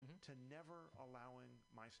to never allowing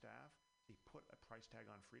my staff to put a price tag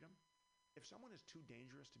on freedom. If someone is too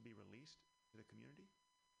dangerous to be released to the community,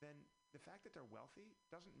 then the fact that they're wealthy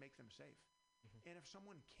doesn't make them safe. And if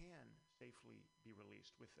someone can safely be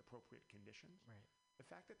released with appropriate conditions, Right. the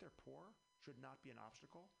fact that they're poor should not be an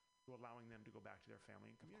obstacle to allowing them to go back to their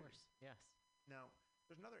family and community. Of course. Yes. Now,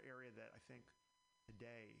 there's another area that I think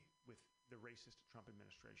today with the racist Trump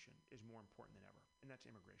administration is more important than ever, and that's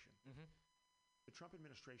immigration. The Trump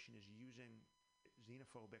administration is using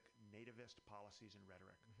xenophobic, nativist policies and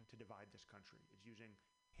rhetoric to divide this country. It's using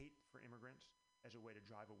hate for immigrants as a way to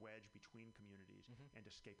drive a wedge between communities and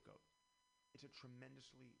to scapegoat. It's a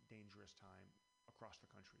tremendously dangerous time across the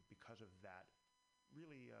country because of that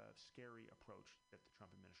really scary approach that the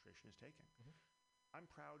Trump administration is taking. I'm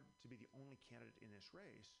proud to be the only candidate in this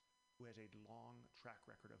race who has a long track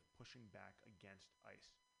record of pushing back against ICE,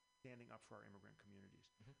 standing up for our immigrant communities.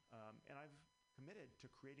 And I've committed to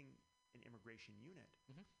creating an immigration unit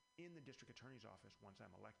in the district attorney's office once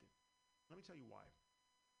I'm elected. Let me tell you why.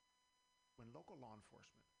 When local law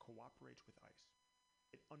enforcement cooperates with ICE,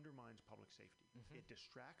 it undermines public safety. It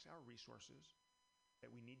distracts our resources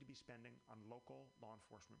that we need to be spending on local law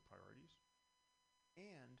enforcement priorities.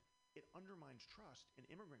 And it undermines trust in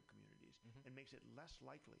immigrant communities and makes it less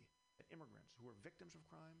likely that immigrants who are victims of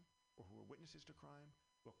crime or who are witnesses to crime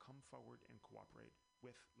will come forward and cooperate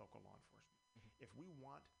with local law enforcement. If we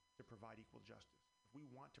want to provide equal justice, if we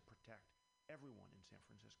want to protect everyone in San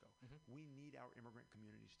Francisco, we need our immigrant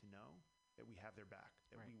communities to know that we have their back,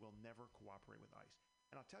 that we will never cooperate with ICE.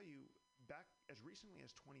 And I'll tell you, back as recently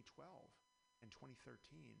as 2012 and 2013,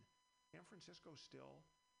 San Francisco still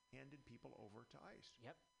handed people over to ICE.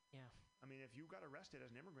 Yep. Yeah. I mean, if you got arrested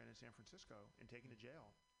as an immigrant in San Francisco and taken to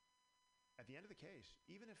jail, at the end of the case,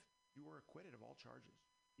 even if you were acquitted of all charges,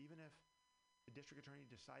 even if the district attorney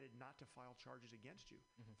decided not to file charges against you,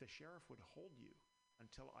 the sheriff would hold you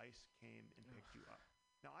until ICE came and picked you up.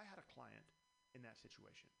 Now, I had a client in that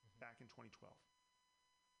situation back in 2012.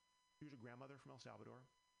 She was a grandmother from El Salvador,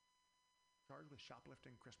 charged with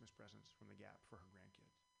shoplifting Christmas presents from the Gap for her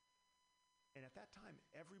grandkids. And at that time,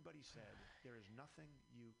 everybody said, there is nothing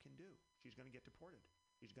you can do. She's going to get deported.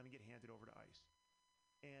 She's going to get handed over to ICE.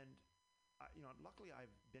 And luckily,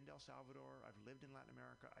 I've been to El Salvador. I've lived in Latin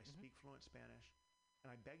America. I speak fluent Spanish.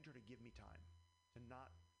 And I begged her to give me time to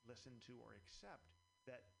not listen to or accept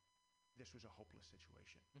that this was a hopeless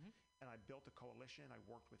situation. And I built a coalition. I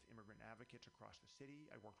worked with immigrant advocates across the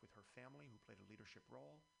city. I worked with her family, who played a leadership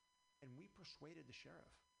role. And we persuaded the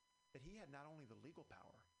sheriff that he had not only the legal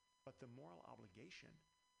power, but the moral obligation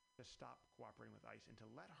to stop cooperating with ICE and to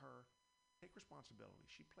let her take responsibility.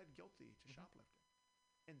 She pled guilty to shoplifting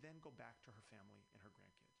and then go back to her family and her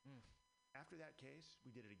grandkids. After that case,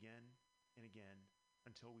 we did it again and again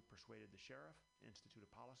until we persuaded the sheriff to institute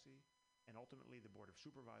a policy, and ultimately the Board of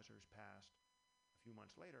Supervisors passed a few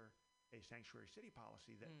months later a sanctuary city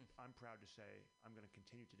policy that I'm proud to say I'm going to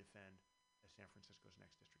continue to defend as San Francisco's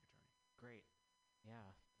next district attorney. Great.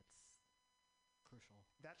 Yeah, that's crucial.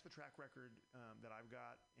 That's the track record that I've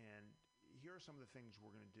got, and here are some of the things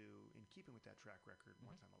we're going to do in keeping with that track record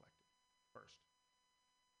once I'm elected. First,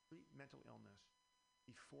 treat mental illness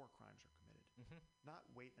before crimes are committed, not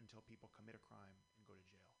wait until people commit a crime and go to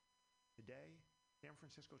jail. Today, San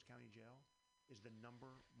Francisco's county jail is the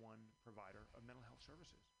 #1 provider of mental health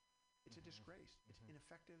services. It's a disgrace. It's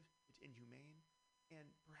ineffective. It's inhumane. And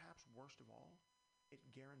perhaps worst of all, it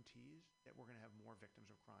guarantees that we're going to have more victims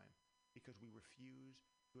of crime because we refuse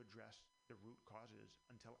to address the root causes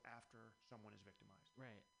until after someone is victimized.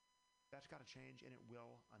 Right. That's got to change, and it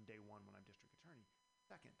will on day one when I'm district attorney.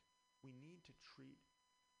 Second, we need to treat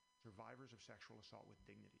survivors of sexual assault with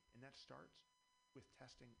dignity, and that starts with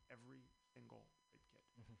testing every single rape kit.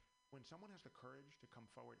 When someone has the courage to come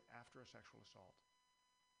forward after a sexual assault,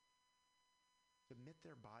 submit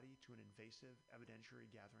their body to an invasive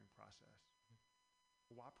evidentiary gathering process,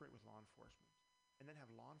 cooperate with law enforcement, and then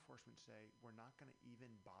have law enforcement say, we're not going to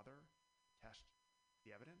even bother to test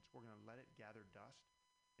the evidence. We're going to let it gather dust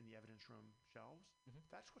in the evidence room shelves.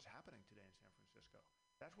 That's what's happening today in San Francisco.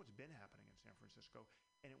 That's what's been happening in San Francisco,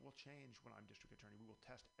 and it will change when I'm district attorney. We will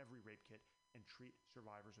test every rape kit and treat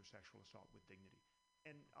survivors of sexual assault with dignity.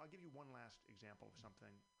 And I'll give you one last example of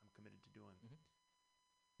something I'm committed to doing.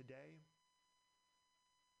 Today,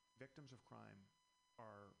 victims of crime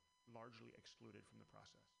are largely excluded from the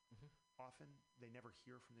process. Often, they never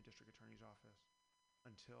hear from the district attorney's office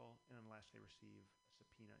until and unless they receive a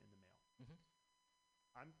subpoena in the mail.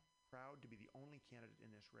 I'm proud to be the only candidate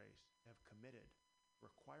in this race to have committed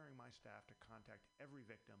requiring my staff to contact every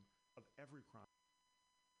victim of every crime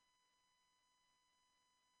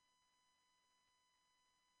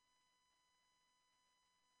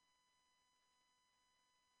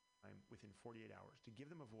within 48 hours, to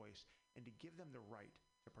give them a voice and to give them the right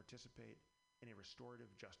to participate in a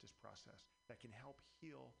restorative justice process that can help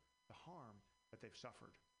heal the harm that they've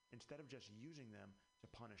suffered, instead of just using them to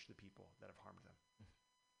punish the people that have harmed them.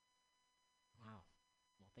 Wow.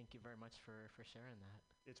 Well, thank you very much for sharing that.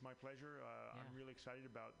 It's my pleasure. I'm really excited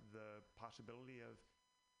about the possibility of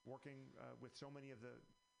working with so many of the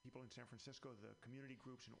people in San Francisco, the community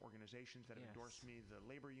groups and organizations that have endorsed me, the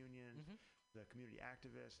labor unions, the community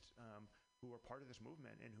activists who are part of this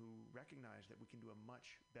movement and who recognize that we can do a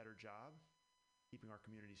much better job keeping our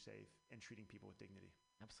community safe and treating people with dignity.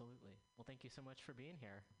 Absolutely. Well, thank you so much for being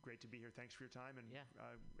here. Great to be here. Thanks for your time, and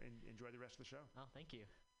enjoy the rest of the show. Oh, thank you.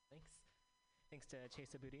 Thanks. Thanks to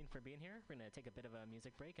Chesa Boudin for being here. We're going to take a bit of a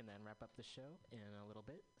music break and then wrap up the show in a little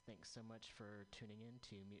bit. Thanks so much for tuning in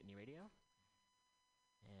to Mutiny Radio.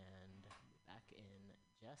 And back in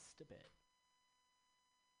just a bit.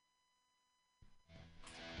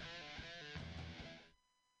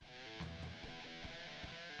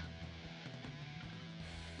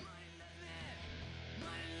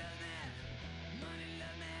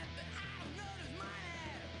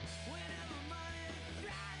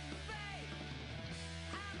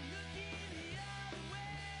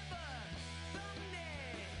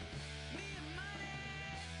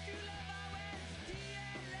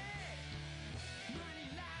 Money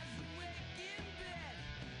lies awake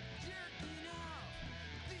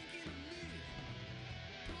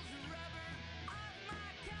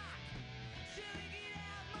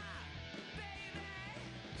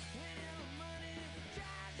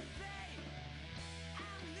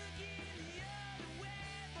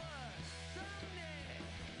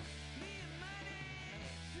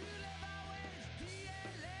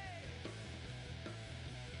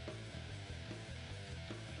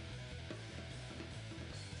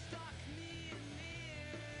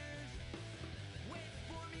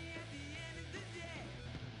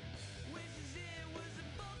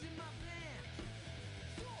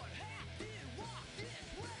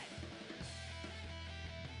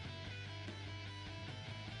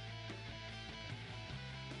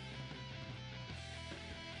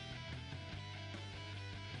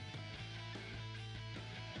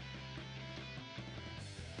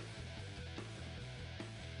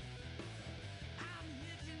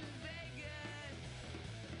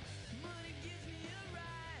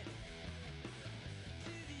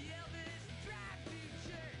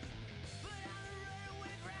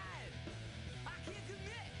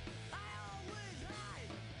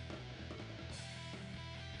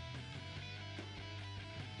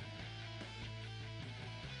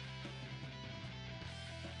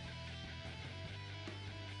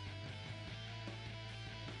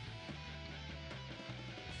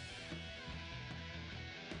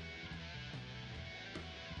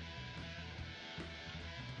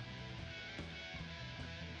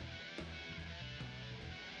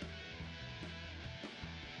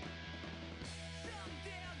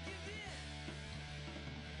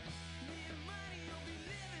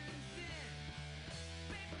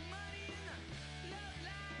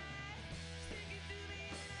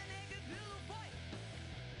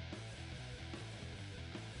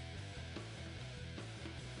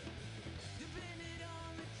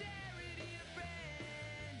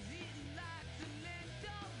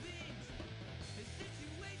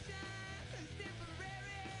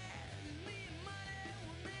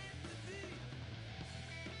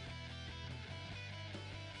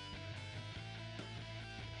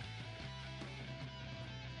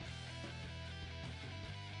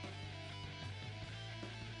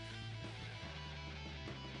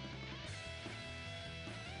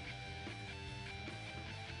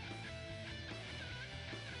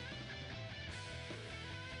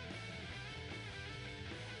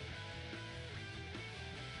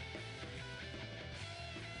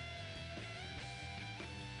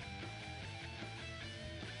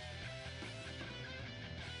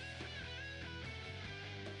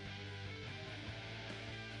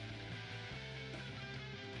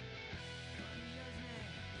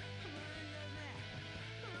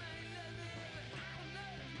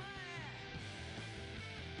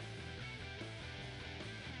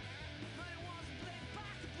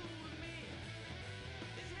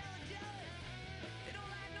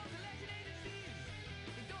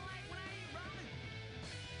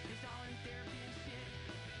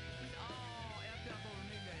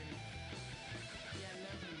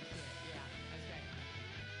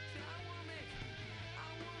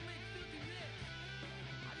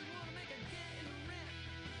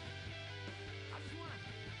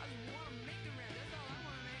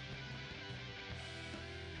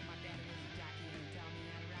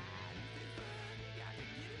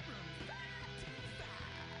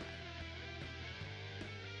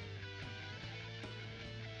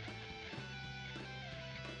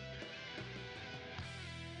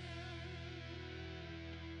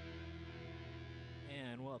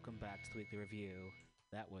welcome back to the Weekly Review.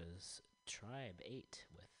 That was Tribe 8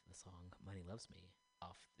 with the song Money Loves Me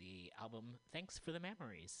off the album Thanks for the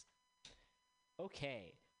Memories.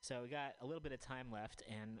 Okay, so we got a little bit of time left,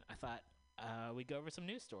 and I thought we'd go over some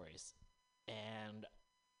news stories and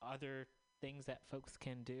other things that folks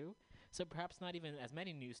can do. So perhaps not even as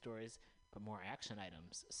many news stories, but more action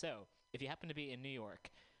items. So if you happen to be in New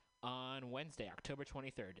York on Wednesday, October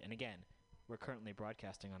 23rd, and again, we're currently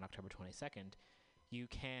broadcasting on October 22nd, you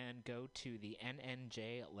can go to the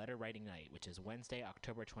NNJ Letter Writing Night, which is Wednesday,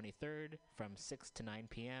 October 23rd from 6 to 9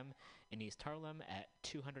 p.m. in East Harlem at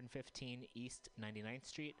 215 East 99th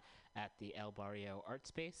Street at the El Barrio Art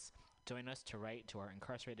Space. Join us to write to our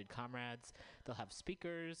incarcerated comrades. They'll have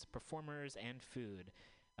speakers, performers, and food.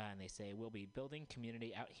 And they say, we'll be building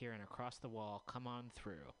community out here and across the wall. Come on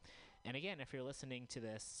through. And again, if you're listening to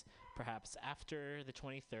this perhaps after the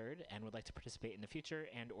 23rd and would like to participate in the future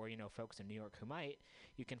and or, folks in New York who might,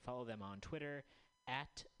 you can follow them on Twitter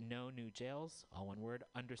at @NoNewJails, all one word,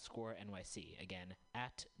 _NYC. Again,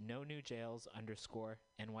 at @NoNewJails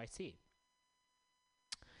 _NYC.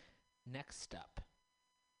 Next up.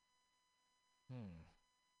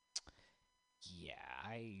 Yeah,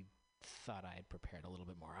 I thought I had prepared a little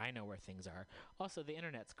bit more. I know where things are. Also, the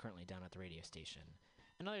internet's currently down at the radio station.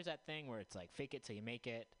 And there's that thing where it's like fake it till you make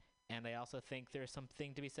it. And I also think there's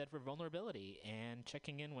something to be said for vulnerability and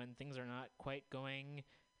checking in when things are not quite going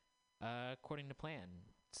according to plan.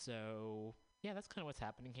 So, yeah, that's kind of what's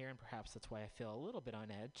happening here. And perhaps that's why I feel a little bit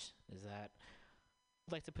on edge, is that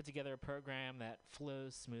I'd like to put together a program that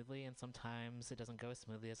flows smoothly, and sometimes it doesn't go as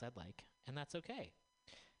smoothly as I'd like. And that's okay.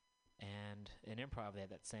 And in improv, they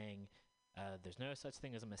have that saying, there's no such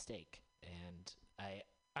thing as a mistake. And I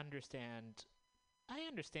understand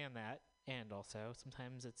that, and also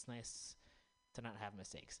sometimes it's nice to not have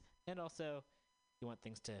mistakes. And also, you want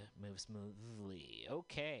things to move smoothly.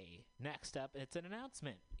 Okay, next up, it's an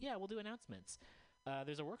announcement. Yeah, we'll do announcements.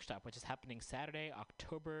 There's a workshop which is happening Saturday,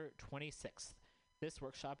 October 26th. This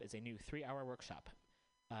workshop is a new 3-hour workshop,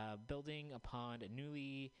 building upon a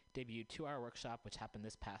newly debuted 2-hour workshop which happened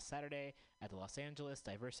this past Saturday at the Los Angeles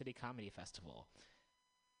Diversity Comedy Festival.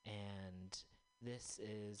 And this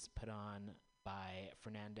is put on by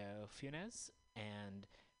Fernando Funes, and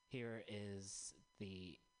here is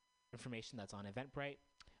the information that's on Eventbrite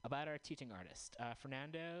about our teaching artist.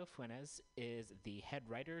 Fernando Funes is the head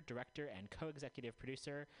writer, director, and co-executive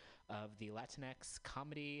producer of the Latinx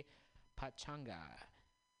comedy Pachanga,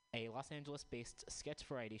 a Los Angeles-based sketch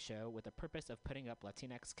variety show with the purpose of putting up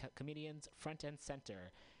Latinx comedians front and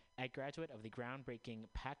center. A graduate of the groundbreaking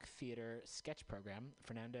PAC Theater sketch program,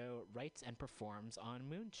 Fernando writes and performs on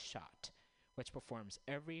Moonshot, which performs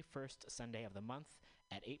every first Sunday of the month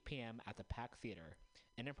at 8 p.m. at the PAC Theater.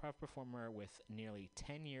 An improv performer with nearly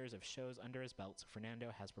 10 years of shows under his belt,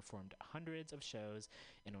 Fernando has performed hundreds of shows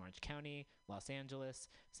in Orange County, Los Angeles,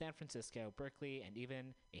 San Francisco, Berkeley, and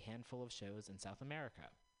even a handful of shows in South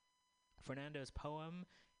America. Fernando's Poem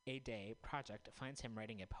a Day project finds him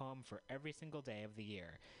writing a poem for every single day of the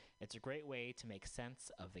year. It's a great way to make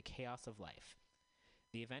sense of the chaos of life.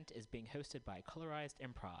 The event is being hosted by Colorized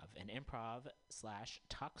Improv, an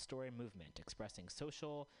improv/talk story movement expressing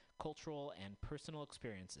social, cultural, and personal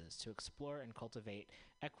experiences to explore and cultivate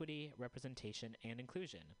equity, representation, and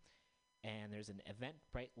inclusion. And there's an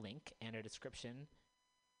Eventbrite link and a description.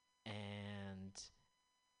 And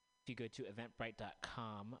if you go to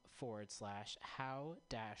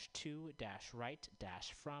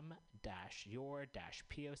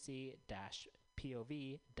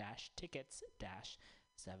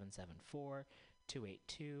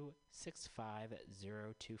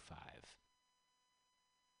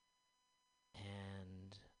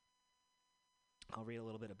And I'll read a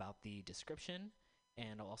little bit about the description,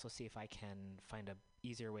 and I'll also see if I can find an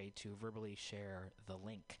easier way to verbally share the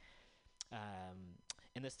link.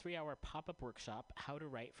 In this 3-hour pop-up workshop, How to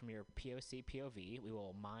Write from Your POC-POV, we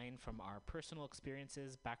will mine from our personal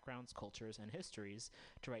experiences, backgrounds, cultures, and histories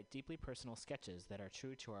to write deeply personal sketches that are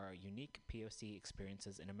true to our unique POC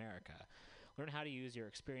experiences in America. Learn how to use your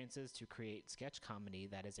experiences to create sketch comedy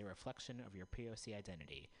that is a reflection of your POC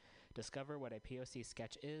identity. Discover what a POC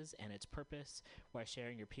sketch is and its purpose, why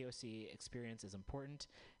sharing your POC experience is important,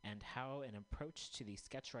 and how an approach to the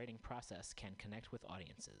sketch writing process can connect with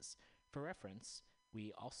audiences. For reference,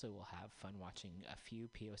 we also will have fun watching a few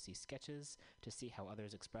POC sketches to see how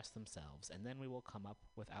others express themselves, and then we will come up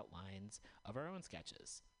with outlines of our own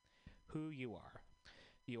sketches. Who you are.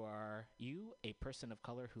 You are a person of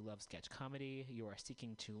color who loves sketch comedy. You are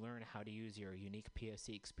seeking to learn how to use your unique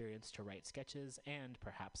POC experience to write sketches and,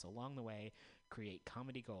 perhaps along the way, create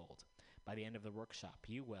comedy gold. By the end of the workshop,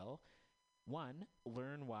 you will 1,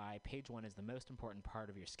 learn why page 1 is the most important part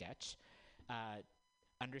of your sketch.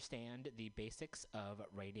 Understand the basics of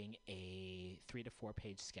writing a 3 to 4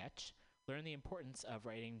 page sketch. Learn the importance of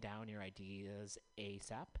writing down your ideas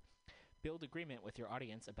ASAP. Build agreement with your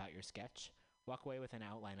audience about your sketch. Walk away with an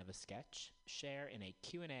outline of a sketch. Share in a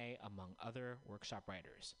Q&A among other workshop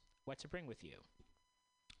writers. What to bring with you?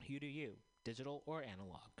 You do you, digital or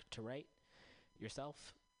analog. To write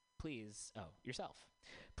yourself, please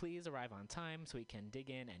arrive on time so we can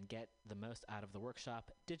dig in and get the most out of the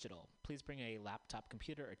workshop. Digital, please bring a laptop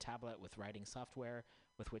computer or tablet with writing software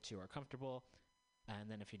with which you are comfortable.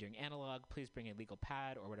 And then if you're doing analog, please bring a legal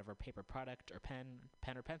pad or whatever paper product or pen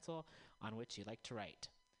or pencil on which you'd like to write.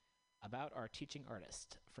 About our teaching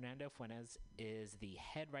artist. Fernando Fuentes is the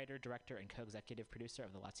head writer, director, and co-executive producer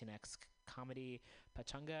of the Latinx comedy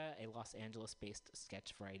Pachanga, a Los Angeles-based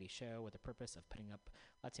sketch variety show with the purpose of putting up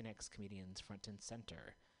Latinx comedians front and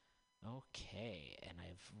center. Okay, and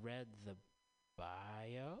I've read the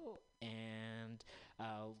bio, and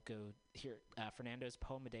I'll go here. Fernando's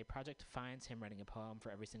Poem a Day project finds him writing a poem for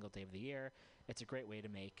every single day of the year. It's a great way to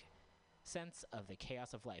make sense of the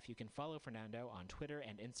chaos of life. You can follow Fernando on Twitter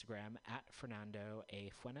and Instagram at Fernando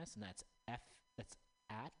A. Fuentes, and that's at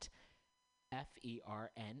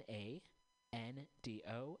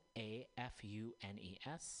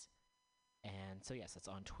FernandoAfunes. And so yes, that's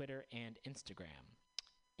on Twitter and Instagram.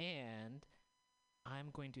 And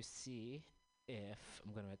I'm going to see if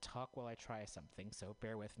I'm going to talk while I try something, so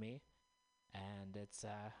bear with me. And it's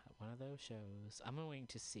one of those shows. I'm going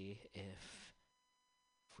to see if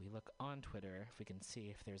we look on Twitter, if we can see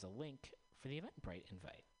if there's a link for the Eventbrite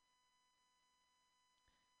invite.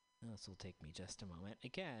 This will take me just a moment.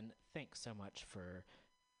 Again, thanks so much for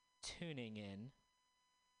tuning in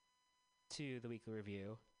to the weekly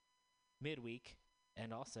review midweek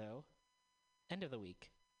and also end of the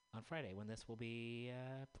week on Friday when this will be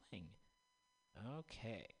playing.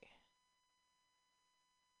 Okay.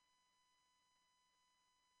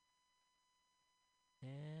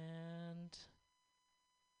 And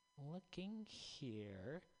looking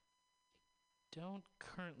here, don't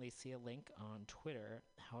currently see a link on Twitter.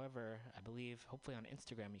 However, I believe hopefully on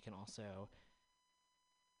Instagram you can also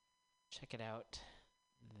check it out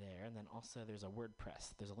there. And then also there's a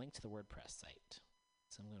WordPress. There's a link to the WordPress site.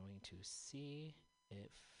 So I'm going to see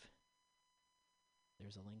if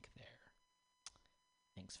there's a link there.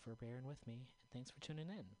 Thanks for bearing with me, and thanks for tuning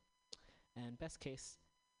in. And best case,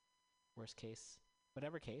 worst case,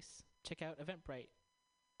 whatever case, check out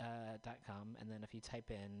eventbrite.com, and then if you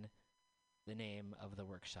type in the name of the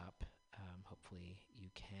workshop, hopefully you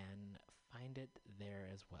can find it there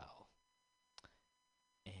as well.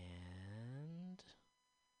 And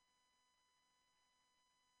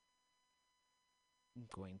I'm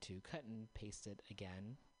going to cut and paste it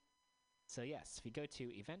again. So yes, if you go to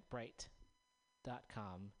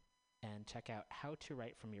eventbrite.com and check out how to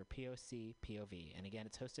write from your POV. And again,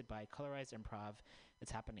 it's hosted by Colorized Improv.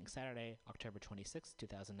 It's happening Saturday, October 26,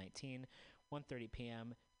 2019, 1:30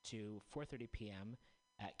 p.m. to 4:30 p.m.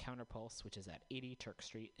 at Counterpulse, which is at 80 Turk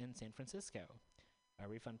Street in San Francisco. Our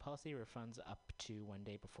refund policy refunds up to 1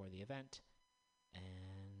 day before the event.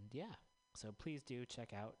 And yeah, so please do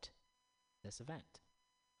check out this event.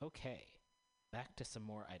 Okay, back to some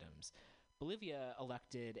more items. Bolivia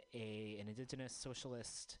elected an indigenous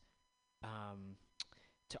socialist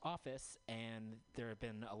to office, and there have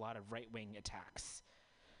been a lot of right-wing attacks,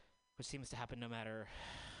 which seems to happen no matter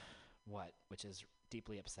what, which is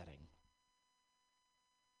deeply upsetting.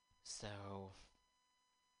 So,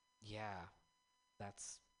 yeah,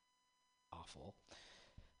 that's awful.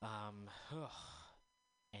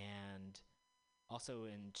 And also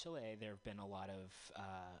in Chile, there have been a lot of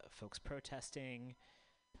folks protesting.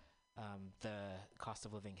 The cost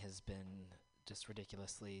of living has been just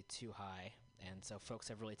ridiculously too high, and so folks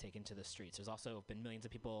have really taken to the streets. There's also been millions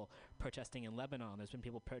of people protesting in Lebanon. There's been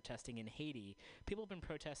people protesting in Haiti. People have been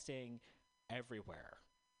protesting everywhere.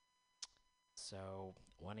 So,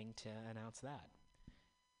 wanting to announce that.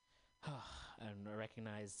 And I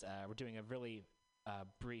recognize we're doing a really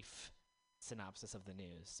brief synopsis of the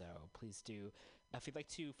news, so please do. If you'd like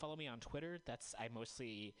to follow me on Twitter, I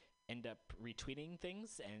mostly end up retweeting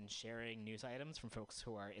things and sharing news items from folks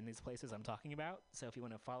who are in these places I'm talking about. So if you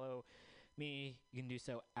want to follow me, you can do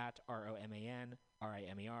so at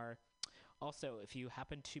ROMANRIMER. Also, if you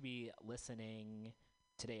happen to be listening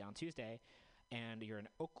today on Tuesday and you're in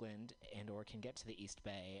Oakland and or can get to the East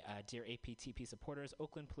Bay, dear APTP supporters,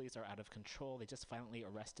 Oakland police are out of control. They just violently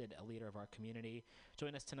arrested a leader of our community.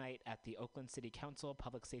 Join us tonight at the Oakland City Council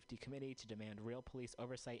Public Safety Committee to demand real police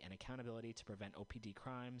oversight and accountability to prevent OPD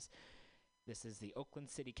crimes. This is the Oakland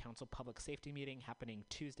City Council Public Safety Meeting happening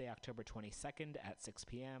Tuesday, October 22nd at 6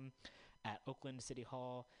 p.m. at Oakland City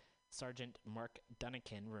Hall, Sergeant Mark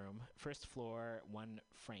Dunnican Room, first floor, 1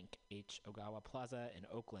 Frank H. Ogawa Plaza in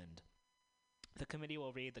Oakland. The committee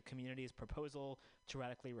will read the community's proposal to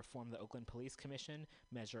radically reform the Oakland Police Commission,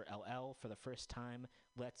 Measure LL, for the first time.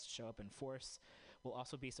 Let's show up in force. We'll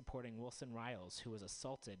also be supporting Wilson Riles, who was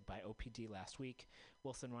assaulted by OPD last week.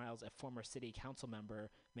 Wilson Riles, a former city council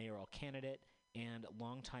member, mayoral candidate, and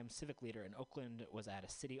longtime civic leader in Oakland, was at a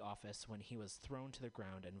city office when he was thrown to the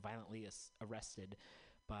ground and violently arrested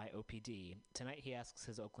by OPD. Tonight he asks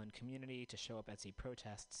his Oakland community to show up as he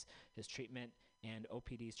protests his treatment and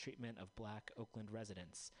OPD's treatment of Black Oakland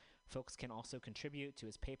residents. Folks can also contribute to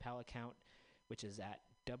his PayPal account, which is at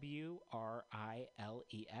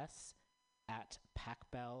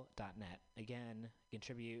WRILES@pacbell.net. Again,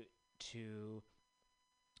 contribute to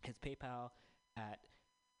his PayPal at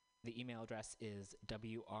the email address is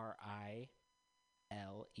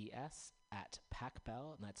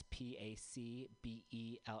WRILES@pacbell, and that's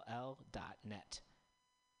PACBELL.net.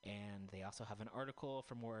 And they also have an article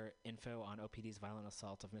for more info on OPD's violent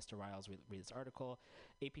assault of Mr. Riles. Read this article.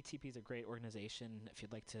 APTP is a great organization. If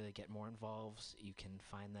you'd like to get more involved, you can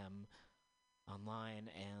find them online.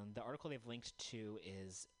 And the article they've linked to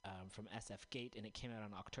is from SF Gate, and it came out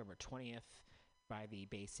on October 20th by the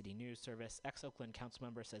Bay City News Service. Ex-Oakland council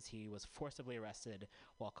member says he was forcibly arrested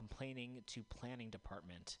while complaining to planning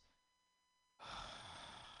department.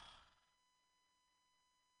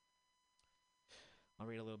 I'll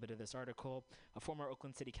read a little bit of this article. A former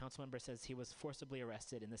Oakland City Council member says he was forcibly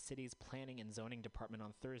arrested in the city's Planning and Zoning Department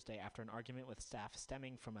on Thursday after an argument with staff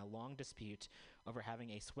stemming from a long dispute over having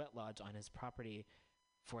a sweat lodge on his property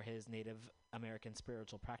for his Native American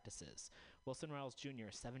spiritual practices. Wilson Riles Jr.,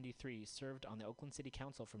 73, served on the Oakland City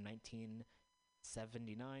Council from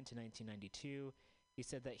 1979 to 1992. He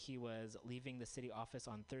said that he was leaving the city office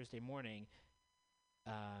on Thursday morning,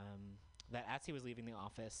 that as he was leaving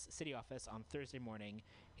the city office on Thursday morning,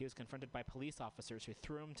 he was confronted by police officers who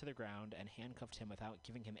threw him to the ground and handcuffed him without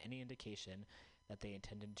giving him any indication that they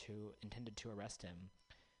intended to arrest him.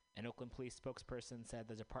 An Oakland police spokesperson said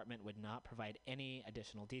the department would not provide any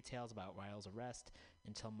additional details about Riles' arrest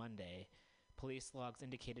until Monday. Police logs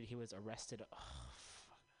indicated he was arrested.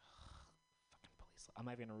 Fucking police. I'm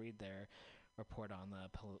not even going to read their report on the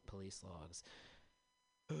police logs.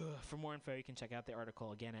 For more info, you can check out the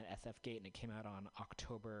article again at SF Gate, and it came out on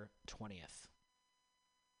October 20th.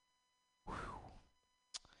 Whew.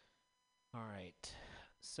 All right.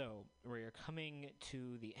 So we're coming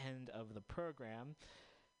to the end of the program.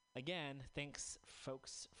 Again, thanks,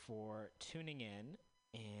 folks, for tuning in.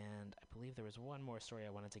 And I believe there was one more story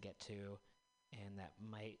I wanted to get to, and that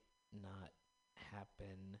might not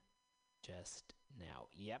happen just now.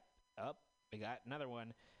 Yep. We got another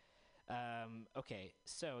one. Okay,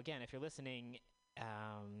 so again, if you're listening,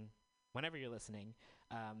 whenever you're listening,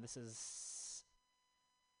 this is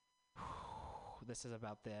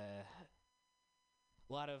about a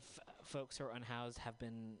lot of folks who are unhoused had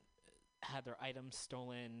their items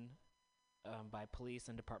stolen by police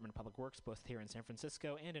and Department of Public Works, both here in San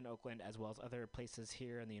Francisco and in Oakland, as well as other places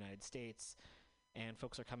here in the United States. And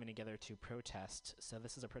folks are coming together to protest. So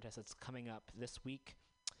this is a protest that's coming up this week.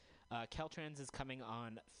 Caltrans is coming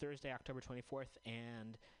on Thursday, October 24th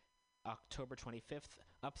and October 25th.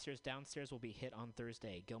 Upstairs, downstairs will be hit on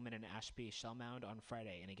Thursday. Gilman and Ashby, Shellmound on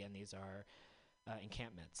Friday. And again, these are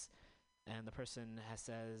encampments. And the person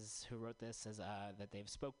who wrote this says that they've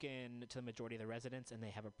spoken to the majority of the residents and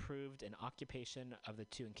they have approved an occupation of the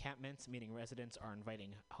two encampments, meaning residents are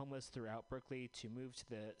inviting homeless throughout Berkeley to move to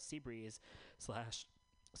the Seabreeze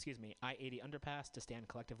I-80 underpass to stand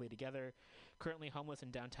collectively together. Currently, homeless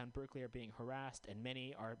in downtown Berkeley are being harassed, and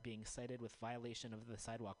many are being cited with violation of the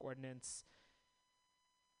sidewalk ordinance.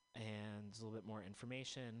 And there's a little bit more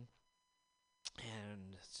information,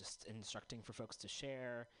 and it's just instructing for folks to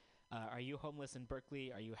share. Are you homeless in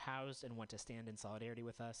Berkeley? Are you housed and want to stand in solidarity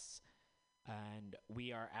with us? And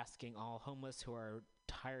we are asking all homeless who are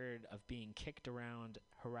tired of being kicked around,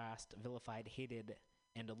 harassed, vilified, hated,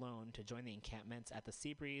 and alone to join the encampments at the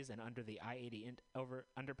Seabreeze and under the I-80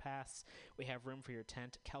 underpass. We have room for your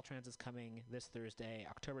tent. Caltrans is coming this Thursday,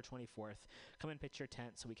 October 24th. Come and pitch your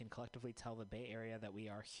tent so we can collectively tell the Bay Area that we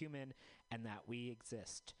are human and that we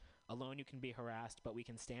exist. Alone you can be harassed, but we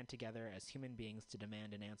can stand together as human beings to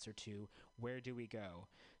demand an answer to where do we go?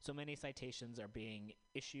 So many citations are being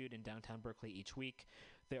issued in downtown Berkeley each week.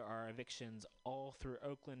 There are evictions all through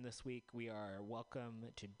Oakland this week.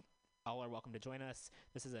 All are welcome to join us.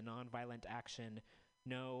 This is a nonviolent action.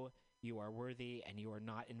 Know you are worthy and you are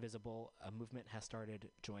not invisible. A movement has started.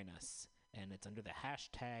 Join us. and it's under the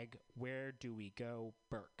hashtag Where Do We Go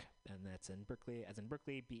Berk, and that's in Berkeley, as in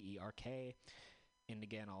Berkeley, BERK. And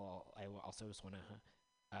again, I will also just want to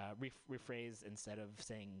rephrase, instead of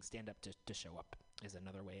saying stand up to show up is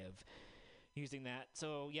another way of using that.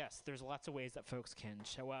 So yes, there's lots of ways that folks can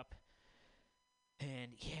show up.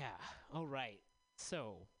 And yeah, all right.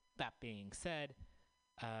 So that being said,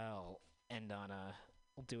 I'll end on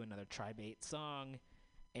we'll do another Tri-Bait song,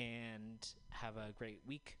 and have a great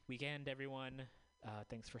weekend, everyone.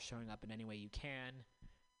 Thanks for showing up in any way you can,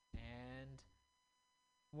 and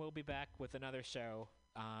we'll be back with another show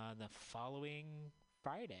the following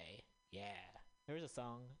Friday. Yeah, there's a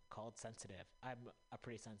song called Sensitive. I'm a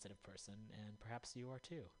pretty sensitive person, and perhaps you are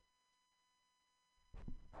too.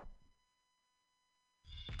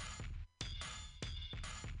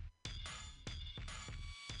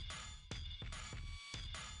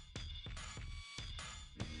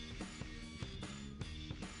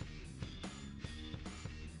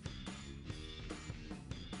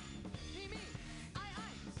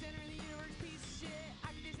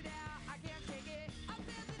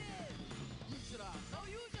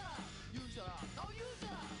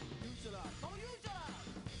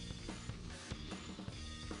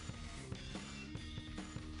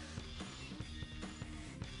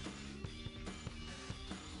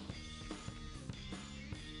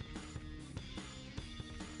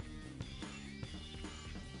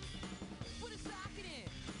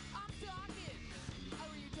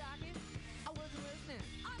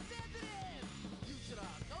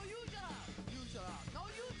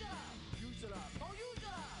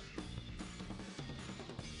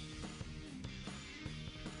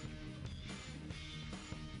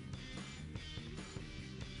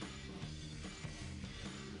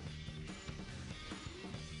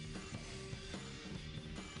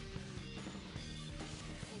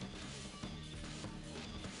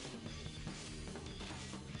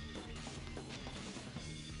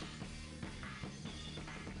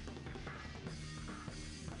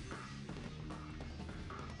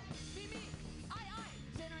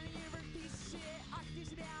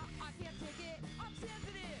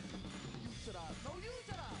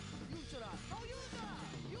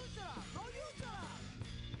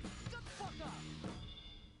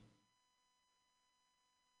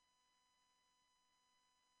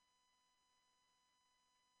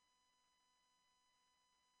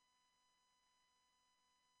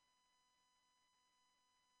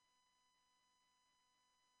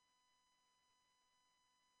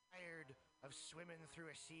 Of swimming through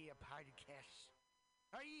a sea of podcasts?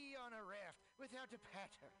 Are ye on a raft without a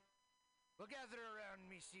paddle? Well, gather around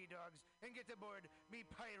me, sea dogs, and get aboard me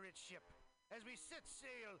pirate ship as we set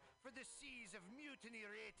sail for the seas of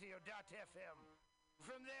MutinyRadio.fm.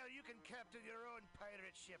 From there, you can captain your own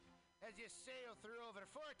pirate ship as you sail through over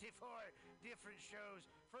 44 different shows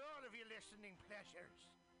for all of your listening pleasures.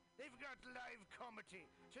 They've got live comedy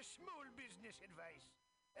to small business advice,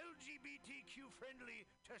 LGBTQ friendly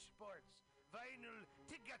to sports, vinyl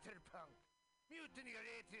to gutter punk.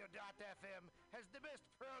 MutinyRadio.fm has the best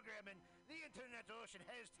programming the internet ocean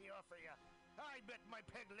has to offer you. I bet my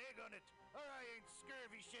peg leg on it, or I ain't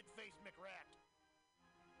scurvy shit-faced McRat.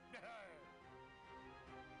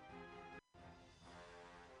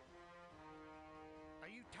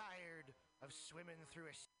 Are you tired of swimming through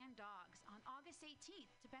a and dogs on August 18th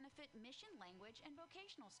to benefit Mission Language and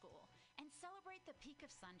Vocational School and celebrate the peak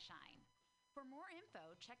of sunshine. For more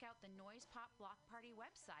info, check out the Noise Pop Block Party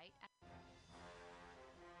website at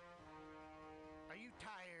Are you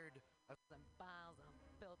tired of and piles of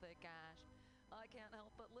filthy cash? I can't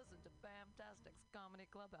help but listen to Bamtastic's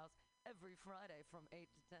Comedy Clubhouse every Friday from 8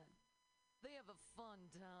 to 10. They have a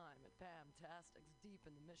fun time at Bamtastic's deep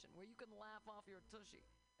in the Mission, where you can laugh off your tushy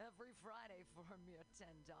every Friday for a mere $10.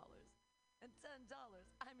 And $10,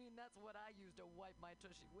 I mean, that's what I use to wipe my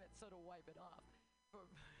tushy with, so to wipe it off for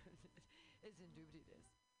is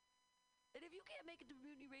indubitious. And if you can't make it to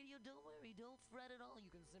Mutiny Radio, don't worry, don't fret at all. You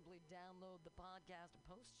can simply download the podcast and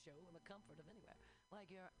post-show in the comfort of anywhere, like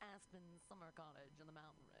your Aspen summer cottage on the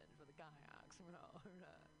mountain ridge with the kayaks.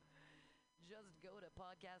 Just go to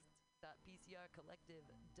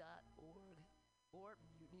podcast.pcrcollective.org or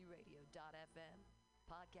mutinyradio.fm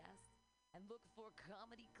podcasts and look for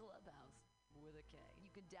Comedy Clubhouse with a K. You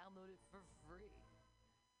can download it for free.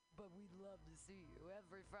 But we'd love to see you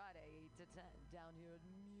every Friday, 8 to 10, down here at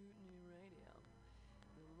Mutiny Radio.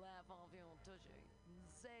 Laugh off your tushy and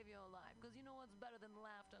save your life, because you know what's better than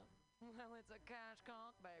laughter? Well, it's a cash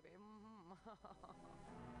conch, baby.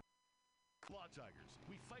 Law Tigers,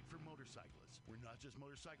 we fight for motorcyclists. We're not just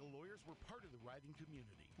motorcycle lawyers, we're part of the riding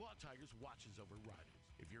community. Law Tigers watches over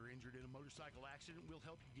riders. If you're injured in a motorcycle accident, we'll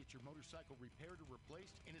help you get your motorcycle repaired or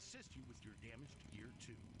replaced and assist you with your damaged gear,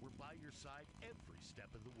 too. We're by your side every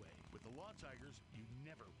step of the way. With the Law Tigers, you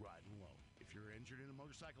never ride alone. If you're injured in a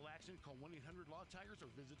motorcycle accident, call 1-800-LAW-TIGERS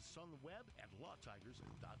or visit us on the web at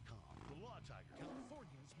lawtigers.com. The Law Tigers,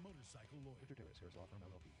 California's motorcycle lawyer. Mr. Terrace, Harris Law Firm,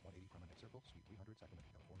 LLP, 180 Promenade Circle, Suite 300,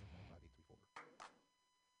 Sacramento, California, 95834.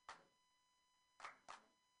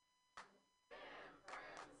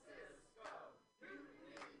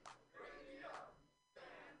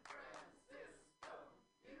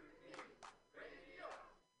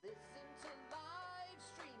 Listen to live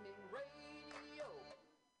streaming radio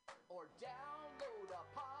or download a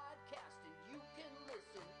podcast and you can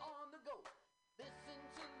listen on the go. Listen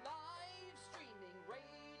to live streaming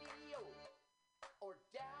radio or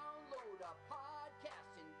download a podcast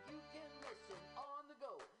and you can listen on the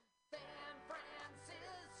go. San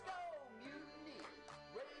Francisco Mutiny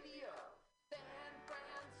Radio. San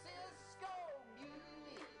Francisco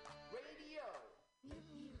Mutiny Radio.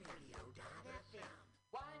 MutinyRadio.fm.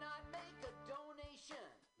 Why not make a donation?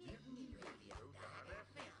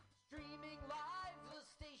 MutinyRadio.fm. Streaming live the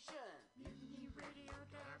station.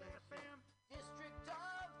 MutinyRadio.fm. District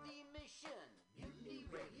of the Mission.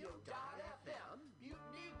 MutinyRadio.fm.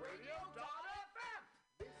 MutinyRadio.fm.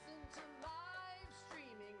 Listen to live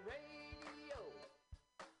streaming radio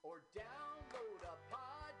or download a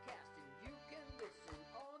podcast and you can listen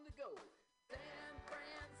on the go. San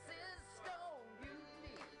Francisco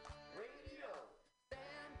Mutiny Radio.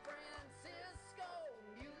 San Francisco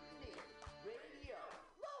Mutiny Radio.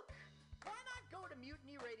 Look, why not go to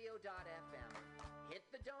MutinyRadio.fm? Hit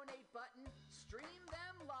the donate button, stream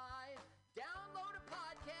them live, download a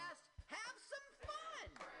podcast, have some fun.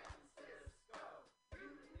 Francisco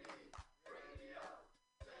Mutiny Radio.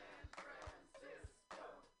 San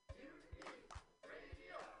Francisco Mutiny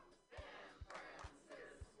Radio. San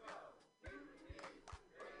Francisco Mutiny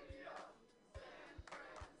Radio. San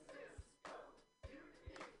Francisco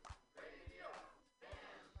Mutiny Radio.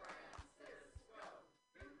 San Francisco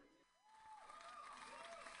Mutiny.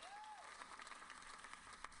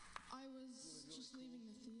 I was just leaving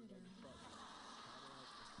the theater.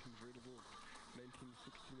 Convertible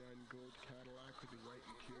 1969 gold Cadillac with the white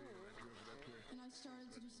interior. I drove it up here. And I started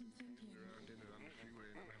to do some thinking. Around in it on the freeway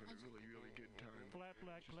and I'm having a really, really good time. Flat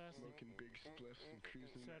black classic. Smoking big spliffs and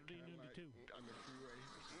cruising that Saturday noon to Cadillac 2. on the freeway.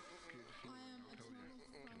 Good I feeling, am I'll a tell total you.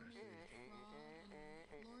 phony, fraud, and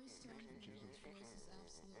Laurie Stone's voice is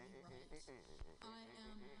absolutely right. I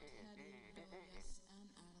am petty, bilious, and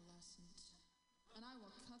adolescent. And I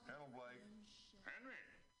will cut the Hello, Blake. damn shit. Henry,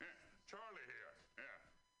 Charlie here.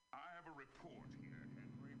 I have a report here,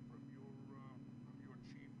 Henry, from your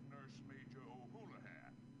chief nurse, Major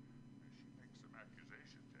O'Houlihan. She makes some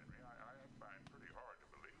accusations, Henry. I find pretty hard to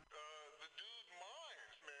believe. The dude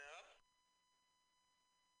minds, man.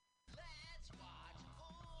 Let's watch a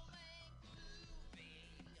full-length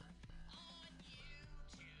movie on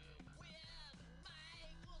YouTube with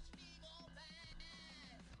Michael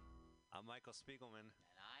Spiegelman. I'm Michael Spiegelman.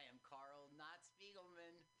 And I am Carl Not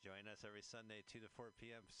Spiegelman. Join us every Sunday, 2 to 4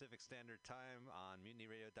 p.m. Pacific Standard Time on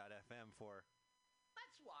MutinyRadio.fm for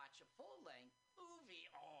Let's watch a full-length movie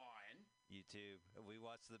on. YouTube. We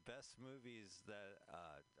watch the best movies that,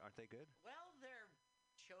 aren't they good? Well, they're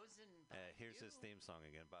chosen by Here's you. his theme song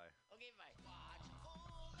again. Bye. Okay, bye. Watch a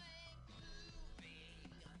full-length movie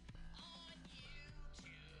on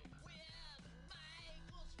YouTube with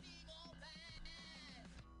Michael Spiegelman.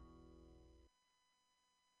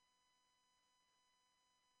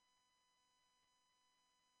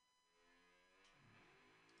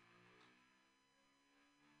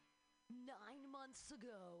 Nine months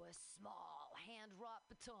ago, a small hand-wrought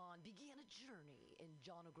baton began a journey in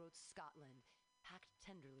John O'Groats, Scotland, packed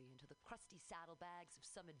tenderly into the crusty saddlebags of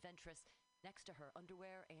some adventuress next to her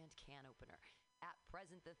underwear and can opener. At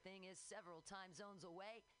present, the thing is several time zones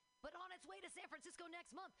away, but on its way to San Francisco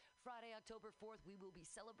next month. Friday, October 4th, we will be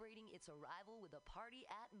celebrating its arrival with a party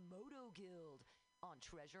at Moto Guild on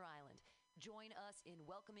Treasure Island. Join us in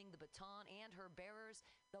welcoming the baton and her bearers,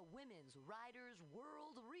 the Women's Riders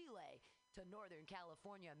World Relay, to Northern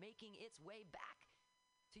California, making its way back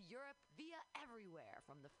to Europe via everywhere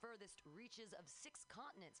from the furthest reaches of 6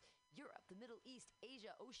 continents, Europe, the Middle East,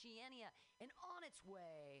 Asia, Oceania, and on its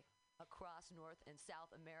way across North and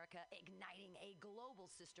South America, igniting a global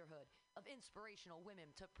sisterhood of inspirational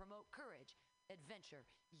women to promote courage, adventure,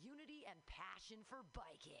 unity, and passion for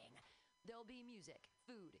biking. There'll be music,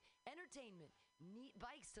 food, entertainment, neat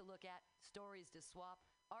bikes to look at, stories to swap,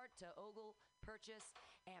 art to ogle, purchase,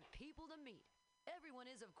 and people to meet. Everyone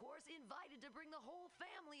is, of course, invited to bring the whole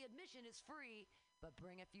family. Admission is free, but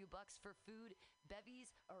bring a few bucks for food,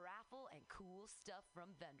 bevies, a raffle, and cool stuff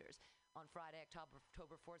from vendors. On Friday,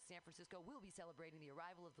 October 4th, San Francisco will be celebrating the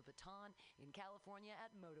arrival of the baton in California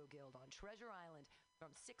at Moto Guild on Treasure Island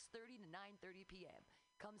from 6:30 to 9:30 p.m.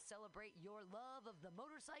 Come celebrate your love of the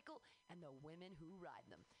motorcycle and the women who ride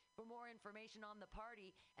them. For more information on the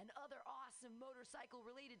party and other awesome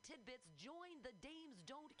motorcycle-related tidbits, join the Dames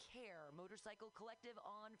Don't Care Motorcycle Collective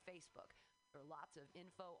on Facebook. For lots of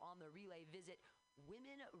info on the relay, visit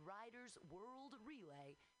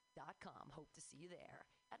WomenRidersWorldRelay.com. Hope to see you there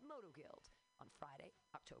at Moto Guild on Friday,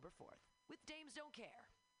 October 4th with Dames Don't Care.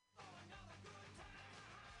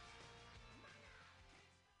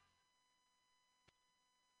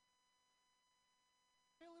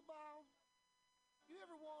 Billy Bob, you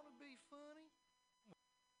ever want to be funny?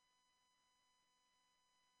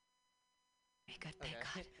 Good, thank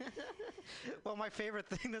God. Well, my favorite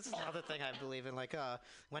thing, this is another thing I believe in, like,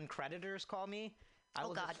 when creditors call me, I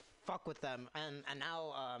will just fuck with them. And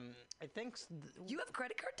now, I think... You have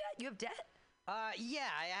credit card debt? You have debt? Yeah,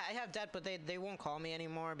 I have debt, but they won't call me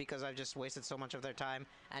anymore because I've just wasted so much of their time.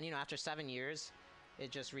 And, after 7 years... it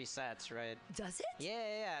just resets, right? Does it?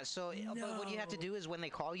 Yeah. So but what you have to do is when they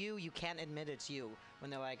call you, you can't admit it's you. When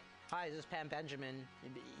they're like, "Hi, this is Pam Benjamin,"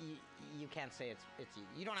 you can't say it's you.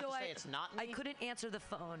 You don't have to say it's not me. I couldn't answer the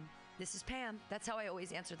phone. This is Pam. That's how I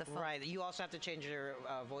always answer the phone. Right. You also have to change your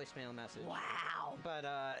voicemail message. Wow. But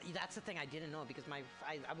that's the thing I didn't know because I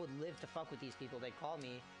would live to fuck with these people. They'd call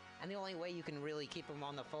me, and the only way you can really keep them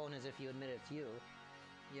on the phone is if you admit it's you.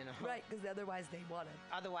 Right, because otherwise they want it.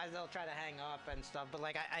 Otherwise they'll try to hang up and stuff. But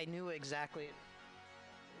like I knew exactly.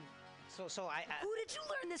 So I. Who did you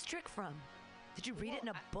learn this trick from? Did you read it in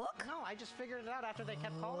a book? No, I just figured it out after they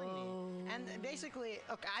kept calling me. And basically,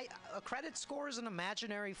 a credit score is an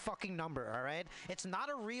imaginary fucking number, all right? It's not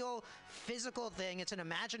a real physical thing. It's an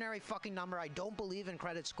imaginary fucking number. I don't believe in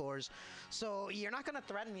credit scores. So you're not going to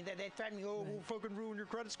threaten me. They threaten me, we'll fucking ruin your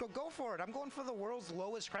credit score. Go for it. I'm going for the world's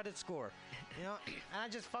lowest credit score. And I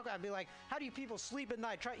just I'd be like, how do you people sleep at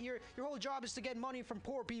night? Your whole job is to get money from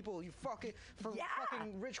poor people. You fucking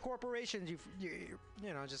rich corporations.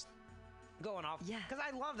 Just going off. Yeah. Because I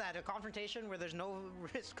love that, a confrontation where there's no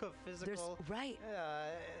risk of physical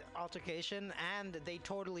altercation, and they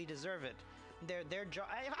totally deserve it. Their job.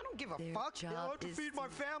 I don't give a fuck. I have to feed my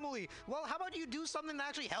family. Well, how about you do something that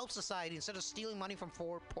actually helps society instead of stealing money from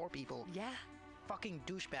poor people? Yeah. Fucking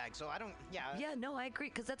douchebag. So I don't. Yeah. Yeah, no, I agree.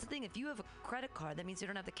 Because that's the thing. If you have a credit card, that means you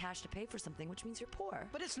don't have the cash to pay for something, which means you're poor.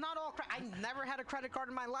 But it's not all. I never had a credit card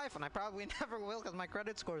in my life, and I probably never will because my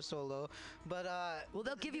credit score is so low. But well,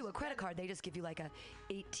 they'll give you a credit card. They just give you like a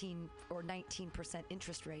 18 or 19%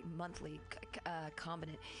 interest rate monthly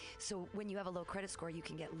combinant. So when you have a low credit score, you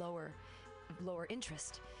can get lower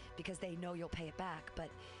interest because they know you'll pay it back.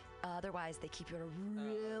 But otherwise, they keep you at a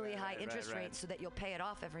really high interest rate so that you'll pay it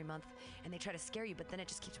off every month, and they try to scare you, but then it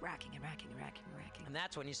just keeps racking and racking and racking and racking. And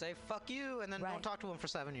that's when you say, fuck you, and then don't talk to them for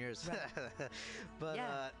 7 years. Right.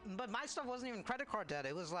 But my stuff wasn't even credit card debt.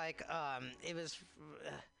 It was like,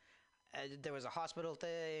 there was a hospital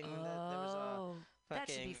thing. There was a that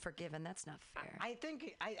should be forgiven. That's not fair. I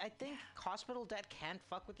think hospital debt can't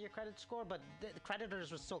fuck with your credit score, but the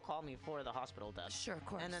creditors would still call me for the hospital debt. Sure, of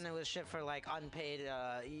course. And then it was shit for like unpaid,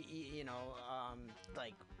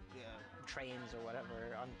 trains or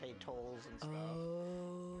whatever, unpaid tolls and stuff.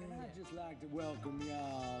 And I'd just like to welcome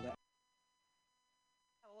y'all to...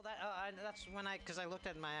 Well, that's when because I looked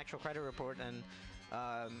at my actual credit report and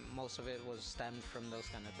most of it was stemmed from those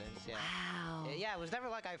kind of things. Yeah. Wow. Yeah, it was never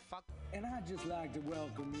like I fucked. And I'd just like to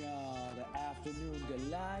welcome y'all to Afternoon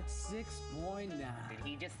Delight 6.9. Did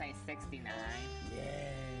he just say 69?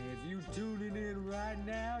 Yeah, if you tuning in right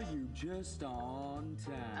now, you just on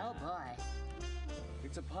time. Oh boy.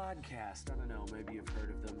 It's a podcast. I don't know, maybe you've heard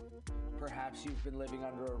of them. Perhaps you've been living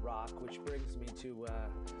under a rock, which brings me to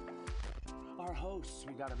our hosts.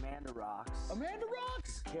 We got Amanda Rocks. Amanda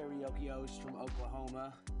Rocks! Karaoke host from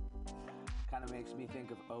Oklahoma. Kind of makes me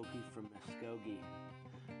think of Opie from Muskogee.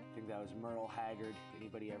 I think that was Merle Haggard.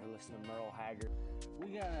 Anybody ever listen to Merle Haggard?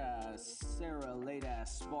 We got Sarah Late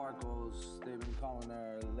Ass Sparkles. They've been calling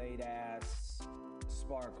her Late Ass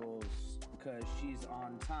Sparkles because she's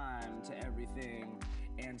on time to everything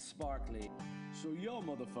and sparkly. So y'all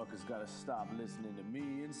motherfuckers gotta stop listening to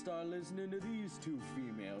me and start listening to these two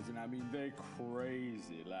females. And I mean, they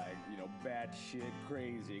crazy, like, bad shit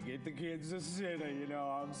crazy. Get the kids a sitter, you know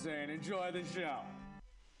what I'm saying? Enjoy the show.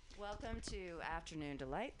 Welcome to Afternoon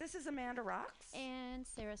Delight. This is Amanda Rocks. And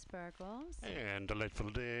Sarah Sparkles. And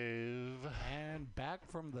Delightful Dave. And back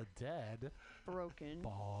from the dead, Broken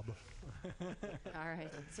Bob. All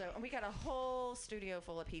right. So we got a whole studio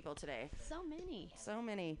full of people today. So many. So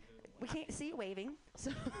many. We can't see you waving.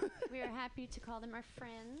 So we are happy to call them our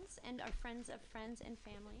friends and our friends of friends and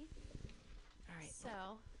family. All right. So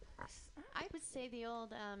I would say the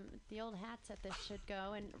old hats at this should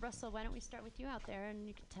go. And Russell, why don't we start with you out there, and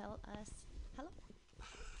you can tell us hello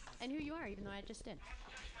and who you are, even though I just did.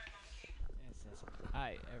 Yes.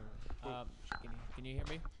 Hi, everyone. Can you hear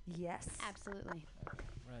me? Yes. Absolutely.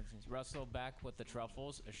 Russell back with the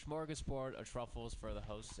truffles. A smorgasbord of truffles for the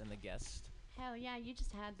hosts and the guests. Hell yeah, you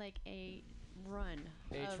just had like a run.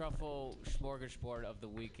 A truffle smorgasbord of the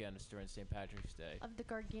weekends during St. Patrick's Day. Of the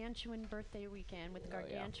gargantuan birthday weekend with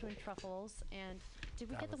gargantuan truffles. And did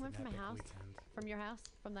we get the one from a house? Weekend. From your house?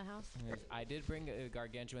 From the house? Yes, I did bring a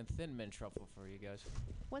gargantuan thin mint truffle for you guys.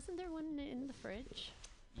 Wasn't there one in the fridge?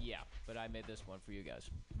 Yeah, but I made this one for you guys.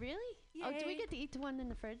 Really? Yay. Oh, do we get to eat the one in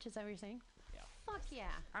the fridge? Is that what you're saying? Yeah. Fuck yeah.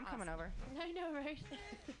 I'm coming over. I know, right?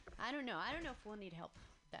 I don't know if we'll need help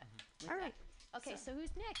with that. All right. Okay, so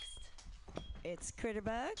who's next? It's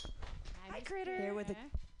Critterbug. Hi, Critter. Here with a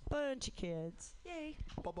bunch of kids. Yay.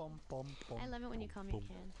 I love it when you call me a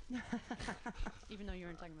kid. Even though you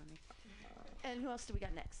weren't talking about me. And who else do we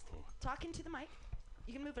got next? Talking to the mic.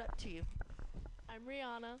 You can move it up to you. I'm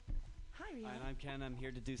Rihanna. Hi, Rihanna. And I'm Ken. I'm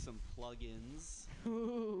here to do some plugins.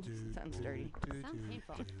 Ooh, sounds dirty. Sounds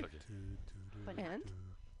painful. But and?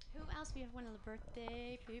 Who else? We have one of the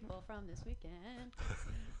birthday people from this weekend.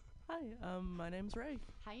 Hi, my name's Ray.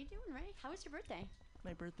 How you doing, Ray? How was your birthday?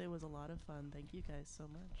 My birthday was a lot of fun. Thank you guys so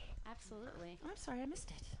much. Absolutely. I'm sorry I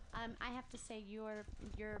missed it. I have to say your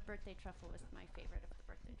birthday truffle was my favorite of the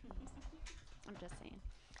birthday truffles. I'm just saying.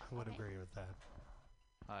 I would agree with that.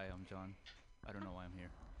 Hi, I'm John. I don't know why I'm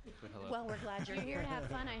here. But hello. Well, we're glad you're here to have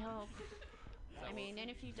fun, I hope. I mean, and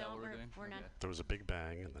if you don't, we're not. There was a big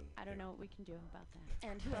bang, and then. I don't know what we can do about that.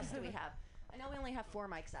 And who else do we have? I know we only have 4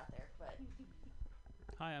 mics out there, but.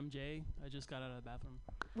 Hi, I'm Jay. I just got out of the bathroom.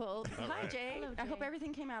 Well, hi, right. Jay. Hello, I hope Jay.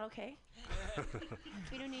 everything came out okay.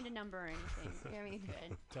 We don't need a number or anything. I mean,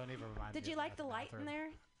 good. Don't even remind me. Did you like the light in there?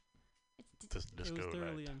 It's This It was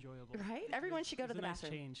thoroughly enjoyable. Right? Everyone should go to It was the a nice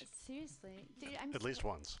bathroom. change. Seriously, dude, I'm At least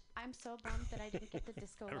once. I'm so bummed that I didn't get the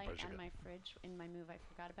disco Everybody light should on go. my fridge in my move. I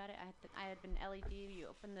forgot about it. I had been LED. You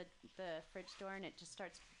open the fridge door and it just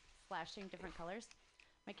starts flashing different colors.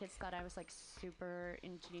 My kids thought I was like super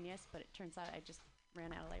ingenious, but it turns out I just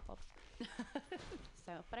ran out of light bulbs.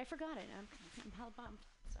 So, but I forgot it. I'm hell bummed.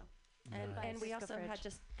 So, And we also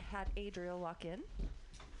had Adriel walk in.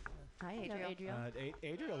 Hi, Hello, Adriel. Adriel.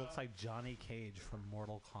 Adriel looks like Johnny Cage from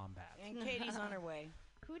Mortal Kombat. And Katie's on her way.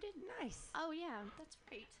 Who did? Nice. Oh yeah, that's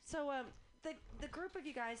great. So, the group of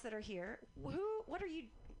you guys that are here, what are you?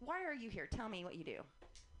 Why are you here? Tell me what you do.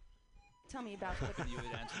 Tell me about what You would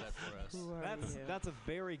answer that for us. That's a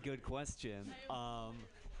very good question.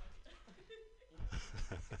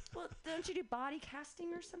 Well, don't you do body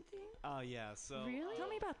casting or something? Oh yeah. So Really? Tell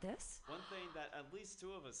me about this. one thing that at least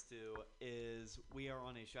 2 of us do is we are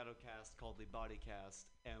on a shadow cast called the Body Cast,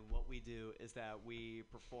 and what we do is that we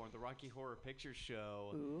perform the Rocky Horror Picture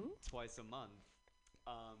Show twice a month.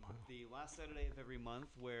 The last Saturday of every month,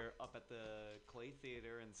 we're up at the Clay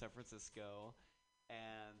Theater in San Francisco,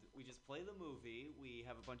 and we just play the movie. We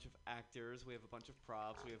have a bunch of actors, we have a bunch of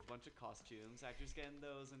props, we have a bunch of costumes. Actors get in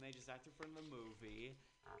those, and they just act in front of the movie.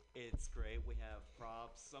 It's great. We have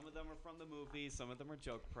props. Some of them are from the movie. Some of them are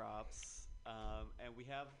joke props. And we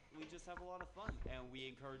just have a lot of fun. And we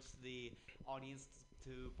encourage the audience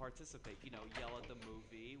to participate. You know, yell at the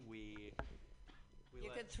movie.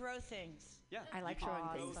 You could throw things. Yeah, I like you can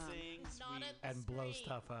throwing throw things. things. Not We- at the And blow screen.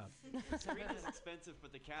 stuff up. The screen is expensive,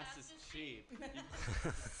 but the cast is cheap. You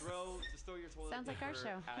just throw your toilet Sounds like our paper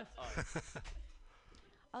show. at us.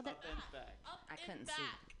 Oh, that, Up and back. I couldn't see.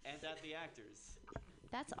 And at the actors.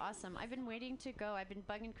 that's awesome. I've been waiting to go. I've been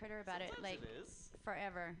bugging Critter about Sometimes it like it is.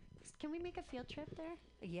 forever. Can we make a field trip there?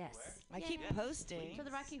 Yes. I keep Yeah. posting. To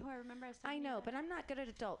the Rocky Horror. Remember I was I telling you know, that? but I'm not good at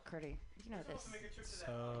adult Curdy. You know this.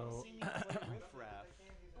 So, Riff raff.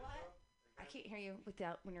 I can't hear you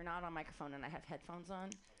when you're not on microphone and I have headphones on.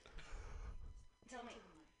 Tell me.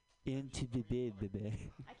 Into the bed,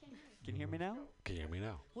 baby. I can't hear you. Can you hear me now? Can you hear me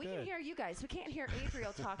now? We can hear you guys. We can't hear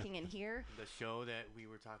Adriel talking in here. The show that we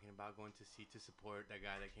were talking about going to see to support that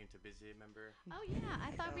guy that came to visit, remember? Oh yeah,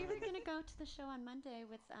 I thought we were gonna go to the show on Monday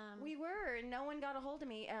with We were, and no one got a hold of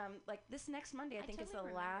me. Like this next Monday, I think is the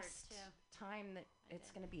totally remembered, last too. time that I it's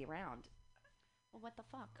did. going to be around. Well, what the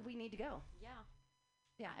fuck? We need to go. Yeah.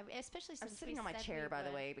 Yeah, especially I'm since sitting we on my said chair, we by the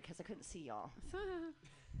would. way, because I couldn't see y'all.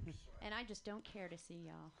 And I just don't care to see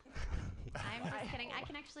y'all. I'm just kidding. I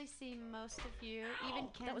can actually see most of you. Even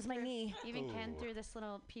Ken. That was my knee. Even Ken Ooh. through this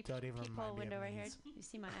little Don't even peephole remind me of window right here. knees. You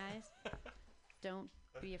see my eyes? Don't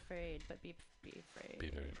be afraid, but be afraid. Be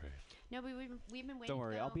very afraid. No, we've been waiting. Don't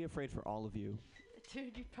worry, I'll though. be afraid for all of you.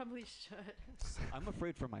 Dude, you probably should. I'm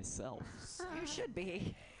afraid for myself. You should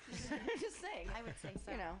be. Just saying. I would say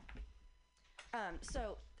so. You know.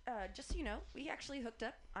 Just so you know, we actually hooked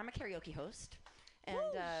up. I'm a karaoke host, and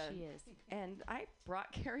she is. And I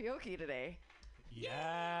brought karaoke today.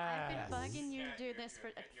 I've been bugging you to do this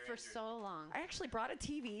for so long. I actually brought a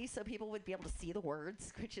TV so people would be able to see the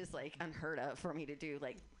words, which is like unheard of for me to do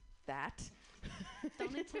like that. The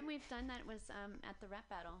only time we've done that was at the rap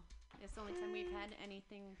battle. It's the only time we've had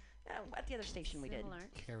anything. At the other station we did. similar.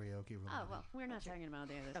 Karaoke room. Oh well, we're not talking about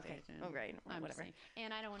the other Okay. station. Oh, right. I'm Whatever. saying.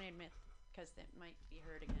 And I don't want to admit because it might be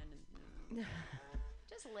heard again. And,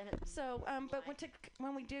 just let it. So, but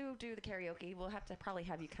when we do the karaoke, we'll have to probably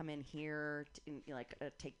have you come in here,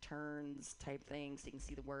 take turns type thing, so you can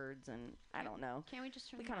see the words, and I don't know. Can't we just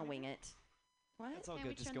turn? We the kind of monitor? wing it. What? That's all Can't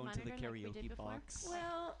we good. Just turn go into the monitor like we did karaoke before? box.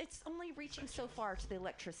 Well, it's only reaching so far to the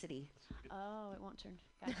electricity. Oh, it won't turn.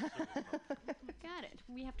 Got it. Got it.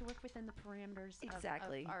 We have to work within the parameters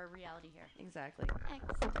Exactly. of our reality here. Exactly.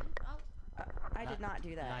 Excellent. Oh, I did not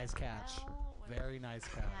do that. Nice catch. Very nice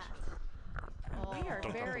catch. We are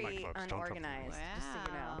Don't drop the very mic, folks. Don't drop the mic. unorganized, just so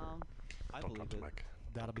you know. I Don't believe drop the it. mic.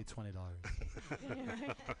 That'll be $20.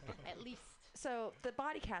 At least. So the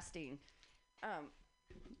body casting.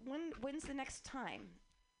 When's the next time?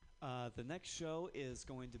 The next show is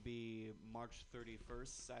going to be March 31st,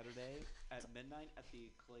 Saturday at midnight at the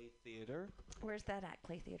Clay Theater. Where's that at?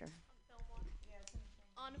 Clay Theater.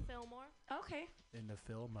 On Fillmore. Okay. In the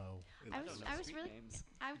Filmo. I was really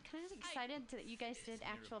kind of excited that you guys did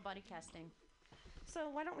actual body casting. So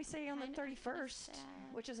why don't we say on the Kind of 31st, sad.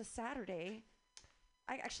 which is a Saturday?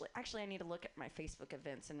 I actually I need to look at my Facebook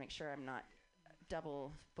events and make sure I'm not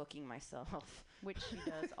double booking myself. Which she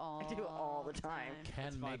does all. I do it all the time.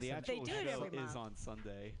 That's fine. The actual show is on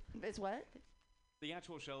Sunday. It's what? The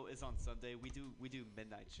actual show is on Sunday. We do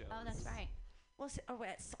midnight shows. Oh, that's right. Well,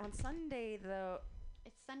 it's on Sunday though.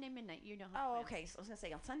 It's Sunday midnight. You don't Oh, have okay. So I was gonna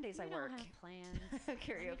say on Sundays We I don't work. have plans.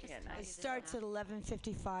 Karaoke at night. It starts at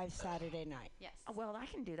 11:55 Saturday night. Yes. Well, I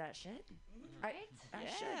can do that shit. I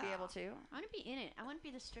should be able to. I want to be in it. I want to be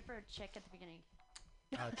the stripper chick at the beginning.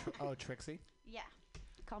 Trixie? Yeah.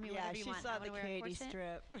 Call me Yeah, whatever you she want. saw I wanna the wear a Katie corset.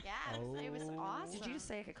 strip. Yeah, it was awesome. Did you just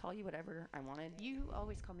say I could call you whatever I wanted? You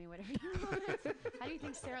always call me whatever you want. How do you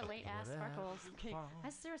think Sarah late ass Sparkles? Okay.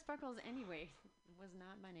 As Sarah Sparkles anyway was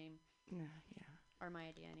not my name. Yeah. Or my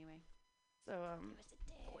idea anyway. So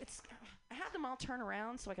I had them all turn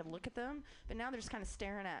around so I could look at them, but now they're just kind of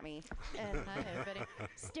staring at me. And Hi everybody.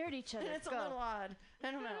 Stare at each other. it's a little odd.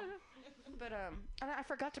 I don't know. But and I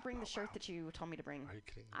forgot to bring the shirt that you told me to bring. Are you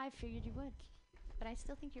kidding? I figured you would. But I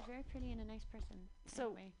still think you're very pretty and a nice person. So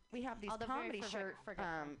anyway. we have these Although very comedy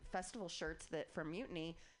forgetful. festival shirts that from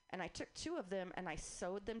Mutiny, and I took 2 of them and I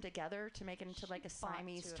sewed them together to make it into like a bought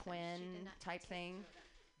Siamese 2 of them. She twin did not type thing.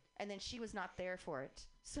 And then she was not there for it,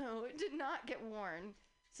 so it did not get worn.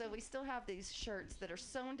 So we still have these shirts that are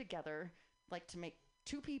sewn together, like to make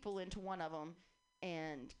 2 people into one of them.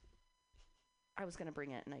 And I was gonna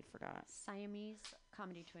bring it and I forgot. Siamese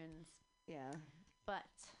comedy twins. Yeah. But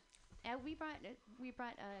we brought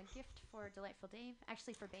a gift for Delightful Dave.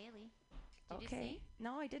 Actually, for Bailey. Did you see?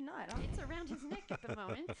 No, I did not. It's around his neck at the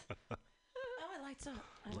moment. Oh, it lights up.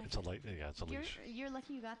 It's a light. Yeah, it's a leash. You're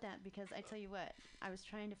lucky you got that because I tell you what, I was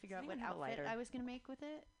trying to figure out what even have a outfit lighter. I was gonna make with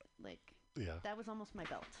it. Like, Yeah. that was almost my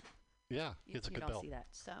belt. Yeah, it's a you good don't belt. see that.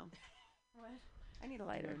 So, what? I need a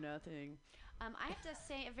lighter. Nothing. I have to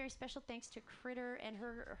say a very special thanks to Critter and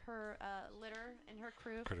her litter and her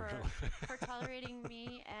crew Critter. for tolerating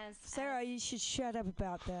me as Sarah, you should shut up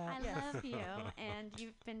about that. I love you, and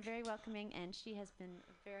you've been very welcoming, and she has been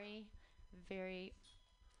very, very,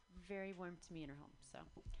 very warm to me in her home. So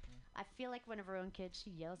I feel like one of her own kids.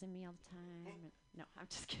 She yells at me all the time. No, I'm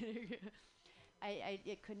just kidding. I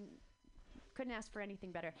couldn't ask for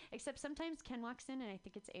anything better. Except sometimes Ken walks in and I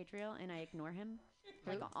think it's Adriel, and I ignore him,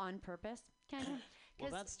 like on purpose, kind of.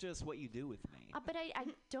 Well, that's just what you do with me. But I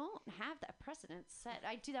don't have that precedent set.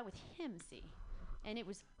 I do that with him, see, and it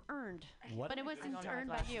was earned. What But it if- wasn't I don't have earned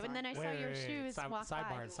by glasses you. on. And then I saw your shoes walk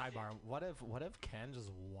by. Sidebar. What if Ken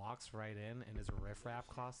just walks right in his riffraff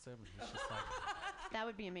costume? And he's just like, That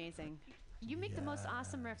would be amazing. You make the most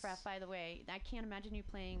awesome riffraff, by the way. I can't imagine you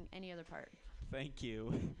playing any other part. Thank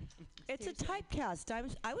you. It's a typecast. I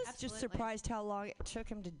was just Absolutely. surprised how long it took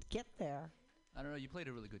him to get there. I don't know. You played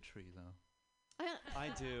a really good tree, though. I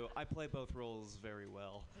do. I play both roles very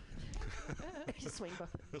well. You swing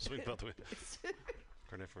both. Swing both ways.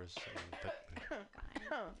 Carnivorous.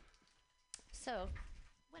 So,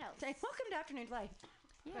 what else? Welcome to Afternoon Live.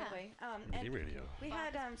 Yeah. By the way, MutinyRadio. We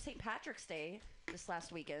had St. Patrick's Day this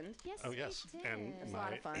last weekend. Yes, Oh yes, we did. and It was a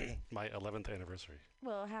lot of fun. my 11th anniversary.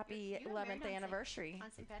 Well, happy You were married 11th anniversary.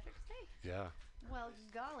 On St. Patrick's Day. Yeah. Well,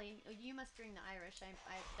 golly, you must bring the Irish. I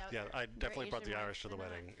doubt. Yeah, I your definitely brought Asian the wife Irish to the did not.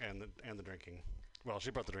 wedding and the drinking. Well,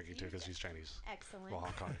 she brought the drinking too because she's Chinese. Excellent. Well,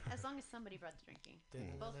 Hong Kong. As long as somebody brought the drinking.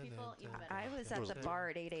 Both people, even better. I was at the bar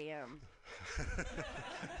at 8 a.m.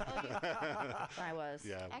 I was.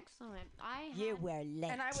 Yeah. Excellent. You were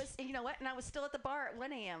late. And I was, you know what? And I was still at the bar at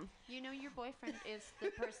 1 a.m. You know, your boyfriend is the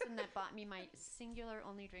person that bought me my singular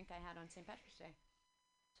only drink I had on St. Patrick's Day.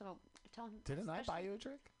 So tell him. Didn't I buy you a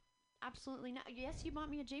drink? Absolutely not. Yes, you bought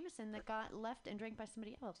me a Jameson that got left and drank by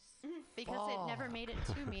somebody else because it never made it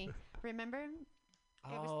to me. Remember?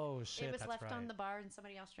 Shit. It was that's left right. on the bar and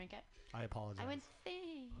somebody else drank it. I apologize. I went,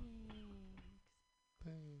 thanks.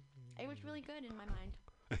 It was really good in my mind.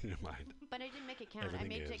 In your mind. But I didn't make it count. I Everything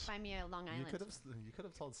made is. Jake buy me a Long Island. You could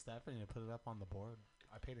have told Stephanie to put it up on the board.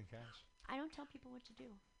 I paid in cash. I don't tell people what to do.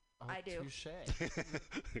 Oh, I do. Touche.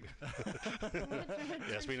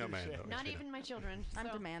 Yes, we know Mando. Not even my children. I'm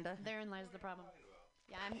so Demanda. Therein lies the problem.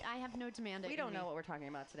 Yeah, I have no Demanda. We in don't me. know what we're talking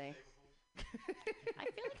about today. I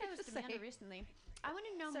feel like I was Just Demanda saying. recently. I want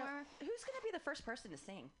to know So, more. who's going to be the first person to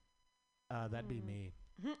sing? That'd be me.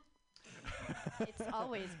 It's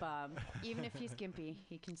always Bob. Even if he's gimpy,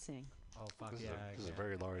 he can sing. Oh, fuck This yeah. is a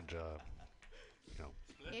very large,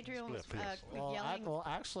 Adriel was split, yes. yelling. Well,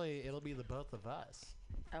 actually, it'll be the both of us.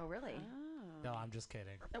 Oh, really? No, I'm just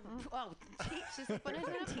kidding. She's like, what is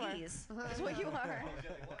that for? Tease. That's what you are.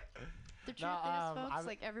 The truth is, folks,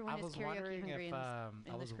 like everyone is karaoke hungry in I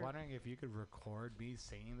this was group. wondering if you could record me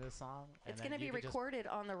singing this song. It's going to be recorded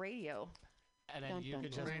on the radio. And then you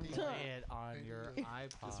could just play it on your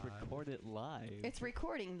iPod. Just record it live. It's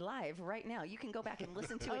recording live right now. You can go back and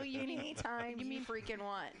listen to it anytime you freaking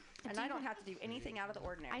want. And I don't have to do anything out of the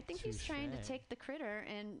ordinary. I think he's trying to take the critter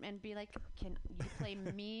and be like, can you play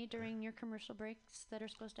me during your commercial breaks that are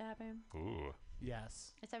supposed to happen? Ooh.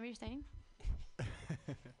 Yes. Is that what you're saying?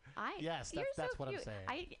 Yes, you're that's so what I'm cute.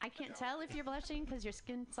 saying. I can't tell if you're blushing because your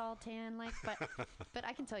skin's all tan, but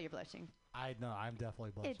I can tell you're blushing. I know, I'm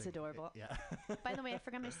definitely blushing. It's adorable. Yeah. By the way, I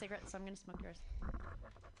forgot my cigarette, so I'm gonna smoke yours.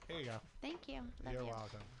 Here you go. Thank you. Love You're you.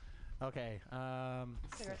 welcome. Okay.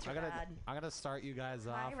 Cigarettes I'm are gonna bad. I'm gonna start you guys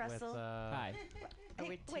Hi, off Russell. with Hi. Are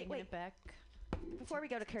we taking it back? Before we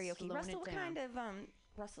go to karaoke, Slowing Russell, it what down. kind of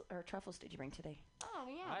Russell or truffles did you bring today? Oh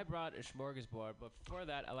yeah. I brought a smorgasbord, but before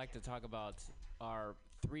that, I'd like to talk about our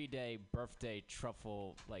 3-day birthday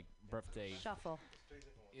truffle, birthday Shuffle.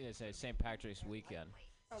 It's a St. Patrick's weekend.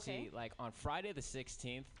 Okay. See, like on Friday the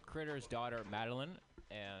 16th, Critter's daughter Madeline,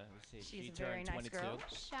 and let's see, She's she a very turned nice 22. girl.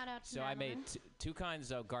 Shout out to So I Madeline. made two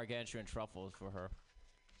kinds of gargantuan truffles for her.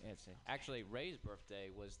 Actually, Ray's birthday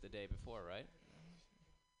was the day before, right?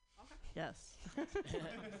 Yes.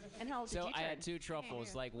 And how old did So you I turn? had two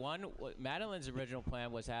truffles. Like Madeline's original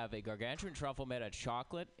plan was to have a gargantuan truffle made of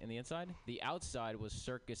chocolate in the inside. The outside was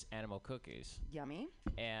circus animal cookies. Yummy.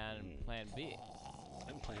 And Plan B.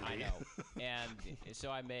 And Plan I B. know. And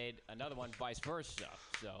so I made another one vice versa.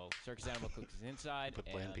 So circus animal cookies inside Put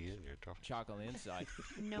Plan and B in your truffle. chocolate on the inside.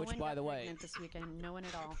 No which, one by got the way, pregnant this weekend. No one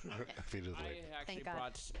at all. Feed it I like actually Thank God.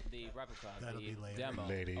 brought the replica, That'll be the later. demo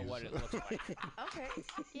Ladies. of what it looks like. Okay.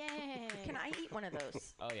 Yay. Can I eat one of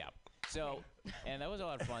those? Oh yeah. So, and that was a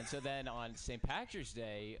lot of fun. So then on St. Patrick's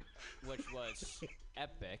Day, which was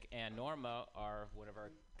epic, and Norma, one of our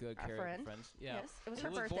good Our karaoke friend. friends, yeah, Yes, it was her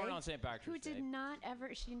born birthday. on St. Patrick's Who Day. did not ever?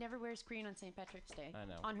 She never wears green on St. Patrick's Day. I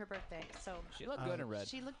know. On her birthday, so She looked good in red.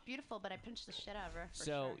 she looked beautiful, but I pinched the shit out of her. For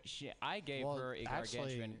So sure. I gave Well, her a actually-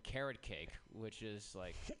 gargantuan carrot cake, which is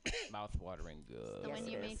like mouth-watering good. the Yes, one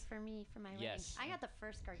it you is. made for me for my Yes. wedding. I got the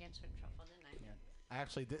first gargantuan truffle, didn't I?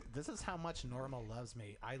 Actually, this is how much Norma loves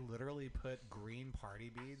me. I literally put green party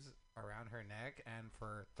beads around her neck, and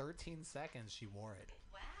for 13 seconds, she wore it.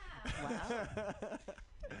 Wow.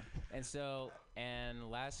 And so, and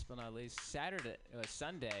last but not least,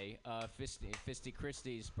 Sunday, Fisty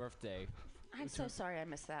Christie's birthday. I'm so sorry I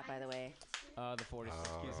missed that, by the way. The 40th.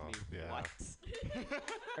 Excuse me. yeah. What?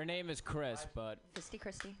 Her name is Chris, but Fisty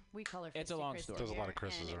Christie. We call her. It's a Fisty long Christie story. There's a lot of here,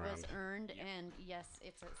 Chris's and It was around. earned, and yes,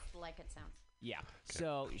 it's like it sounds. yeah.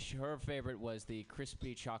 So her favorite was the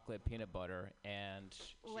crispy chocolate peanut butter, and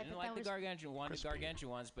she Ooh, I didn't thought like that the was gargantuan. Wanted crispy.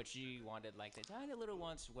 gargantuan ones, but she wanted like the tiny little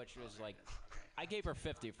ones, which was like, I gave her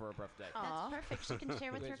 50 for her birthday. That's perfect. She can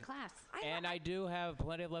share with her class. And I do have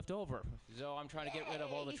plenty left over, so I'm trying to get rid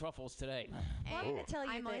of all the truffles today. Well, I'm gonna tell you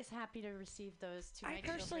I'm that always happy to receive those to my I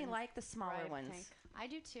personally children's like the smaller pride ones. tank. I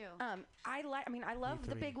do too. I love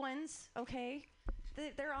the Me big ones. Okay,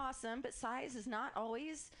 they're awesome, but size is not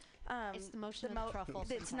always. It's the motion of the truffle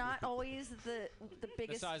It's sometimes. not always the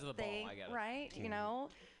biggest size of the ball, thing, I get it. right? You know,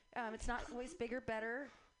 it's not always bigger, better.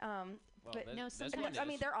 But this- No, this sometimes-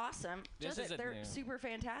 one is. they're awesome. This is a- They're yeah. super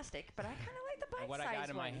fantastic. But I kind of like the bite-sized What I got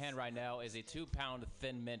in my ones. hand right now is a 2-pound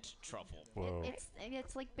thin mint truffle. Whoa.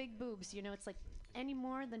 It's like big boobs. You know, it's like any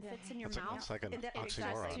more than fits in your mouth. It's like an That's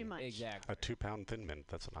oxymoron. too much. Exactly. A 2-pound thin mint.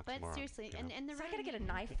 That's an oxymoron. But seriously, you know? and the So I gotta get a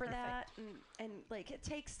knife for that, and like it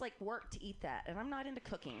takes like work to eat that, and I'm not into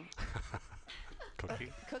cooking. Cooking?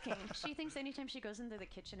 Cooking. She thinks anytime she goes into the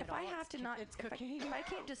kitchen If at all, I have to not, it's if I, cooking. if I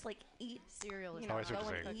can't just like eat cereal, you Oh, know, I see what go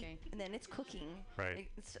you're and saying. eat, and then it's cooking. Right.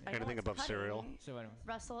 I know Anything it's above cereal? cutting. So anyway.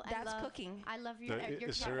 Russell, I That's love cooking. I love your The- your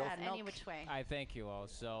is cereal- cat any which way. I thank you all.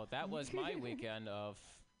 So that was my weekend of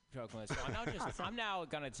chocolate. So I'm now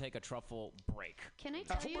gonna take a truffle break. Can I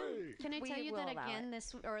tell you? Can I We tell you will that allow again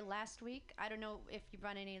or last week? I don't know if you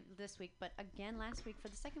brought any this week, but again last week for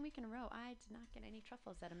the second week in a row, I did not get any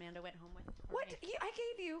truffles that Amanda went home with. What? I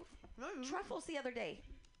gave you truffles the other day.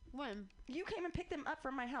 When? You came and picked them up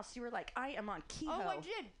from my house. You were like, I am on keto. Oh, I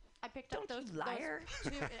did. I picked up Don't those. you liar.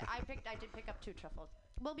 Those I did pick up 2 truffles.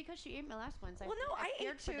 Well, because she ate my last ones. Well, no, I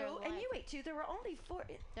feared ate for their 2, and life. you ate 2. There were only 4.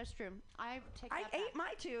 That's true. I take. I that ate back.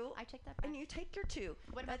 my 2. I take that back. And you take your 2.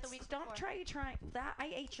 What about the That's- week Don't before? try that.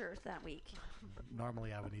 I ate yours that week.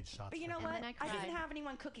 Normally, I would need shots. But you for know that. what? then I I didn't cried. have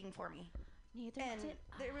anyone cooking for me. Neither And did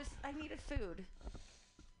I needed food.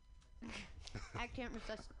 I can't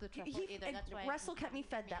resist the truffle either. and That's why Russell kept me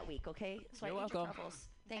fed that week, okay? So You're I ate your welcome. truffles.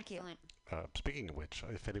 Thank you. Speaking of which,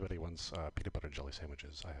 if anybody wants peanut butter jelly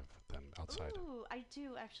sandwiches, I have them outside. Ooh, I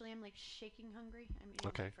do actually. I'm like shaking hungry. I'm eating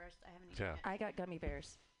Okay. them first. I haven't eaten Yeah. yet. I got gummy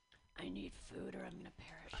bears. I need food or I'm gonna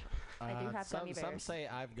perish. I do have some, gummy Some bears. say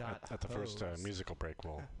I've got At the first hose. musical break,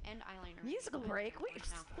 we'll. And eyeliner. Musical break? Wait,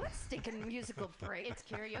 now. what stinking musical break? It's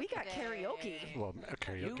karaoke. We got day. karaoke. Well, a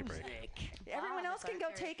karaoke break. Everyone Wow, else that's can our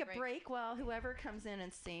go karaoke take a break. break while whoever comes in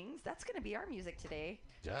and sings. That's going to be our music today.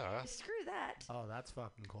 Yeah. Screw that. Oh, that's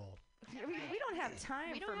fucking cool. We don't have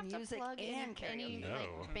time We for don't have music to plug and in any karaoke.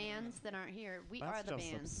 No. like bands that aren't here. We are the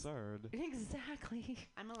bands. absurd. Exactly.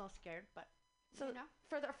 I'm a little scared, but So you know.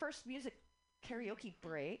 for the first music karaoke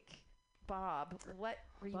break, Bob, what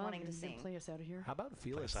were you wanting to sing? Play us out of here. How about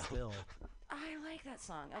Feel It Please. Still? I like that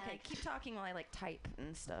song. Okay, like keep talking while I like type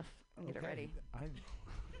and stuff and get it ready.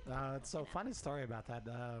 So funny story about that.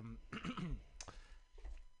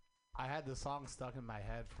 I had the song stuck in my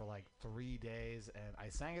head for like 3 days, and I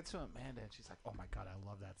sang it to Amanda, and she's like, "Oh my god, I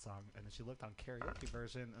love that song!" And then she looked on karaoke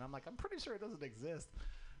version, and I'm like, "I'm pretty sure it doesn't exist."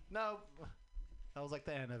 No, that was like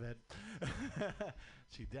the end of it.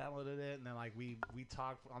 She downloaded it, and then like we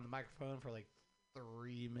talked on the microphone for like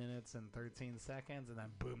 3 minutes and 13 seconds, and then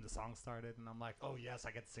boom, the song started, and I'm like, "Oh yes,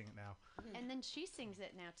 I get to sing it now." And then she sings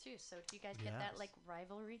it now too. So do you guys get Yes. that like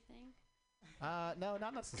rivalry thing? No,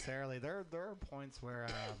 not necessarily. There are points where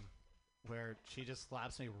she just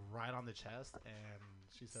slaps me right on the chest and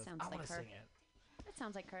she says, Sounds "I like want to her. sing it." That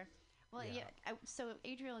sounds like her. Well, Yeah. so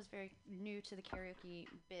Adriel is very new to the karaoke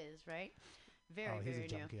biz, right? Very, Oh, he's a very new.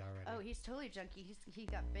 junkie already. Oh, he's totally junkie. He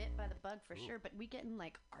got bit by the bug for sure. But we get in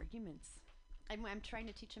like arguments. I'm trying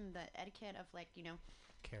to teach him the etiquette of like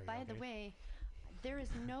By the Karaoke. way, there is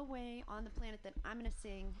no way on the planet that I'm gonna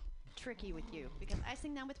sing Tricky with you because I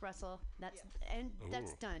sing that with Russell. That's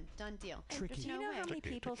Ooh. done deal. And There's do you no know way. how many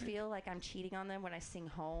people feel like I'm cheating on them when I sing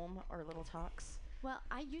Home or Little Talks? Well,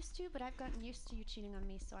 I used to, but I've gotten used to you cheating on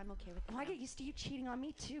me, so I'm okay with that. Well, I get used to you cheating on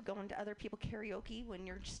me too, going to other people karaoke when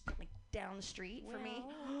you're just like down the street for me.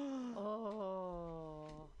 Oh.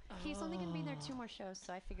 He's only going to be there 2 more shows,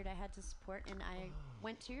 so I figured I had to support, and I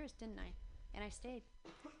went to yours, didn't I? And I stayed.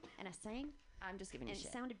 And I sang. I'm just giving you And shit.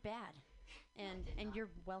 it sounded bad. And you're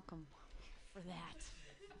welcome for that.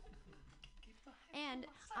 And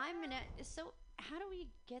I'm going to... So how do we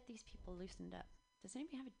get these people loosened up? Does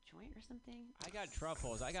anybody have a joint or something? I got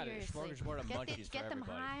truffles. I got a Seriously. smorgasbord of munchies Get for them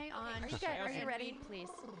everybody. high on... Are you ready? Please.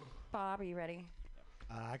 Bob, are you ready?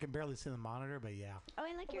 I can barely see the monitor, but yeah. Oh,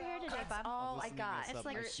 I like your hair today, That's Bob. all I got. It's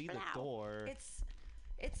like I see the door. It's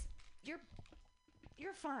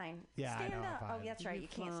you're fine. Yeah, I stand know, I'm up. fine. Oh, that's right. You're You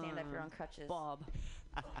can't stand up. You're on fine. crutches. Bob.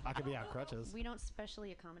 I could be on crutches. We don't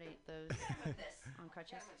specially accommodate those on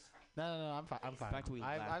crutches. No, I'm fine. I'm fine. In fact, we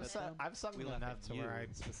laugh I've at sung, them. I've sung We them laugh enough at to you where I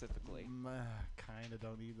specifically. kind of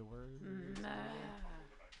don't need the word. Mm.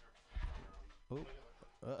 Oh,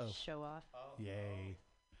 uh-oh. Show off. Yay.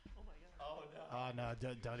 Oh no. no,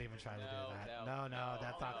 don't even try to do that. No,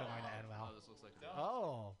 that's not going to end well. Oh, this looks like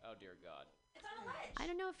Oh. Oh, dear God. I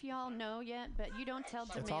don't know if y'all know yet, but you don't tell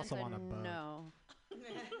It's also on Samantha a boat. no.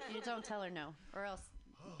 You don't tell her no, or else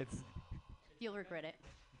you'll regret it.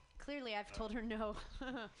 Clearly, I've told her no.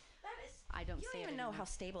 I don't You say don't it even know anymore. how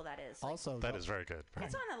stable that is. Also, that is very good.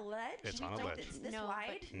 It's on a ledge. It's on a ledge. It's this No,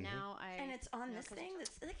 wide. but now I and it's on no, this 'cause thing.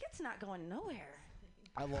 That's like it's not going nowhere.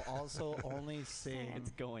 I will also only sing.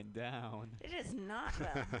 It's going down. It is not.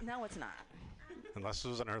 Well, no, it's not. Unless it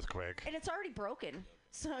was an earthquake. And it's already broken.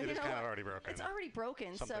 So It you is know kind of already broken. It's already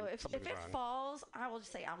broken. So if Something's it wrong. falls, I will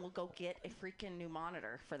just say I will go get a freaking new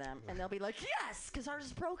monitor for them, and they'll be like, yes, because ours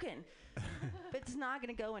is broken. But it's not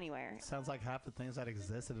gonna go anywhere. Sounds like half the things that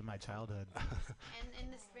existed in my childhood. And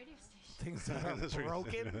in this radio station. Things that are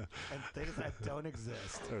broken and things that don't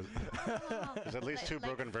exist. There's at least two Like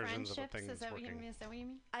broken versions of the friendships, thing is that's that what you working. mean? Is that what you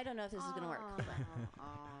mean? I don't know if this is gonna work.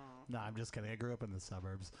 No, I'm just kidding. I grew up in the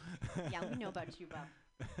suburbs. Yeah, we know about you, Bob.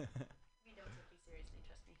 We don't take you seriously,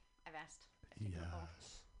 trust me. I've asked.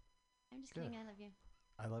 Yes. I'm just Good. kidding, I love you.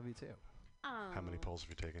 I love you too. How many polls have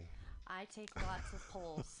you taken? I take lots of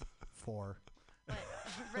polls. 4.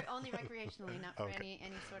 But only recreationally, not for Okay.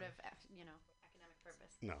 any sort of, academic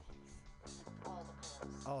purpose. No. All the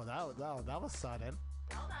polls. Oh, that was sudden.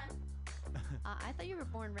 Hold on. I thought you were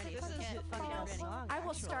born ready. This so is get the fucking fall ready. song, I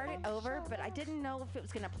will start it over, but I didn't know if it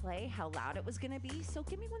was gonna play, how loud it was gonna be. So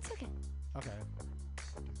give me 1 second. Okay.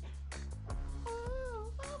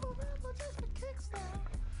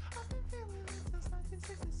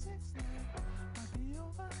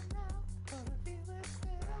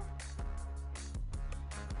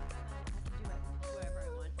 Whoever I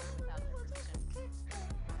want without their permission.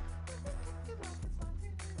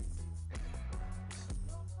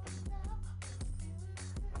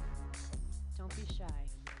 Don't be shy.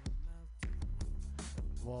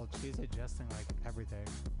 Well, she's adjusting like everything.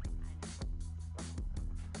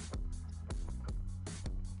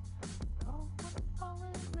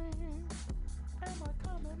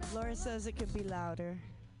 Laura says it could be louder.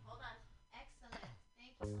 Hold on. Excellent.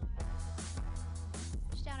 Thank you, Laura.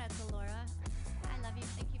 Shout out to Laura. I love you.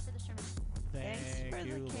 Thank you for the sermon. Thanks for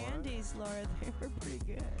you, the Laura. candies, Laura. They were pretty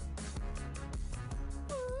good.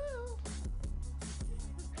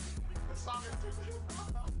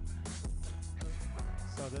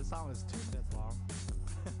 So this song is 2 minutes long.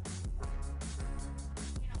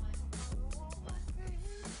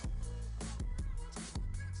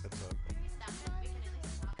 It's a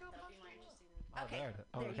Oh, Okay, there it is.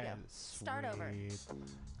 there you go. Start over. Sweet.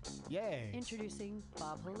 Yay. Introducing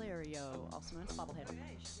Bob Hilario, also known as Bobblehead.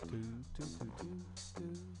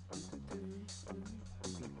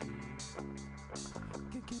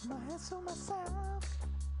 Can keep my hands to myself.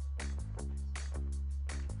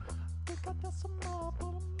 Think I got some more,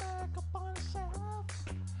 put 'em back up on the shelf.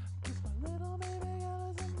 'Cause my little baby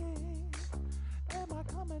girl is in need. Am I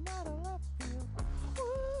coming out of left field?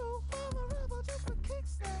 Woo, I'm a rebel just for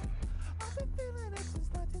kicks now. I've been feeling it since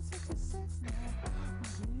 1966 now.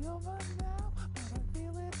 Won't be over now, but I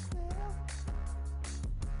feel it still.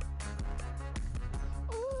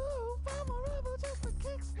 Ooh, I'm a rebel just for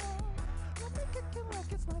kicks now. Let me kick it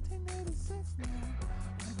like it's 1986 now.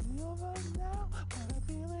 Won't be over now, but I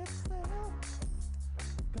feel it still.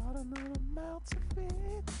 Got another mouth to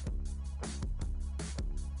feed.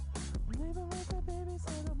 Leaving with the babies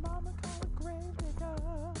and a mama called a grave digger.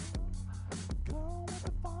 Going with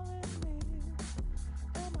the fallen leaves.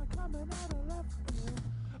 Am I coming out of left field?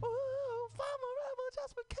 Ooh, I'm a rebel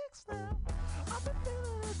just for kicks now. I've been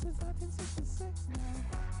feeling it since 1966 now.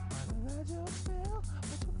 Might have had your feel,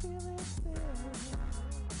 but you feel it still.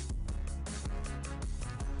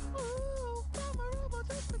 Ooh, I'm a rebel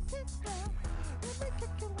just for kicks now. Let me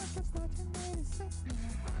kick it like it's 1986 now.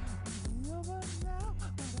 Maybe over now,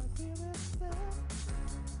 but I feel it still.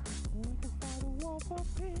 We can fight a war for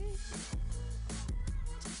peace.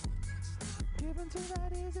 Giving to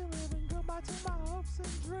that easy living, goodbye to my hopes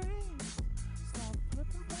and dreams. Stop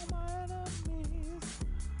flipping for my enemies.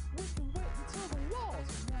 We can wait until the walls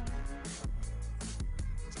are down.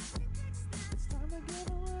 It's time to give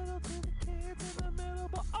a little to the kids in the middle,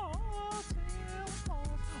 but all till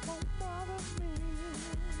falls won't bother me.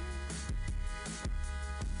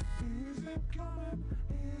 Is it coming?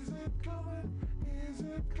 Is it coming? Is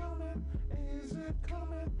it coming? Is it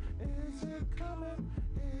coming? Is it coming?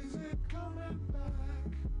 Is it coming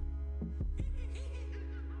back?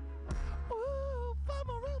 Ooh, I'm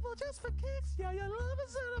a rebel just for kicks. Yeah, your love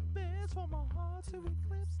is in a bitch for my heart to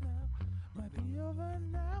eclipse now. Might be over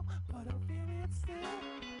now, but I feel it still.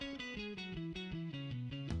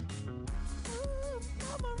 Ooh,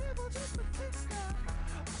 I'm a rebel just for kicks now.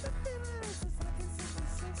 I've been feeling it since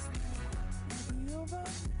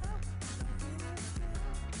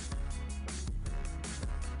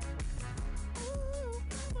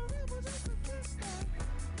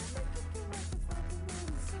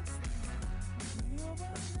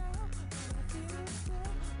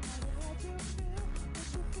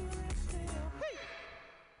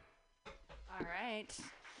right.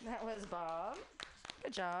 That was Bob.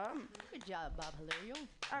 Good job. Good job, Bob Hilario.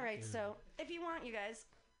 All right, so if you want, you guys,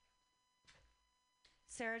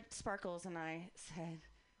 Sarah Sparkles and I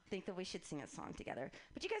think that we should sing a song together.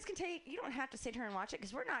 But you guys you don't have to sit here and watch it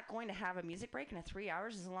because we're not going to have a music break, and 3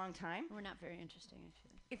 hours is a long time. We're not very interesting, actually.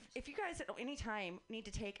 If you guys at any time need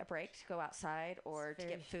to take a break to go outside or to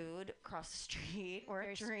get food across the street or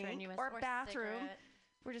a drink or a bathroom, cigarette.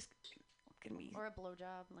 We're just going to be... Or a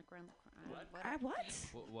blowjob, like around the corner. What?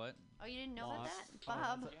 What? Oh, you didn't know about that? Oh,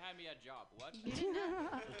 Bob. you had me at job. What? You didn't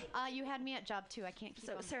know? You had me at job, too. I can't keep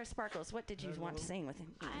So, on. Sarah Sparkles, what did you want to sing with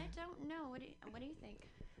him? I don't know. What do you think?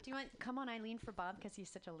 Do you want Come On Eileen for Bob because he's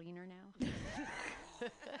such a leaner now?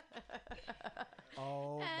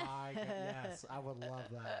 Oh my god, yes, I would love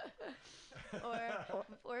that.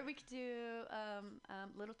 or we could do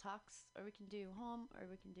Little Talks, or we can do Home, or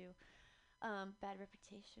we can do Bad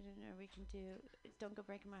Reputation, or we can do Don't Go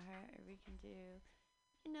Breaking My Heart, or we can do,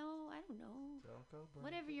 I don't know.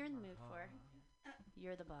 Whatever you're in the mood for.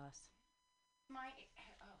 You're the boss.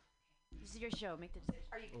 This is your show. Make the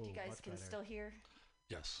decision. You guys can still hear?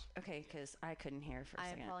 Yes. Okay, because I couldn't hear for a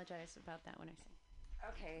second. I apologize about that when I sing.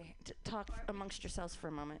 Okay, talk amongst yourselves for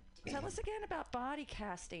a moment. Tell us again about body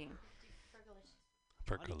casting.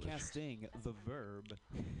 Body casting, the verb.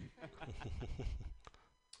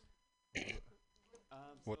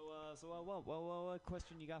 What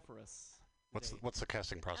question you got for us? What's the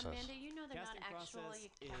casting process? Amanda, you know they're Casting not actually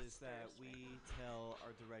process is that we tell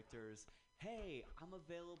our directors, "Hey, I'm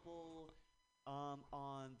available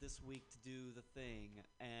on this week to do the thing,"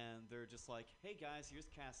 and they're just like, "Hey guys, here's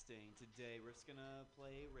casting. Today Riff's gonna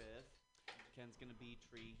play Riff. Ken's gonna be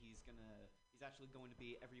Tree. He's actually going to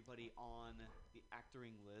be everybody on the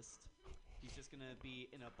actoring list. He's just gonna be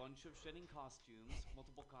in a bunch of shedding costumes,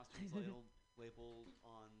 multiple costumes labeled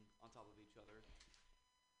on top of each other.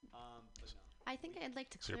 But no. I think I'd like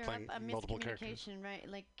to So you're clear up playing a multiple miscommunication, right?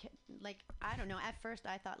 Like I don't know. At first,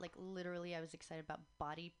 I thought literally I was excited about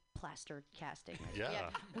body plaster casting.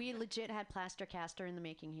 Yeah. We legit had plaster caster in the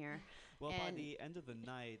making here. Well, by the end of the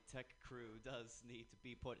night, Tech Crew does need to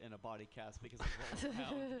be put in a body cast because they roll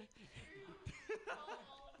around.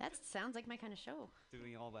 That sounds like my kind of show.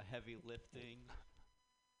 Doing all the heavy lifting,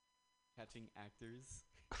 catching actors.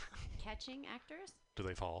 Catching actors? Do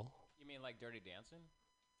they fall? You mean like Dirty Dancing?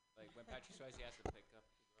 Like when Patrick Swayze has to pick up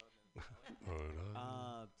the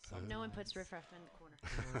girl? No one puts Riff Raff in the corner.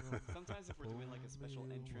 Sometimes if we're doing like a special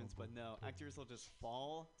entrance, but no, actors will just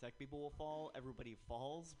fall. Tech people will fall. Everybody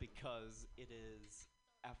falls because it is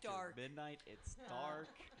after midnight. It's dark.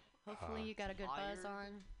 Hopefully you got a good buzz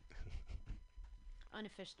on.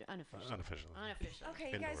 Unofficial.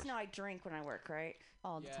 Okay, you guys know I drink when I work, right?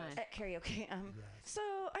 All the time. At karaoke. So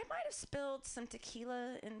I might have spilled some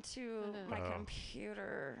tequila into my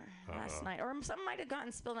computer last night, or something might have gotten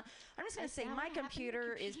spilled. I'm just gonna say my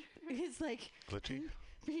computer is like glitchy.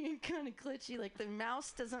 Being kind of glitchy, like the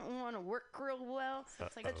mouse doesn't want to work real well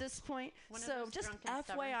at this point. So just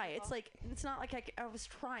FYI, it's not like I was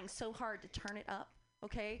trying so hard to turn it up,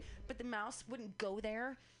 okay? But the mouse wouldn't go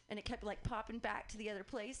there, and it kept like popping back to the other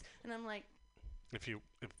place, and I'm like, if you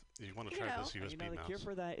want to try this USB the mouse, cure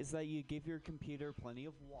for that is that you give your computer plenty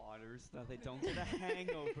of water so that they don't get a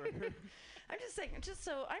hangover. I'm just saying,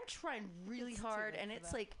 so I'm trying really hard, and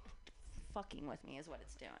it's like fucking with me is what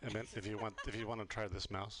it's doing. and then if you want to try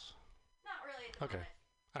this mouse, not really. Okay,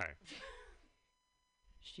 all right.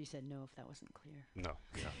 She said no if that wasn't clear. No,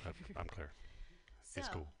 yeah, I'm clear. It's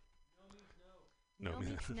cool. No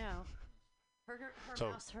means no. Her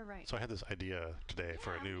mouse, her right. So I had this idea today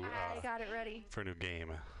for a new. I got it ready. For a new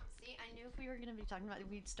game. See, I knew if we were going to be talking about it,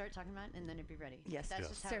 we'd start talking about it, and then it'd be ready. Yes. That's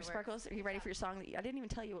just how Sarah it works. Sparkles, are you ready for your song? I didn't even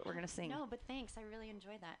tell you what we're going to sing. No, but thanks. I really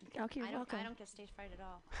enjoy that. Okay, you're welcome. I don't get stage fright at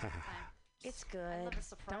all. It's good. I love a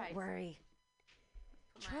surprise. Don't worry.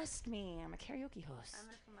 Trust me, I'm a karaoke host. I'm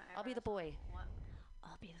gonna put my I'll be the boy. What?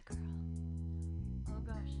 I'll be the girl. Oh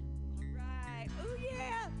gosh. Right. Oh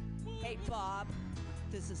yeah. Hey Bob,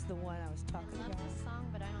 this is the one I was talking I love about. this song,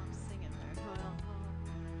 but I don't sing it very well.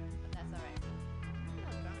 But that's all right.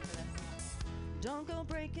 I'm drunk for this. Don't go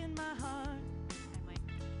breaking my heart. I might.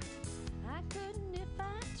 I couldn't if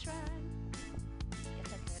I tried.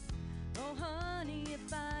 Yes, I could. Oh honey,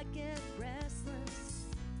 if I get restless,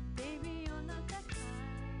 Baby, you're not that kind.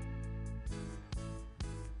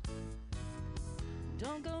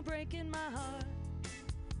 don't go breaking my heart.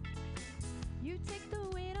 You take the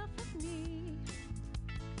weight off of me.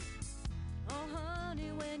 Oh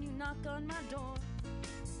honey, when you knock on my door.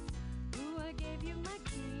 Ooh, I gave you my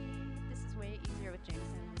key. This is way easier with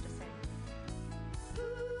Jameson, I'm just saying.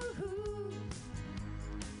 Ooh,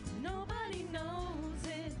 nobody knows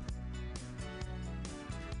it.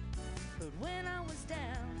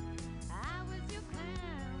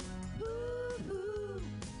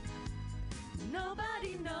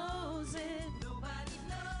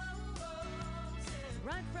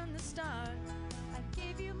 from the start, I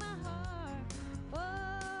gave you my heart. Whoa,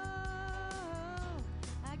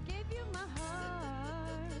 I gave you my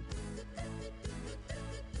heart.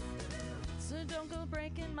 So don't go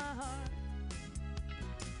breaking my heart.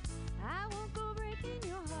 I won't go breaking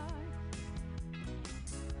your heart.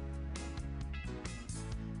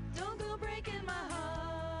 Don't go breaking my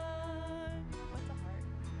heart. What's a heart?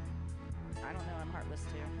 I don't know. I'm heartless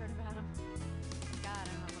too. Heard about him. God,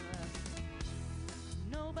 I'm not one of those.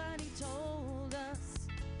 Nobody told us,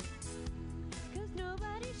 'cause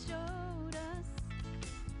nobody showed us.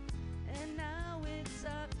 And now it's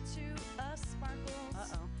up to us, Sparkles.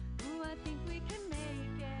 Uh-oh. Ooh, I think we can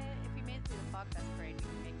make it. If you made it through the fog fest parade, you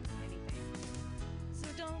can make anything. So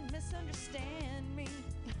don't misunderstand me.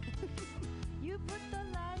 You put the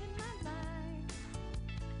light in my life.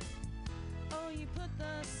 Oh, you put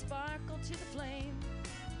the sparkle to the flame.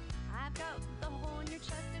 I've got the hole in your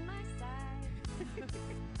chest in my side.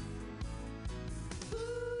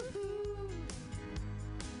 Ooh,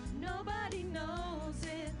 nobody knows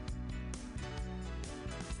it,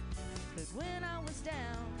 but when I was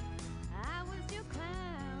down, I was your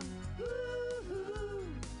clown. Ooh,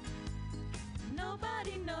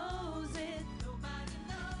 nobody knows it. Nobody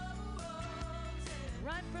knows it.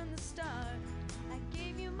 Right from the start, I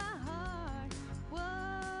gave you my heart. Whoa,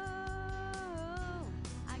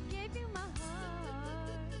 I gave you my heart.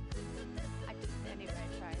 Anyway, I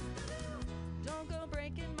tried. Don't go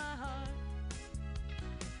breaking my heart.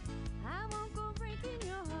 I won't go breaking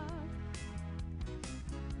your heart.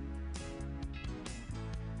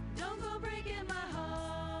 Don't go breaking my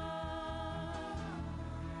heart.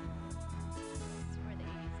 This is where the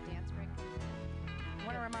 80s dance break comes in. I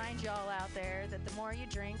want to remind y'all out there that the more you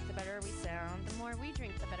drink, the better we sound. The more we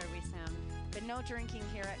drink, the better we sound. But no drinking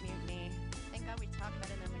here at Mutiny. Thank God we talk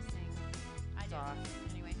better than we sing. I do. Off.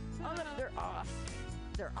 Anyway. Oh, no, they're off.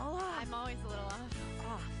 They're all off. I'm always a little off.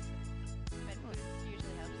 Off. But booze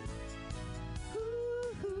usually helps.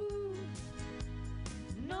 Ooh,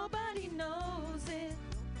 nobody knows it.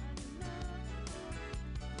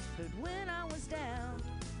 But when I was down,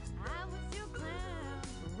 I was your clown.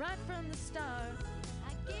 Right from the start,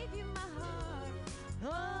 I gave you my heart.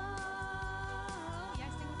 Oh, Yeah,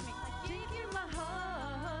 sing with me. I gave you my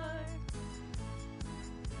heart. That's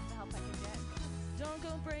the help I can get. Don't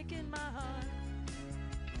go breaking my heart.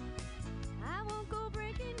 I won't go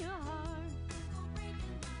breaking your heart.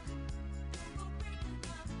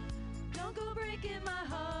 Don't go breaking my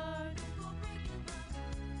heart.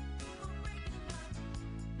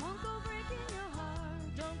 Won't go breaking your heart.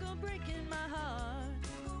 Don't go breaking my heart.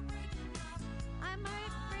 I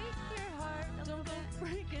might break your heart. Don't go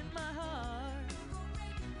breaking my heart.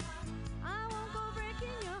 I won't go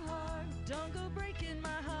breaking your heart. Don't go breaking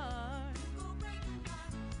my heart.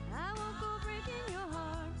 I won't go breaking your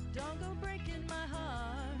heart. Don't go breaking my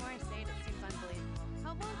heart. The more I say it, it seems unbelievable. I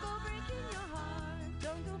won't go breaking your heart.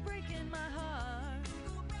 Don't go breaking my heart.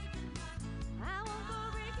 I won't go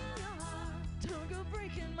breaking your heart. Don't go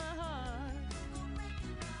breaking my heart.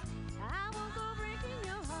 I won't go breaking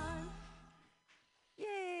your heart.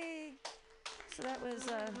 Yay! So that was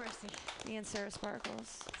Mercy. me and Sarah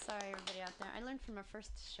Sparkles. Sorry, everybody out there. I learned from our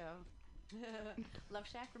first show. Love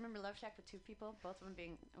Shack. Remember Love Shack with two people, both of them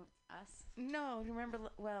being us? No, do you remember?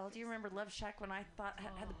 Do you remember Love Shack when I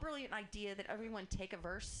had the brilliant idea that everyone take a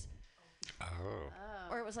verse,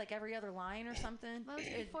 or it was like every other line or something? Well,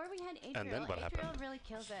 before we had Adriel. And then what Adriel happened? really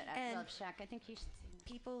kills it at And Love Shack. I think he should sing.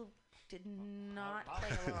 People did not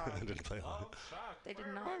play along. I didn't play along. They did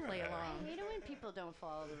not play along. I hate it when people don't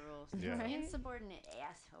follow the rules. Yeah. They're Right? insubordinate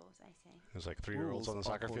assholes, I say. There's like 3-year-olds on the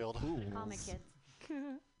soccer field. Call my kids.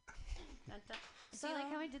 Dun, dun. So you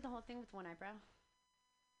like how I did the whole thing with one eyebrow?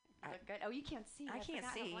 Look good. Oh, you can't see. I can't forgot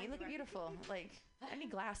how see. You blind look are. beautiful. Like, I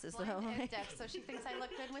need glasses Blind though. and deaf, so she thinks I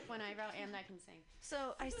look good with one eyebrow and I can sing.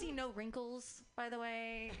 So I see no wrinkles, by the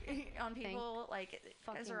way, on people. Like, you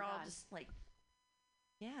guys fucking are all God. just like,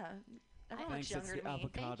 yeah. Everyone I- looks Thanks, it's younger the to me.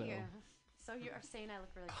 avocado. Thank you. So you are saying I look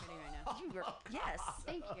really pretty right now. You are, yes.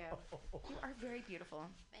 Thank you. You are very beautiful.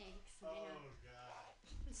 Thanks, man.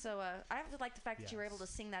 So I would like the fact that you were able to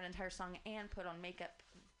sing that entire song and put on makeup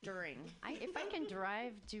during. If I can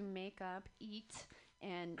drive, do makeup, eat,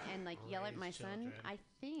 and like yell at my son, I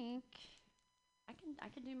think I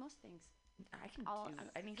can do most things. I can do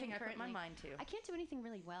anything I put my concurrently. mind to. I can't do anything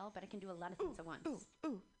really well, but I can do a lot of things at once.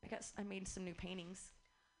 Ooh! I made some new paintings.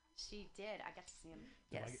 She did. I got to see them.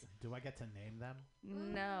 Yes. Do I get to name them?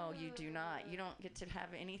 No, you do not. You don't get to have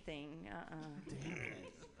anything.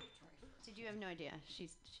 Did you have no idea?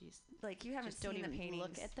 She's like, you haven't just don't seen the even paintings.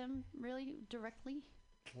 look at them really directly.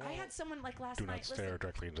 I had someone like last Do night. not stare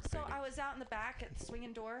directly into the So painting. I was out in the back at the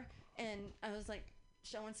swinging door, and I was like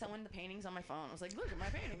showing someone the paintings on my phone. I was like, look at my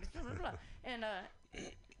paintings. Blah, blah, blah. And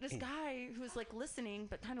this guy who was like listening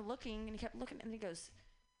but kind of looking, and he kept looking, and he goes,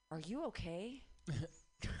 "Are you okay?"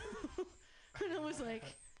 And I was like,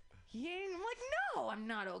 "Yeah." And I'm like, "No, I'm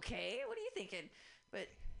not okay. What are you thinking?" But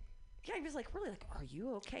yeah, he was like, really like, "Are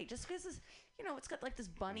you okay?" Just because this, it's got like this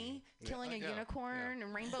bunny killing a unicorn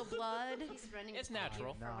and rainbow blood. He's running. It's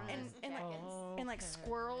natural. And like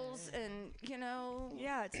squirrels and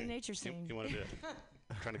Yeah, it's a nature scene. You wanted to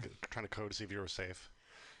trying to code to see if you were safe.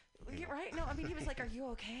 Yeah, right? No, I mean he was like, "Are you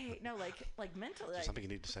okay?" No, like mentally. Like, Something you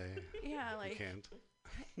need to say. Yeah, like you can't.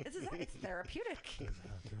 It's therapeutic.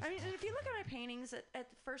 I mean, and if you look at my paintings at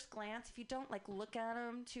first glance, if you don't like look at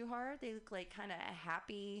them too hard, they look like kind of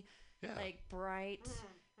happy, like bright,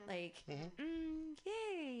 like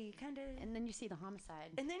yay, kind of. And then you see the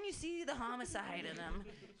homicide. And then you see the homicide in them.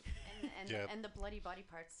 And the bloody body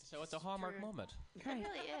parts. So it's a Hallmark moment. It really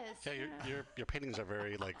is. Yeah, your paintings are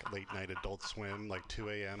very like late night Adult Swim, like 2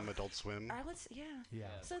 a.m. Adult Swim. Yeah.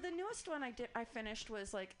 So the newest one I finished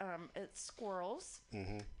was like it's squirrels.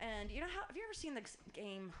 Mm-hmm. And have you ever seen the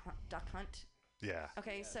game Duck Hunt? Yeah.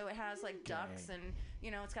 Okay, so it has like ducks and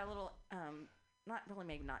it's got a little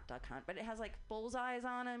not Duck Hunt, but it has like bullseyes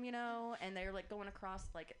on them, and they're like going across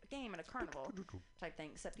like a game at a carnival type thing,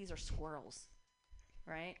 except these are squirrels.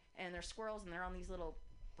 Right? And they're squirrels, and they're on these little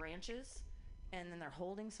branches, and then they're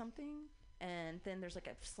holding something, and then there's like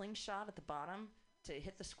a slingshot at the bottom to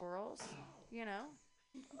hit the squirrels,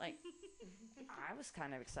 Like, I was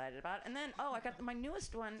kind of excited about it. And then, I got my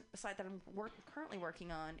newest one, beside that I'm currently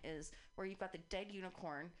working on, is where you've got the dead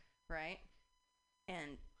unicorn, right?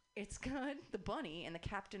 And it's got the bunny in the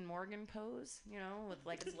Captain Morgan pose, with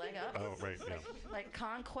like its leg up. Oh, right, yeah. Like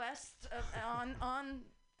conquest on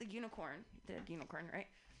the unicorn, dead unicorn, right?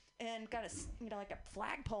 And got a like a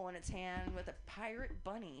flagpole in its hand with a pirate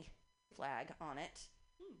bunny flag on it.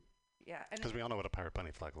 Yeah, because we all know what a pirate bunny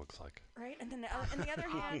flag looks like. Right, and then in the other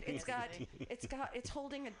hand, it's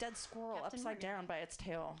holding a dead squirrel upside down by its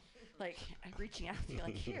tail, like reaching out to you,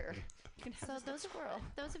 like here. You can have this squirrel.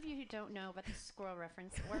 Those of you who don't know about the squirrel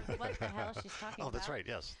reference, or what the hell she's talking about. Oh, that's right.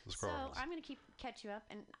 Yes, the squirrel. So I'm going to catch you up,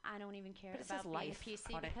 and I don't even care about being life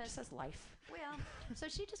PC on it. because It says life. Well, so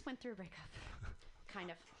she just went through a breakup,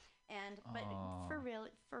 kind of, but for real,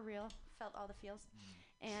 felt all the feels.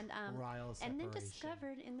 And and then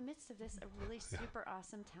discovered in the midst of this a really super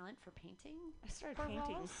awesome talent for painting. I started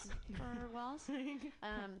painting for walls.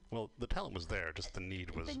 Well, the talent was there, just the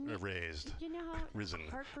need was erased. You know how risen.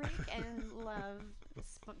 Heartbreak and love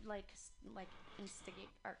like instigate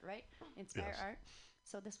art, right? Inspire art.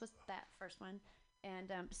 So this was that first one.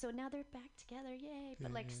 And so now they're back together, yay!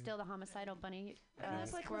 But like still the homicidal bunny I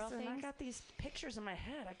was like, squirrel listen, things. I got these pictures in my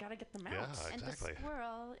head. I gotta get them out. Yeah, exactly. And the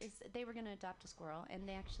squirrel they were gonna adopt a squirrel, and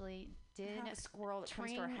they actually did a squirrel that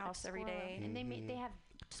comes to our house every day. And they have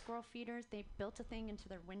squirrel feeders. They built a thing into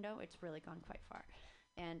their window. It's really gone quite far,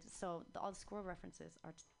 and so all the squirrel references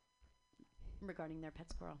are regarding their pet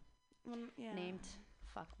squirrel named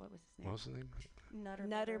what was his name? What was his name?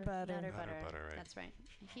 Nutter Butter. Right. That's right.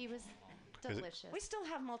 He was delicious. We still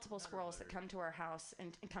have multiple squirrels that come to our house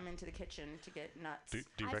and come into the kitchen to get nuts. Do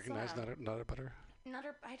you recognize Nutter Butter?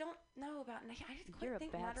 Nutter, I don't know about. You're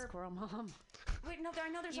think a bad Nutter, squirrel mom. Wait, no, I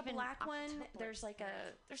know there's Even a black one. octuplets. There's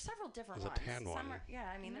there's several different There's ones. a tan one.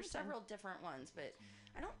 I mean, there's several different ones, but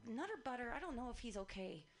Nutter Butter. I don't know if he's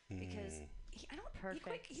okay because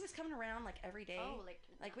he was coming around like every day. Oh,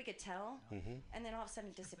 like we could tell, and then all of a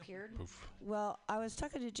sudden he disappeared. Well, I was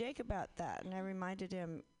talking to Jake about that, and I reminded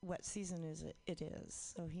him what season it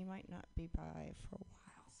is, so he might not be by for a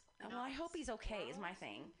while. Well, I hope he's okay. Is my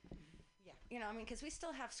thing. Yeah. I mean, because we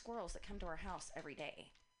still have squirrels that come to our house every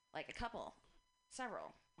day, like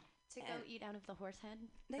several. To go eat out of the horse head.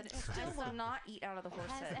 They still will not eat out of the horse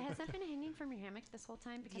head. Has that been hanging from your hammock this whole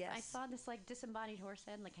time? Because Yes. I saw this like disembodied horse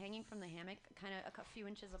head like hanging from the hammock, kind of a few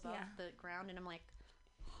inches above the ground, and I'm like,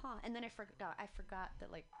 huh. And then I forgot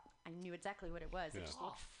that like I knew exactly what it was. It just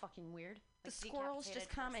looked fucking weird. The Like squirrels just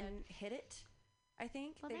decapitated come horse and head. hit it. I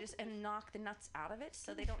think Well, they that's just and knock the nuts out of it,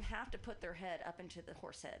 so they don't have to put their head up into the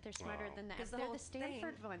horse head. They're smarter than that. 'Cause They're whole the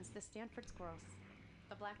Stanford thing- ones, the Stanford squirrels,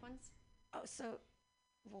 the black ones. Oh, so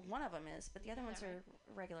one of them is, but the other ones are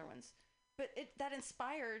regular ones. But that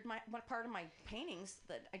inspired one part of my paintings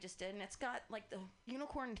that I just did, and it's got like the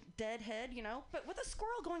unicorn dead head, but with a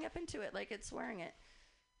squirrel going up into it, like it's wearing it.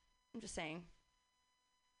 I'm just saying.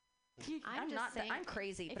 I'm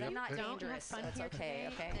crazy, but I'm not dangerous. So it's okay.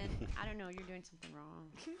 Okay. Then I don't know. You're doing something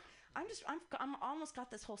wrong. I'm almost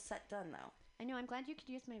got this whole set done though. I know. I'm glad you could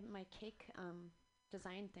use my cake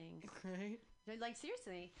design things. Right. Like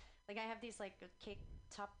seriously, like I have these like cake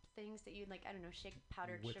top things that you like. I don't know, shake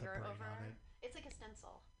powdered With a sugar brain over. on it. It's like a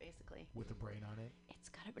stencil, basically. With a brain on it. It's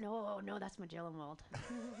gotta be no, that's my Jello mold.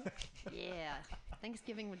 Yeah,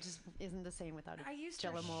 Thanksgiving just isn't the same without a I used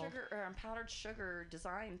Jello mold. powdered sugar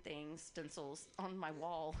design things, stencils on my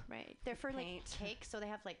wall. Right, they're for like Paint. cake, so they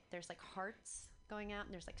have like there's like hearts going out,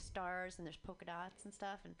 and there's like stars, and there's polka dots and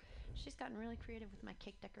stuff. And she's gotten really creative with my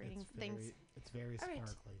cake decorating things. It's very All right,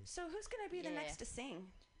 sparkly. so who's gonna be the Yeah. next to sing?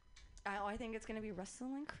 I think it's gonna be Russell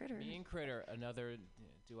and Critter. Me and Critter, another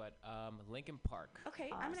duet. Lincoln Park. Okay,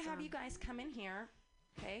 I'm gonna have you guys come in here.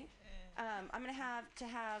 Okay, I'm gonna have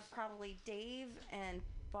probably Dave and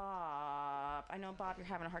Bob. I know Bob, you're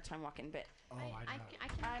having a hard time walking, but I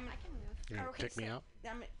can move. You gonna okay, kick me so, out?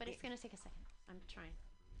 But it's gonna take a second. I'm trying.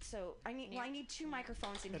 So I need 2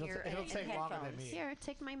 microphones in here it'll and take longer than headphones. me. Here,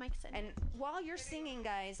 take my mic set. And while you're singing,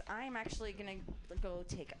 guys, I'm actually gonna go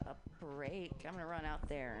take a break. I'm gonna run out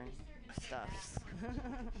there and stuff.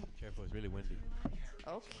 Careful, it's really windy.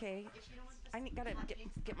 Okay. Gotta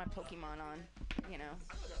get my Pokemon on, you know.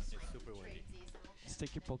 It's super windy. Just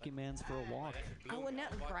take your Pokemans for a walk. Oh, and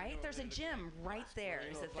that, right? There's a gym right there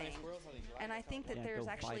is the thing. And I think that Yeah, there's go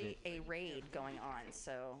fight actually it. a raid going on,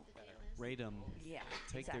 so. Raid them. Yeah,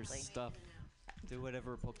 Take their exactly. stuff. Do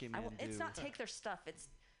whatever Pokemon do. It's not take their stuff,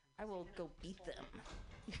 I will go beat them.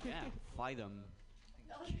 Yeah, fight them.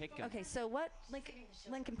 Kick them. Okay, so what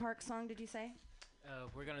Linkin Park song did you say?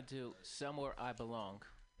 We're gonna do Somewhere I Belong.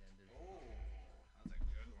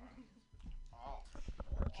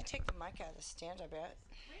 You can take the mic out of the stand, I bet.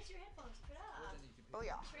 Where's your headphones? Put up. Oh,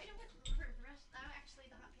 yeah. Trade them with the rest. Actually,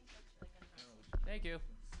 the hot pink looks really good. Thank you.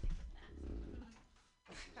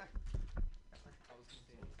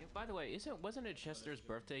 By the way, wasn't it Chester's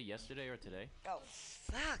birthday yesterday or today? Oh,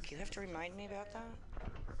 fuck. You have to remind me about that?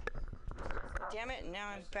 Damn it, now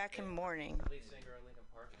I'm back in mourning. Lead singer of Linkin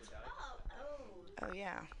Park who died. Oh,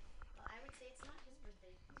 yeah. Well, I would say it's not his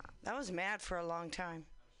birthday. I was mad for a long time.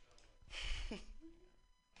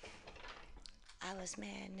 I was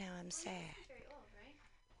mad, now I'm sad. He's very old, right?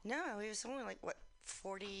 No, he was only like, what,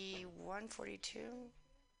 41, 42?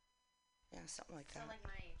 Yeah, something like that. So like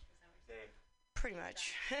my age, is that what you're saying? Pretty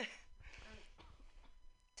much.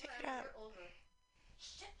 Take it out. You're older.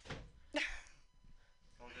 Shit.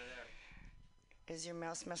 Is your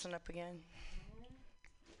mouse messing up again?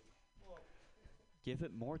 Give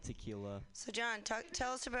it more tequila. So, John,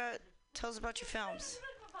 tell us about your films.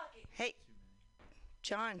 Hey,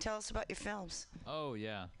 John, tell us about your films. Oh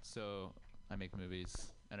yeah, so I make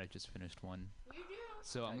movies, and I just finished one.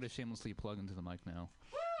 So I'm gonna shamelessly plug into the mic now.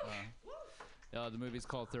 The movie's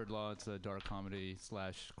called Third Law. It's a dark comedy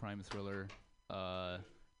 / crime thriller.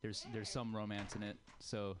 There's some romance in it,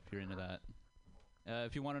 so if you're into that.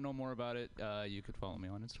 If you want to know more about it, you could follow me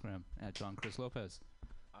on Instagram at John Chris Lopez.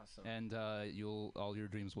 Awesome. And all your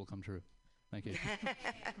dreams will come true. Thank you.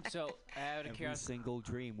 So, out of Every curiosity, single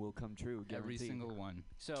dream will come true. Every Guaranteed. single one.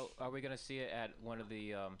 so are we gonna see it at one of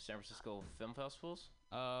the San Francisco film festivals?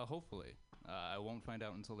 Hopefully. I won't find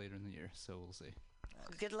out until later in the year, so we'll see.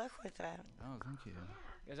 Good luck with that. Oh, thank you.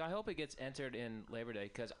 Because I hope it gets entered in Labor Day.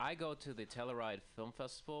 Because I go to the Telluride Film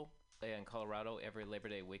Festival in Colorado every Labor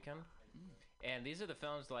Day weekend, and these are the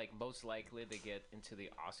films like most likely to get into the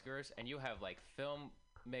Oscars. And you have like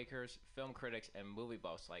filmmakers, film critics, and movie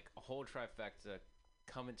buffs, like a whole trifecta,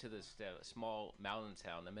 come into this small mountain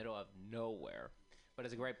town in the middle of nowhere. But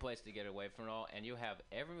it's a great place to get away from it all. And you have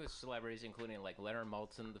every celebrities, including like Leonard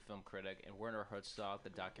Maltin, the film critic, and Werner Herzog, the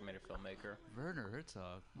documentary filmmaker. Werner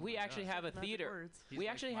Herzog. We actually have a theater. We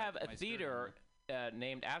actually have a theater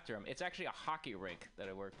named after him. It's actually a hockey rink that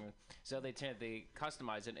I work with. So they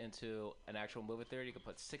customize it into an actual movie theater. You can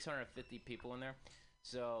put 650 people in there.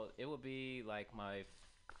 So it will be like my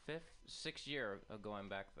 6th year of going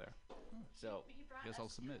back there. So guess I'll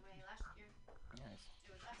submit. Nice.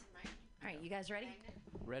 All right, you guys ready?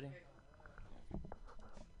 Ready?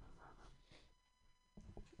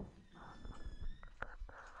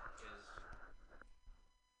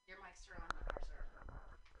 Your mics are on, ours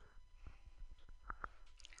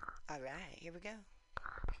are. All right, here we go.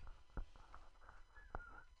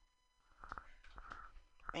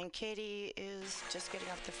 And Katie is just getting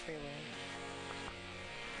off the freeway.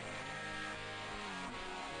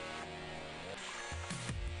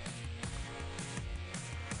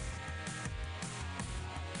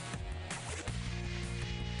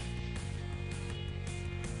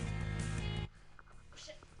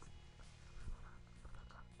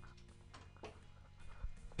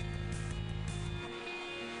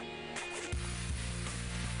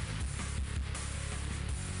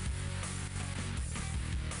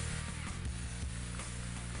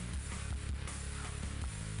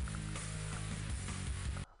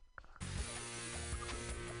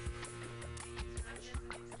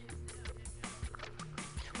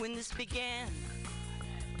 when this began.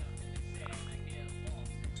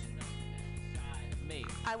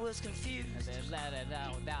 I was confused. And they let it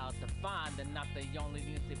out to find they're not the only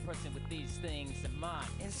person with these things in mind.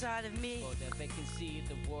 Inside of me. For the vacancy,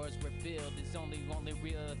 the words revealed is only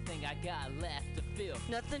real thing I got left to feel.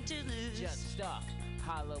 Nothing to lose. Just stuck,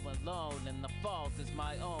 hollow and alone, and the fault is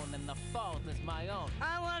my own, and the fault is my own.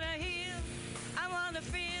 I wanna heal, I wanna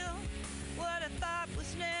feel what I thought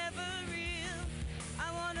was never real. I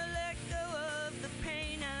wanna let go of the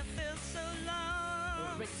pain I felt so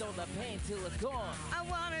long. Erase all the pain till it's gone. I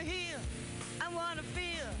wanna heal, I wanna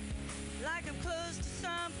feel like I'm close to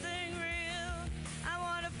something real. I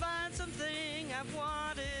wanna find something I've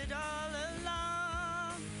wanted all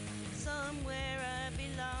along. Somewhere I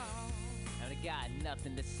belong. And I got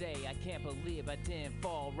nothing to say. I can't believe I didn't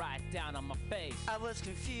fall right down on my face. I was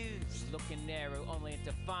confused. Looking narrow only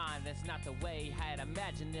to find that's not the way I had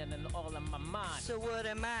imagined it in all of my mind. So what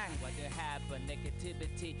am I? What to have but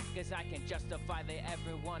negativity, cause I can justify that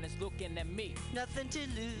everyone is looking at me. Nothing to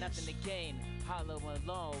lose. Nothing to gain. Hollow and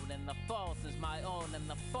alone, and the fault is my own, and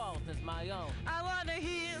the fault is my own. I wanna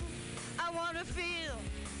heal, I wanna feel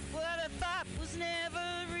what I thought was never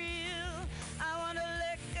real. I wanna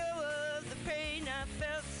let go of the pain I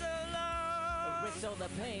felt so long. Erase all the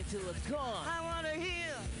pain till it's gone. I wanna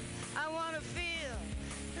heal, I wanna feel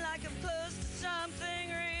like I'm close to something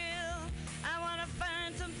real. I wanna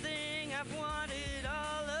find something I've wanted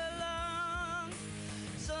all along.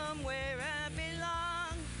 Somewhere I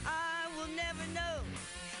belong. I will never know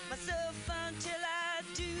myself until I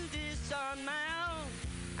do this on my own.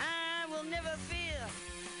 I will never feel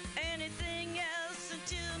anything else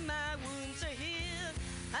until my wounds are healed.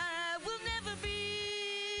 I will never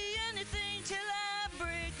be anything till I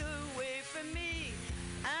break away from me.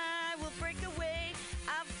 I will break away.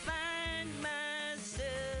 I'll find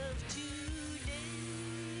myself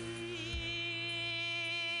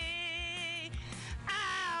today.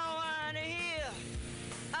 I wanna heal.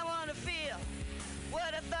 I wanna feel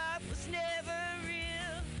what I thought was never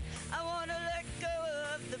real. I wanna let go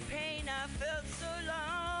of the pain I felt so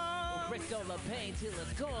long. Erase all the pain till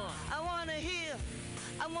it's gone. I wanna heal,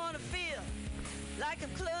 I wanna feel like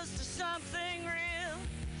I'm close to something real.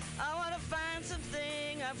 I wanna find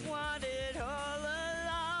something I've wanted all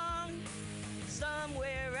along.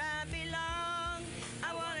 Somewhere I belong.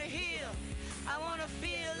 I wanna heal, I wanna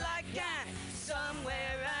feel like I'm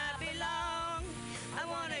somewhere I belong. I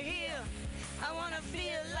wanna heal, I wanna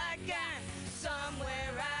feel like I'm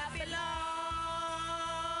somewhere I belong.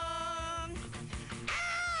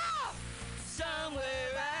 Ah!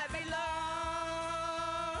 Somewhere I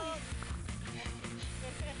belong.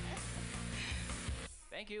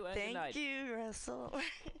 Thank you, and good night. Thank you, Russell.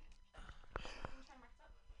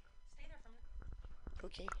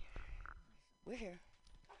 Okay, we're here.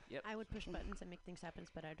 Yep. I would push buttons and make things happen,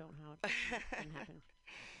 but I don't know how it can happen.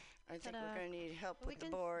 I think Ta-da. we're gonna need help We with the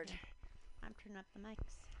can- board. yeah. I'm turning up the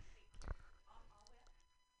mics.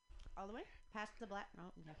 All the way? Past the black?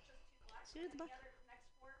 No. Yeah. To the black.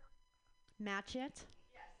 Match it?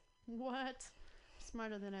 Yes. What?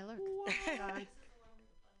 Smarter than I look.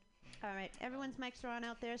 All right. Everyone's mics are on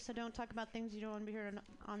out there, so don't talk about things you don't want to be heard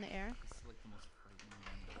on the air. It's like the most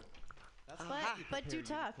frightening one. That's But do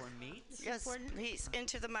talk. Meat. Yes, important. please,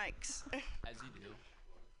 into the mics. As you do.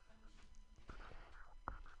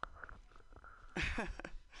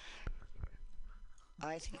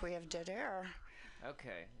 I think we have dead air.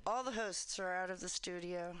 Okay. All the hosts are out of the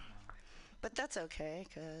studio. But that's okay,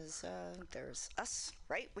 because there's us,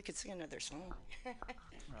 right? We could sing another song.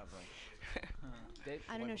 Probably.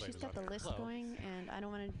 I don't know. She's got the list going, and I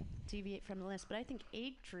don't want to deviate from the list, but I think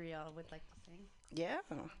Adriel would like to sing. Yeah,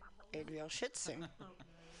 Adriel should sing.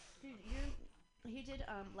 Dude, he did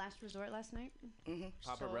Last Resort last night. Mm-hmm.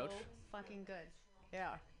 Papa so Roach? Fucking good.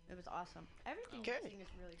 Yeah, it was awesome. Everything Good. you sing is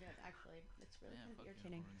really good, actually. It's really kind of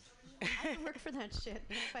irritating. I can work for that shit.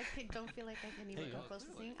 And if I don't feel like I can even Hey, go close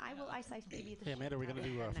to singing, I will ice baby the Hey, Amanda, are we going to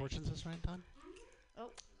do fortunes this time? Oh.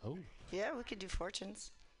 Oh. Yeah, we could do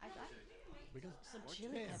fortunes. I thought We could. some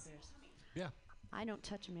chili peppers. Yeah. I don't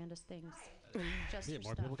touch Amanda's things. Just Yeah, her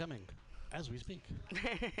more stuff. people coming as we speak.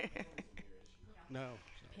 No.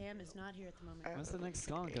 Pam is not here at the moment. What's the next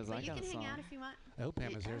song? Because But I you got can a hang song. out if you want. I hope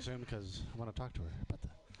Pam is here soon because I want to talk to her about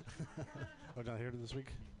that. Oh, not here this week?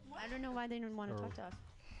 I don't know why they didn't want to Or- talk to us.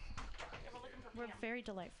 We're very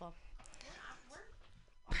delightful.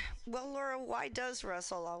 Well, Laura, why does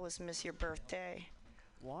Russell always miss your birthday?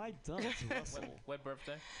 Why does Russell? What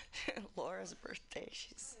birthday? Laura's birthday.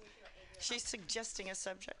 She's suggesting a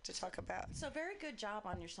subject to talk about. So very good job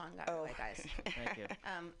on your song, by the way, guys. Thank you.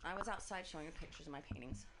 I was outside showing you pictures of my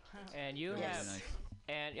paintings. And you Yes. have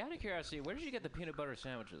And out of curiosity, where did you get the peanut butter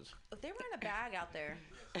sandwiches? They were in a bag out there.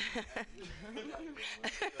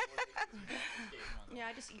 Yeah,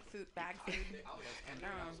 I just eat food, bag food.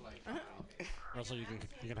 Russell, you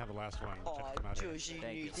can have the last one. Oh, Josie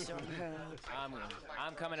needs some help.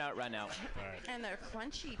 I'm coming out right now. All right. And they're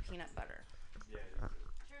crunchy peanut butter.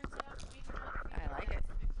 I like it.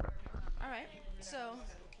 All right, so.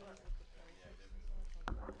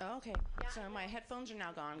 Oh, okay, so my headphones are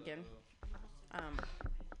now gone again.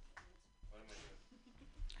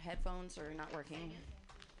 Headphones are not working.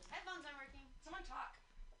 Headphones aren't working. Someone talk.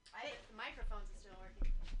 The microphones are still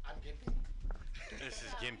working. I'm Gimpy. This is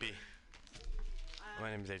Gimpy. My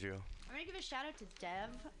name is Adriel. I'm gonna give a shout out to Dev.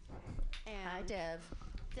 And Hi, Dev.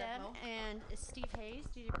 Dev and Steve Hayes,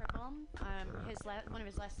 DJ Purple. One of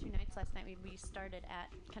his last 2 nights. Last night we started at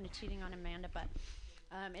kind of cheating on Amanda, but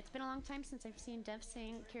it's been a long time since I've seen Dev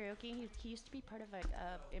sing karaoke. He used to be part of a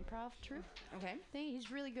improv troupe. Okay. He's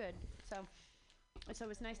really good. So it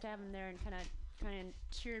was nice to have him there and kind of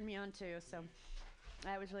cheering me on too. So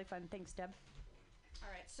that was really fun. Thanks, Deb. All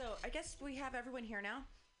right, so I guess we have everyone here now,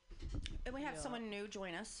 and we have someone new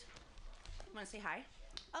join us. Want to say hi?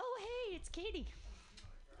 Oh, hey, it's Katie.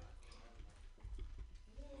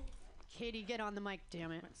 Katie, get on the mic,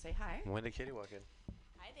 damn it. Say hi. When did Katie walk in?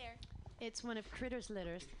 Hi there. It's one of Critter's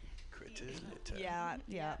litters. Critter's litter.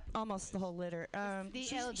 Yeah, almost the whole litter. The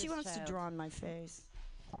She eldest wants to child. draw on my face.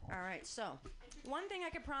 All right, so one thing I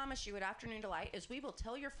can promise you at Afternoon Delight is we will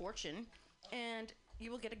tell your fortune, and you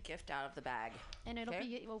will get a gift out of the bag. And it'll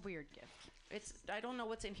be a weird gift. I don't know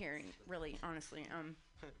what's in here, really, honestly.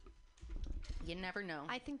 You never know.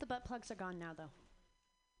 I think the butt plugs are gone now, though.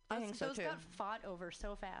 I think so, those too. got fought over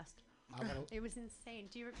so fast. It was insane.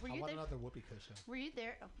 Were I you want there? another whoopee cushion. Were you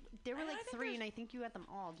there? There were like 3, and I think you had them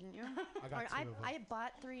all, didn't you? I got 2 of them. I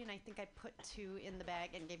bought 3, and I think I put 2 in the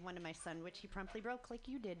bag and gave one to my son, which he promptly broke, like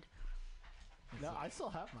you did. No, I still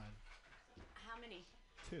have mine. How many?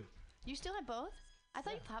 2. You still have both? I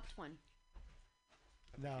thought you popped one.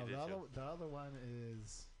 No, you did the other one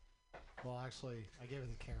is. Well, actually, I gave it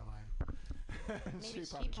to Caroline. Maybe she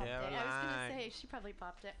probably popped it. I was Caroline. gonna say she probably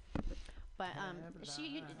popped it. But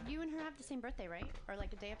you and her have the same birthday, right? Or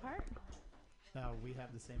like a day apart? No, we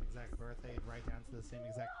have the same exact birthday, right down to the same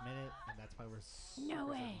exact minute, and that's why we're super No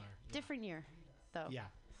way. similar. Yeah. Different year, though. Yeah.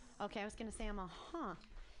 Okay, I was gonna say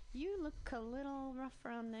you look a little rough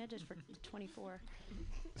around the edges for 24.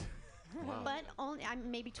 Wow. But I'm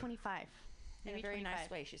maybe 25. In a Maybe very 25. nice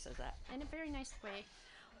way, she says that. In a very nice way.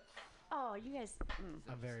 Oh, you guys.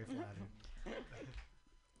 I'm very flattered.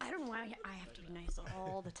 I don't know why I have to be nice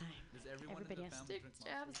all the time. Does everyone Everybody in the has family to drink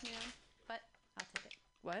jabs, man. But I'll take it.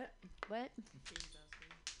 What? What?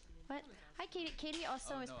 Hi, Katie. Katie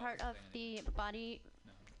also is part of the body.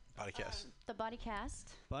 Bodycast. The body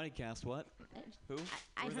cast. Bodycast, what? Who?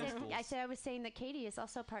 I said I was saying that Katie is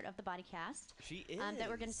also part of the body cast. She is. That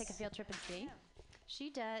we're going to take a field trip and see. She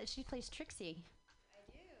does. She plays Trixie. I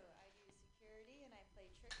do security, and I play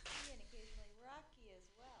Trixie, and occasionally Rocky as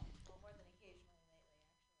well. Well, more than occasionally lately,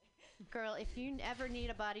 actually. Girl, if you ever need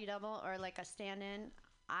a body double or like a stand-in,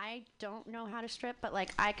 I don't know how to strip, but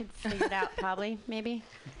like I could figure it out probably, maybe.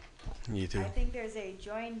 You too. I think there's a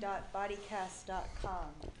join.bodycast.com.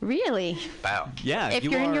 Really? Wow. Yeah. If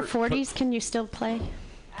you're in your 40s, can you still play?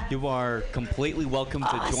 You are completely welcome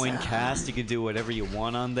to join cast. You can do whatever you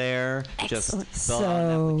want on there. Excellent. Just fill out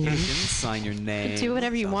an application, sign your name. Do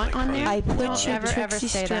whatever you want on there. I put Don't your ever Trixie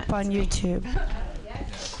say strip that. on YouTube.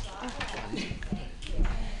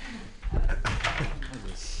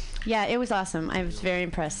 Yeah, it was awesome. I was very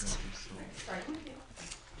impressed.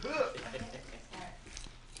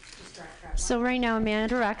 So right now,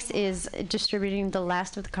 Amanda Rux is distributing the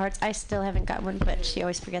last of the cards. I still haven't got one, but she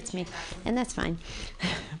always forgets me, and that's fine.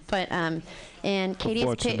 But and Katie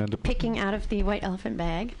is picking out of the white elephant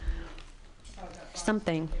bag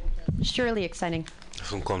something surely exciting.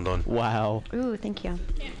 Es un condón. Wow. Ooh, thank you.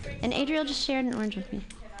 And Adriel just shared an orange with me,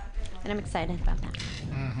 and I'm excited about that.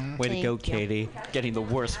 Way to Thank go, you. Katie. Getting the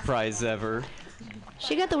worst prize ever.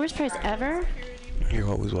 She got the worst prize ever. You're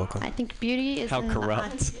always welcome. I think beauty is How in the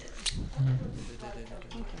corrupt.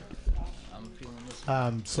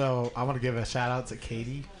 So I want to give a shout out to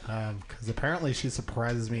Katie, because apparently she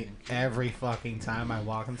surprises me every fucking time I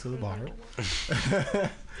walk into the bar.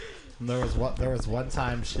 And there was one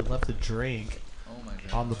time she left a drink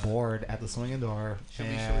on the board at the swinging door,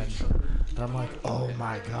 and I'm like, oh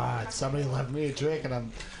my god, somebody left me a drink,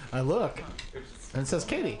 and I look, and it says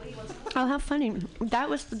Katie. Oh, how funny! That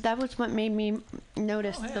was what made me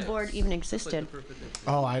notice the board even existed.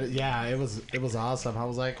 Oh, yeah, it was awesome. I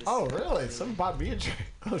was like, oh really? Someone bought me a drink.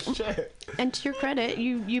 Oh shit. And to your credit,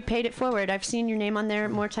 you paid it forward. I've seen your name on there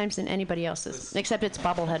more times than anybody else's, except it's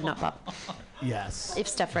Bobblehead, not Bob. Yes. If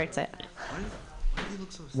Steph writes it.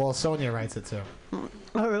 Well, Sonia writes it too.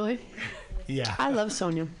 Oh, really? Yeah. I love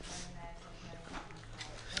Sonia.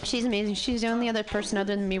 She's amazing. She's the only other person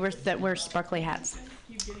other than me that wears sparkly hats.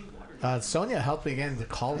 Sonia helped me get into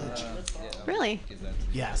college. Really?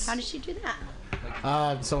 Yes. How did she do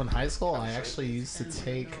that? So in high school, I actually used to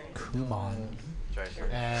take Kumon,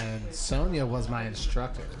 and Sonia was my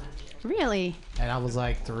instructor. Really? And I was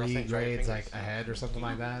like 3 grades ahead or something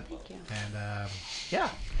like that. And yeah.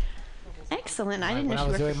 Excellent. I didn't know when she I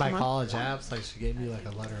was worked doing with my someone. college apps, like she gave me like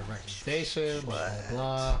a letter of recommendation, blah blah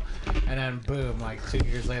blah, and then boom, like 2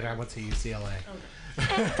 years later, I went to UCLA.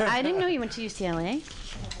 I didn't know you went to UCLA.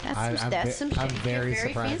 That's some shit. I'm very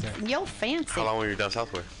surprised. Fancy. Yo, fancy. How long were you down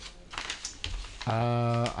south for?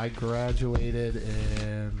 I graduated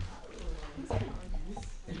in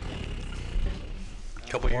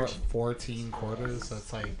couple years, 14 quarters. So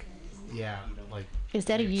it's like, yeah, like. Is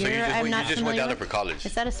that a year? So I'm not you just familiar went down with. there for college.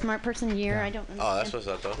 Is that a smart person year? I don't know. Oh, that's what's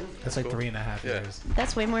up though. That's like 3.5 years.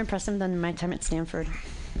 That's way more impressive than my time at Stanford.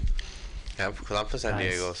 Yeah, because I'm from San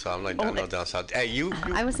Diego, so I'm like I know down south. Hey, you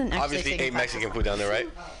I was in obviously ate Mexican food down there, right?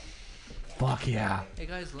 Fuck yeah. Hey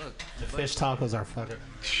guys, look. The fish tacos are fucking.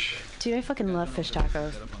 Dude, I fucking love fish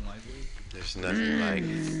tacos. There's nothing like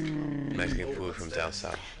Mexican food from down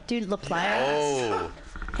south. Dude, La Playa. Oh.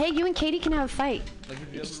 Hey, you and Katie can have a fight.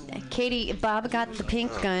 Katie, Bob got the pink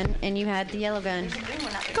gun, and you had the yellow gun.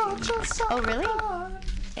 Oh, really?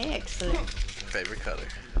 Excellent. Favorite color.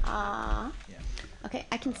 Okay,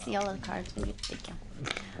 I can see all of the cards. Maybe thank you.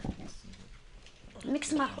 Mix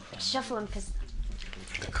them up, shuffle them, because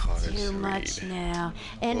too much now.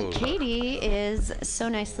 And Ooh. Katie is so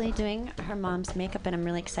nicely doing her mom's makeup, and I'm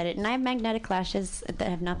really excited. And I have magnetic lashes that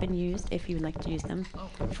have not been used, if you would like to use them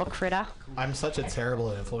for Critta. I'm such a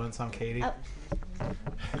terrible influence on Katie.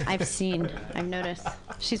 I've noticed.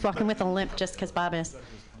 She's walking with a limp just because Bob is.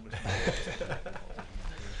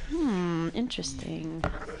 Interesting.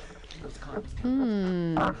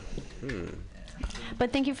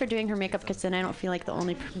 But thank you for doing her makeup, because then I don't feel like the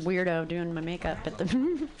only weirdo doing my makeup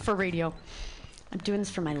for radio. I'm doing this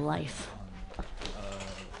for my life.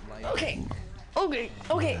 Okay. Are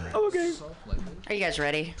you guys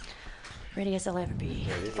ready? Ready as I'll ever be.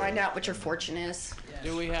 Find out what your fortune is.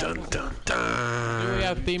 Do we have? Do we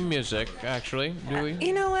have theme music? Actually, do we?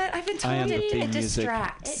 You know what? I've been told it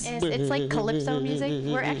distracts. It is. It's like calypso music.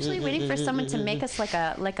 We're actually waiting for someone to make us like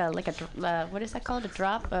a what is that called? A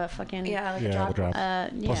drop? A fucking like a drop. yeah.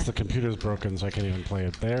 Plus the computer's broken, so I can't even play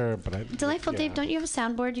it there. But I. Delightful Dave, don't you have a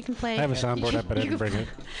soundboard you can play? I have a soundboard, but I didn't bring it.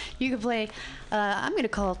 You can play. I'm gonna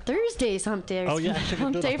call Thursdays Hump Day. Oh yeah, I should do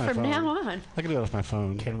Hump it Day off my from phone. now on. I can do it off my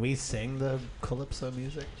phone. Can we sing the calypso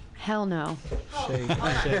music? Hell no. Shake,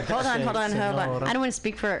 Hold on. senora. I don't want to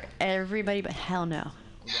speak for everybody, but hell no.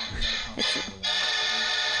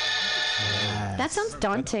 That sounds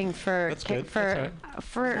daunting for super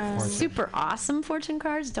awesome fortune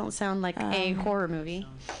cards. Don't sound like a horror movie.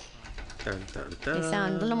 They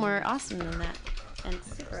sound a little more awesome than that, and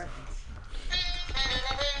super.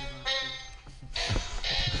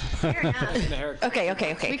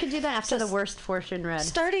 Okay. We could do that after the worst fortune read.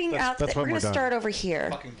 Starting out, we're going to start over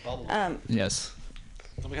here. Yes.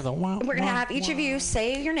 We're going to have each of you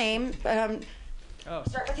say your name. Start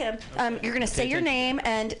with him. You're going to say your name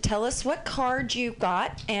and tell us what card you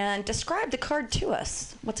got and describe the card to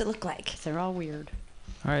us. What's it look like? They're all weird.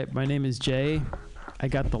 All right, my name is Jay. I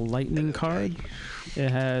got the lightning card.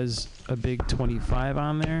 It has a big 25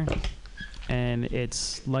 on there, and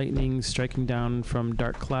it's lightning striking down from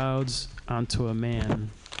dark clouds onto a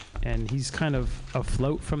man, and he's kind of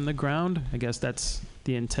afloat from the ground. I guess that's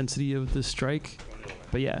the intensity of the strike.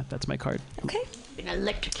 But yeah, that's my card. Okay. Been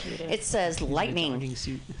electrocuted. It says lightning. Jogging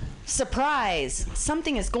suit. Surprise!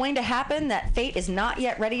 Something is going to happen that fate is not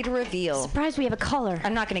yet ready to reveal. Surprise, we have a color.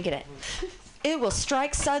 I'm not going to get it. It will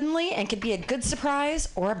strike suddenly and could be a good surprise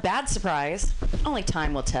or a bad surprise. Only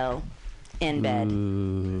time will tell. In bed.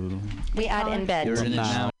 We add in bed. You're in it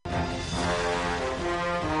now.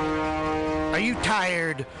 Are you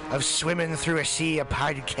tired of swimming through a sea of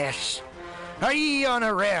podcasts? Are ye on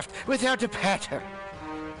a raft without a paddle?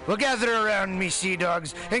 Well, gather around me, sea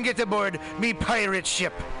dogs, and get aboard me pirate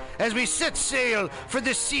ship as we set sail for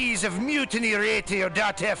the seas of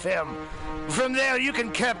MutinyRadio.fm. From there, you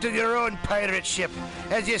can captain your own pirate ship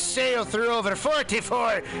as you sail through over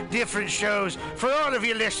 44 different shows for all of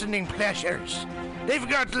your listening pleasures. They've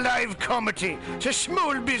got live comedy to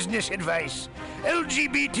small business advice,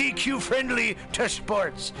 LGBTQ friendly to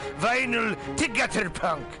sports, vinyl to gutter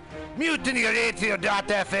punk,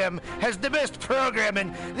 MutinyRadio.fm has the best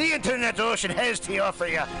programming the internet ocean has to offer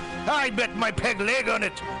you. I bet my peg leg on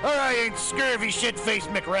it, or I ain't scurvy shit-faced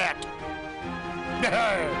McRat.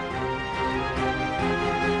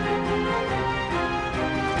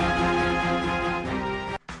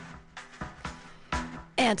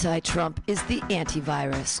 Anti-Trump is the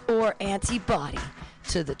antivirus or antibody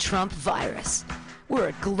to the Trump virus. We're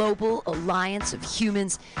a global alliance of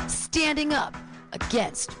humans standing up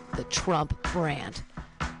against the Trump brand.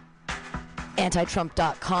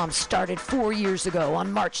 Antitrump.com started 4 years ago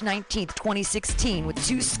on March 19th, 2016 with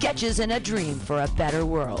 2 sketches and a dream for a better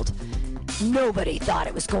world. Nobody thought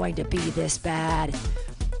it was going to be this bad.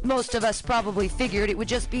 Most of us probably figured it would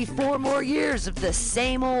just be 4 more years of the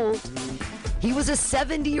same old. He was a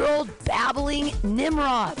 70-year-old babbling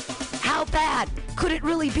Nimrod. How bad could it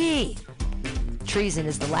really be? Treason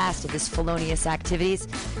is the last of his felonious activities.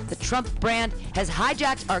 The Trump brand has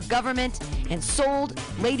hijacked our government and sold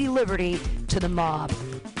Lady Liberty to the mob.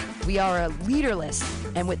 We are a leaderless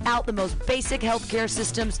and without the most basic healthcare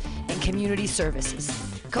systems and community services.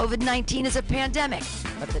 COVID-19 is a pandemic,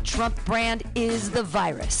 but the Trump brand is the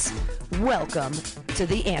virus. Welcome to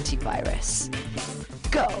the antivirus.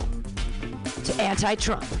 Go to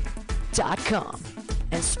antitrump.com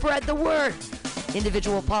and spread the word.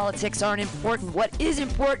 Individual politics aren't important. What is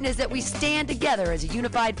important is that we stand together as a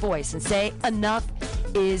unified voice and say enough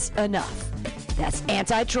is enough. That's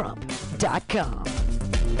antitrump.com.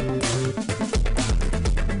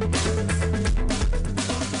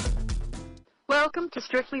 Welcome to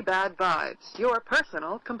Strictly Bad Vibes, your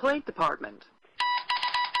personal complaint department.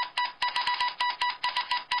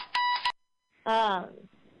 What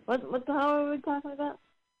the hell are we talking about?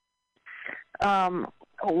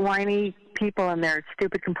 Whiny people and their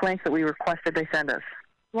stupid complaints that we requested they send us.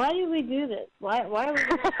 Why do we do this? Why are we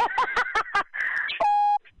doing this?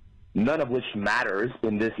 None of which matters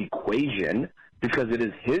in this equation because it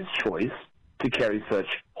is his choice to carry such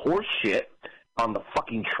horse shit on the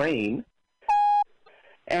fucking train.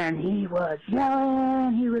 And he was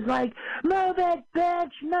yelling, he was like, move it,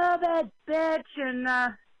 bitch, and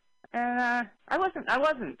I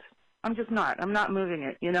wasn't. I'm just not. I'm not moving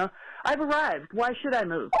it, you know? I've arrived. Why should I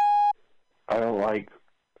move? I don't like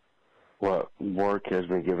what work has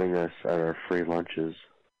been giving us at our free lunches.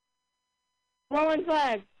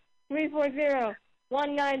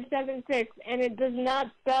 415-340-1976, and it does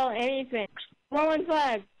not spell anything.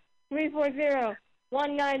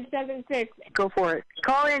 415-340-1976. Go for it.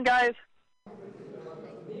 Call in, guys.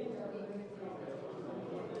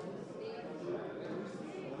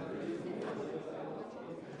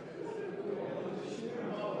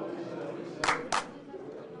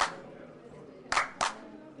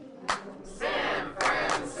 San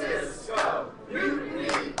Francisco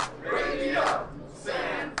Mutiny Radio.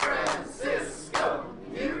 San Francisco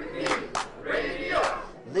Mutiny Radio.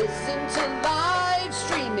 Listen to live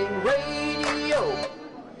streaming radio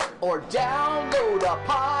or download a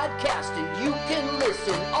podcast and you can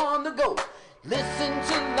listen on the go. Listen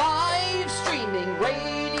to live streaming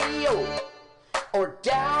radio or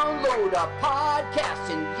download a podcast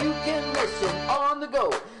and you can listen on the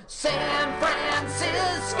go. San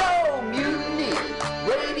Francisco Mutiny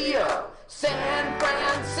Radio. San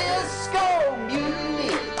Francisco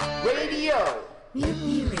Mutiny Radio.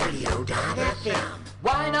 MutinyRadio.fm.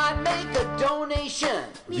 Why not make a donation?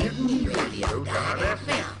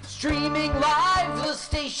 MutinyRadio.fm. Streaming live the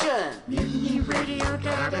station.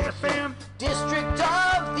 MutinyRadio.fm. District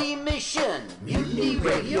of the Mission.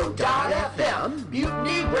 MutinyRadio.fm.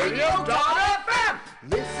 MutinyRadio.fm.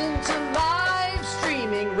 Listen to live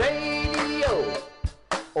streaming radio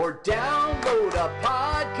or download a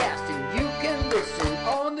podcast and you can listen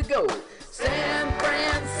on the go. San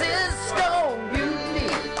Francisco Mutiny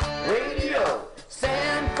Radio.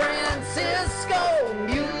 San Francisco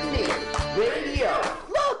Mutiny Radio.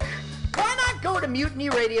 Look, why not go to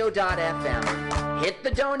MutinyRadio.fm? Hit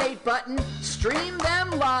the donate button, stream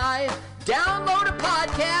them live, download a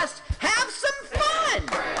podcast, have some fun! San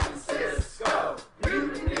Francisco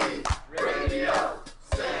Mutiny Radio.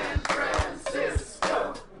 San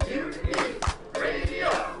Francisco Mutiny Radio.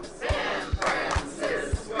 San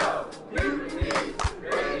Francisco Mutiny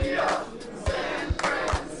Radio. San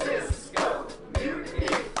Francisco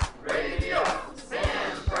Mutiny Radio.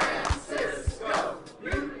 San Francisco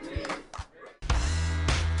Mutiny.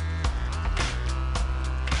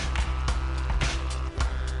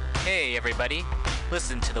 Hey everybody,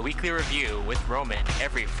 listen to the Weekly Review with Roman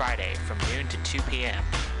every Friday from noon to 2 p.m.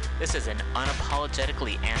 This is an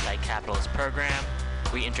unapologetically anti-capitalist program.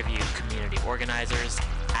 We interview community organizers,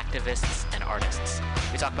 activists, and artists.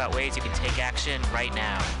 We talk about ways you can take action right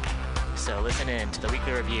now. So listen in to the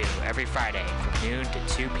Weekly Review every Friday from noon to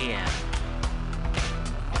 2 p.m.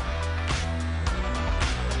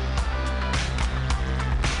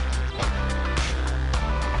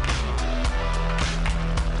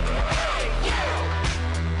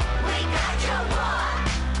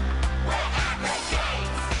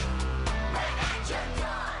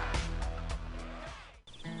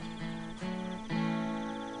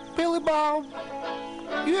 Billy Bob,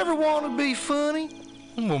 you ever want to be funny?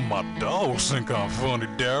 Well, my dogs think I'm funny,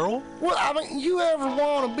 Daryl. Well, I mean, you ever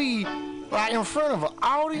want to be, like, in front of an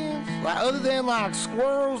audience? Like, other than, like,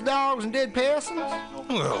 squirrels, dogs, and dead peasants?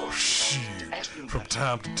 Oh, shoot. From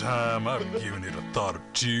time to time, I've given it a thought or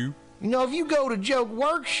two. You know, if you go to Joke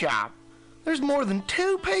Workshop, there's more than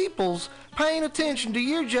 2 peoples paying attention to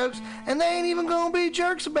your jokes, and they ain't even gonna be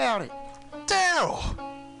jerks about it. Daryl,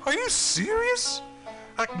 are you serious?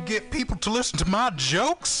 I can get people to listen to my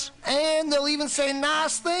jokes? And they'll even say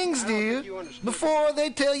nice things to you before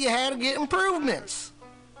they tell you how to get improvements.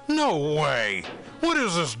 No way. What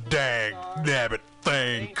is this dag-nabbit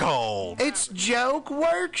thing called? It's Joke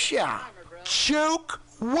Workshop. Joke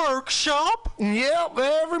Workshop? Yep,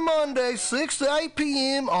 every Monday, 6 to 8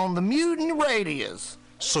 p.m. on the MutinyRadio.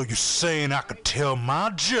 So you're saying I could tell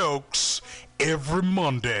my jokes every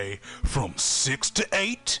Monday from 6 to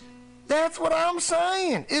 8? That's what I'm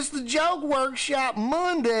saying. It's the Joke Workshop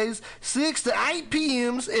Mondays, 6 to 8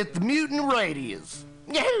 p.m. at the MutinyRadio.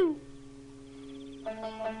 Yahoo!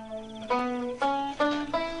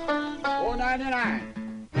 $4.99.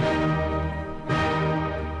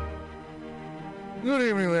 Good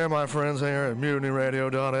evening there, my friends here at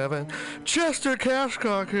MutinyRadio.fm. Chester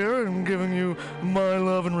Cashcock here, and giving you my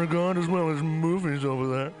love and regard as well as movies over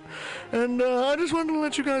there. And I just wanted to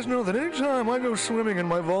let you guys know that anytime I go swimming in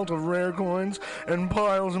my vault of rare coins and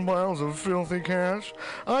piles of filthy cash,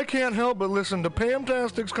 I can't help but listen to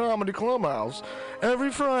Pamtastic's Comedy Clubhouse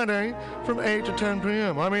every Friday from 8 to 10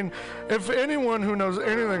 p.m. I mean, if anyone who knows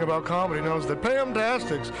anything about comedy knows that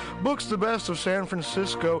Pamtastic's books the best of San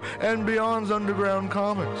Francisco and beyond's underground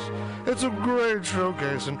comics. It's a great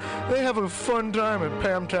showcase, and they have a fun time at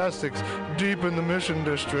Pamtastic's deep in the Mission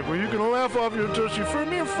District, where you can laugh off your tushy for a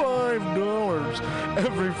mere $5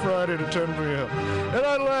 every Friday to 10 p.m. And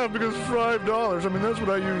I laugh because $5, I mean, that's what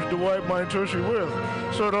I use to wipe my tushy with.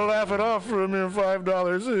 So to laugh it off for a mere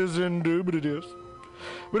 $5 is indubitious.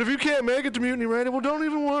 But if you can't make it to Mutiny Radio, well, don't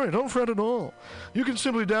even worry. Don't fret at all. You can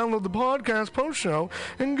simply download the podcast post-show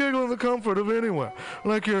and giggle in the comfort of anywhere,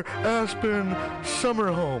 like your Aspen summer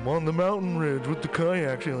home on the mountain ridge with the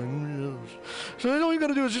kayak feeling. So all you got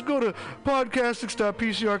to do is just go to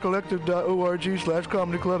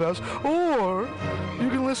podcastics.pcrcollective.org/comedy clubhouse, or you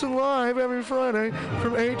can listen live every Friday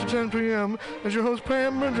from 8 to 10 p.m. as your host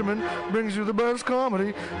Pam Benjamin brings you the best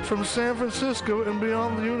comedy from San Francisco and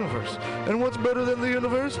beyond the universe. And what's better than the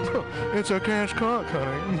universe? It's a cash cock,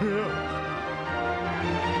 honey. Yeah.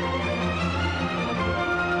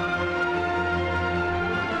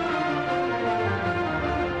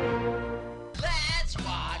 Let's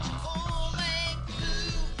watch a full-length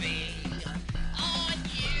movie on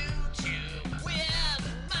YouTube with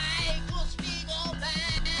Michael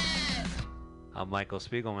Spiegelman. I'm Michael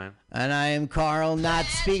Spiegelman. And I am Carl, not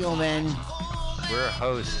Spiegelman. We're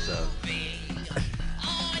hosts of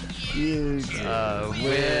YouTube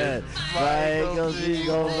with Michael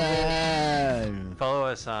Spiegelman. Follow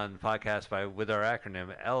us on podcast with our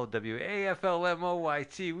acronym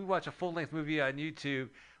LWAFLMOYT. We watch a full-length movie on YouTube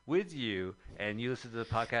with you, and you listen to the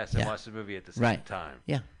podcast and watch the movie at the same time.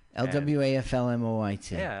 Yeah.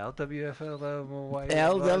 LWAFLMOYT. Yeah, LWAFLMOYT.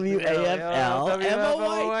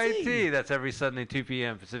 LWAFLMOYT. That's every Sunday, 2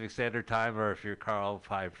 p.m. Pacific Standard Time, or if you're Carl,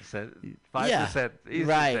 5%. Yeah, Eastern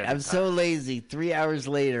right. Standard I'm so lazy. 3 hours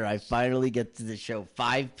later, I finally get to the show,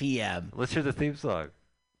 5 p.m. Let's hear the theme song.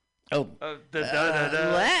 Oh.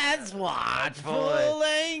 Let's watch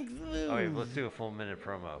full-length movie. Oh, wait, let's do a full minute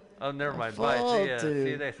promo. Oh, never mind. Bye. See ya. See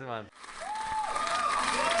you next month.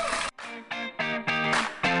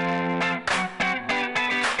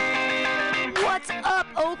 What's up,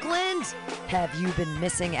 Oakland? Have you been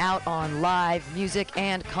missing out on live music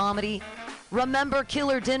and comedy? Remember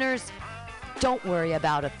Killer Dinners? Don't worry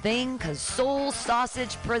about a thing, because Soul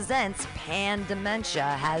Sausage Presents Pan Dementia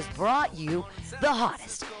has brought you the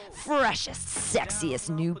hottest, freshest, sexiest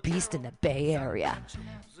new beast in the Bay Area.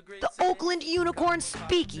 The Oakland Unicorn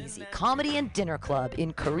Speakeasy Comedy and Dinner Club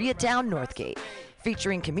in Koreatown, Northgate,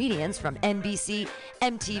 featuring comedians from NBC,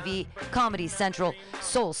 MTV, Comedy Central,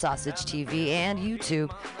 Soul Sausage TV, and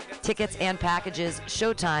YouTube. Tickets and packages,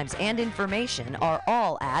 showtimes, and information are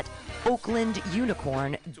all at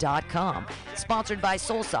oaklandunicorn.com. Sponsored by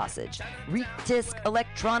Soul Sausage, Reek Disc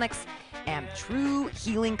Electronics, and True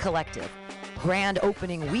Healing Collective. Grand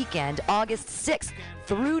opening weekend, August 6th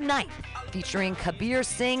through 9th, featuring Kabir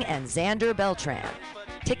Singh and Xander Beltran.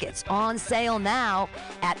 Tickets on sale now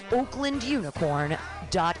at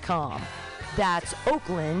OaklandUnicorn.com. That's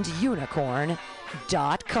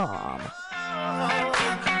OaklandUnicorn.com.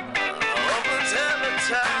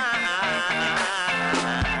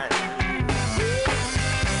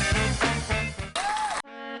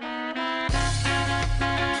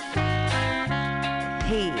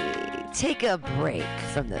 Hey, take a break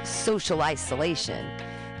from the social isolation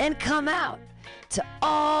and come out to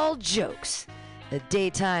All Jokes, a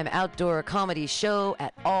daytime outdoor comedy show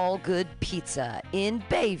at All Good Pizza in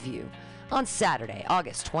Bayview on Saturday,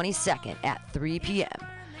 August 22nd at 3 p.m.,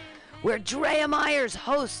 where Drea Myers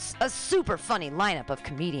hosts a super funny lineup of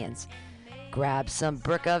comedians. Grab some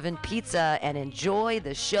brick oven pizza and enjoy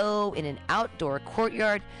the show in an outdoor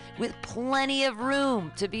courtyard with plenty of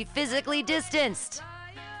room to be physically distanced.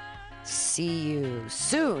 See you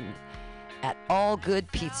soon at All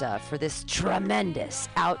Good Pizza for this tremendous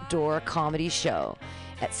outdoor comedy show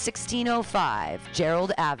at 1605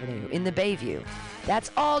 Gerald Avenue in the Bayview. That's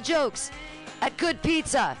All Jokes at Good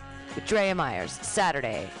Pizza with Drea Myers,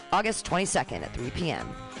 Saturday, August 22nd at 3 p.m.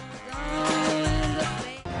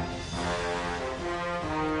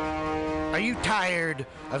 Are you tired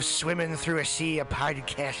of swimming through a sea of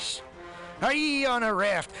podcasts? Are ye on a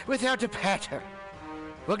raft without a paddle?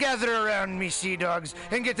 Well, gather around me, sea dogs,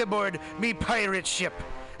 and get aboard me pirate ship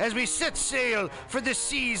as we set sail for the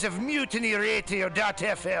seas of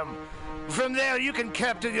MutinyRadio.fm. From there, you can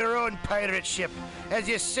captain your own pirate ship as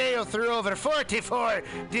you sail through over 44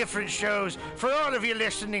 different shows for all of your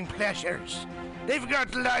listening pleasures. They've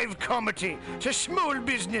got live comedy to small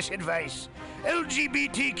business advice,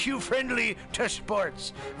 LGBTQ-friendly to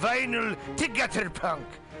sports, vinyl to gutter punk.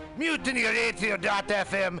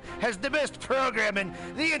 MutinyRadio.fm has the best programming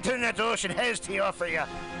the internet ocean has to offer you.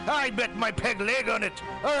 I bet my peg leg on it,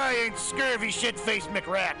 or I ain't scurvy shit-faced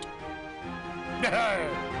McRat.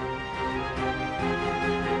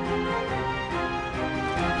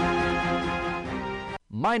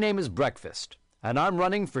 My name is Breakfast, and I'm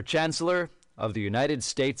running for Chancellor of the United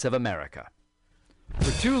States of America.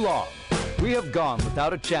 For too long, we have gone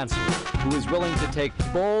without a chancellor who is willing to take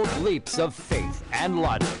bold leaps of faith and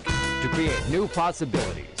logic to create new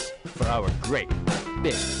possibilities for our great,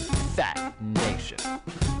 big, fat nation.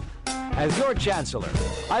 As your chancellor,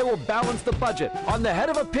 I will balance the budget on the head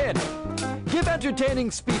of a pin, give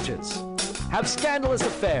entertaining speeches, have scandalous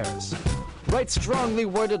affairs, write strongly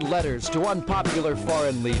worded letters to unpopular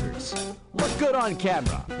foreign leaders, look good on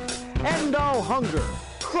camera, end all hunger,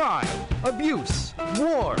 crime, abuse,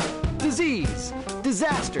 war, disease,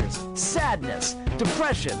 disasters, sadness,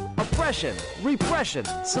 depression, oppression, repression,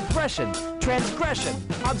 suppression, transgression,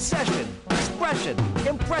 obsession, expression,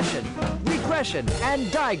 impression, regression,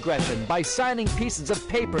 and digression by signing pieces of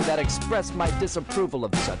paper that express my disapproval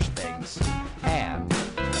of such things. And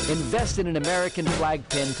invest in an American flag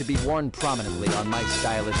pin to be worn prominently on my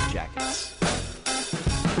stylish jackets.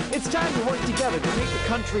 It's time to work together to take the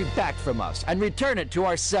country back from us and return it to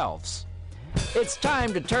ourselves. It's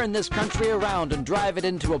time to turn this country around and drive it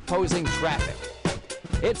into opposing traffic.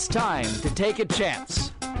 It's time to take a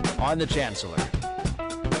chance on the Chancellor.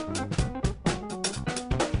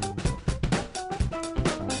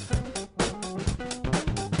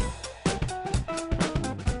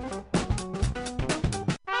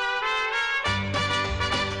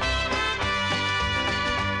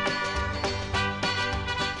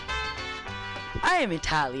 I am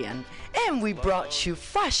Italian, and we brought you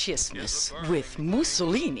fascismus with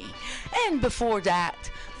Mussolini, and before that,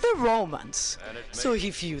 the Romans. So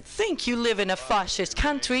if you think you live in a fascist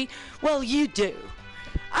country, well, you do.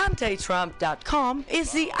 Antitrump.com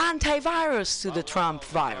is the antivirus to the Trump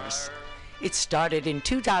virus. It started in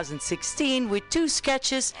 2016 with 2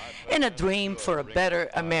 sketches and a dream for a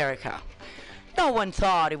better America. No one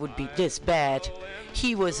thought it would be this bad.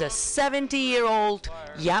 He was a 70-year-old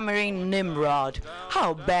yammering Nimrod.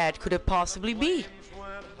 How bad could it possibly be?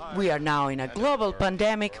 We are now in a global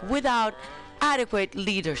pandemic without adequate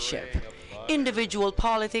leadership. Individual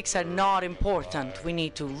politics are not important. We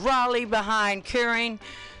need to rally behind curing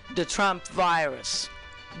the Trump virus.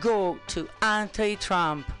 Go to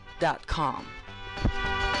antitrump.com.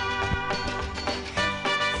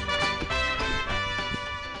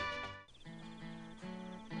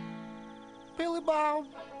 Billy Bob,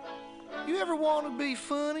 you ever want to be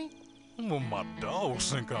funny? Well, my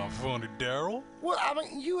dogs think I'm funny, Daryl. Well, I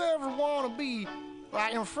mean, you ever want to be,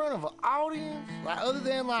 like, in front of an audience? Like, other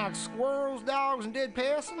than, like, squirrels, dogs, and dead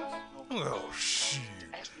peasants? Oh,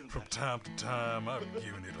 shit. From time to time, I've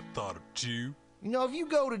given it a thought or two. You know, if you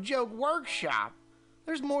go to Joke Workshop,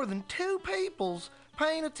 there's more than 2 peoples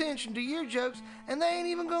paying attention to your jokes, and they ain't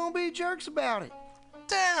even gonna be jerks about it.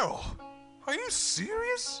 Daryl, are you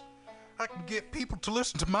serious? I can get people to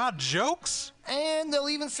listen to my jokes? And they'll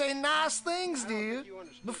even say nice things to you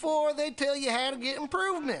before they tell you how to get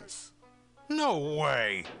improvements. No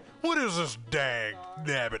way. What is this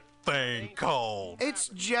dag-nabbit thing called? It's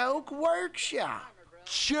Joke Workshop.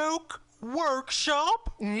 Joke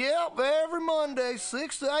Workshop? Yep, every Monday,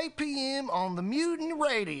 6 to 8 p.m. on the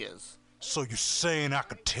MutinyRadio. So you're saying I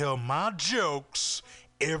could tell my jokes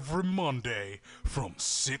every Monday from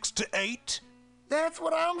 6 to 8? That's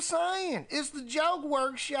what I'm saying. It's the Joke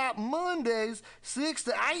Workshop Mondays, 6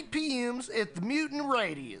 to 8 p.m. at the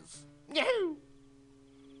MutinyRadio. Yahoo!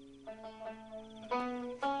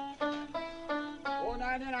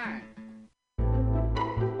 $4.99.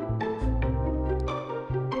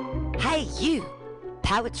 Hey, you,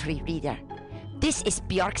 poetry reader. This is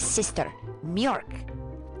Bjork's sister, Mjork.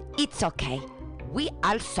 It's okay. We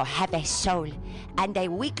also have a soul and a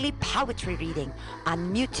weekly poetry reading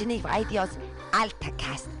on Mutiny Radio's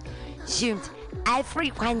AltaCast, zoomed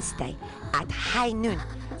every Wednesday at high noon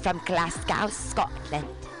from Glasgow, Scotland.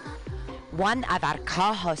 One of our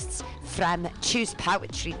co-hosts from Choose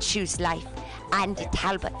Poetry, Choose Life, Andy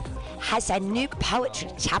Talbot, has a new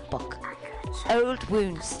poetry chapbook, Old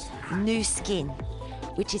Wounds, New Skin,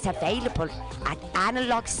 which is available at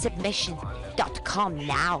analogsubmission.com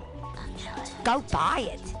now. Go buy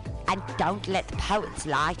it and don't let the poets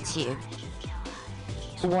lie to you.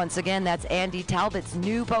 Once again, that's Andy Talbot's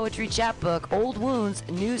new poetry chapbook, Old Wounds,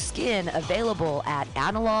 New Skin, available at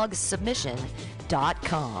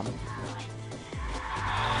analogsubmission.com.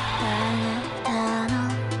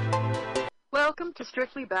 Welcome to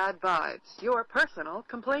Strictly Bad Vibes, your personal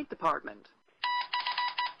complaint department.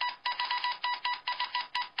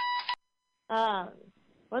 What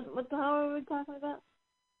the hell are we talking about?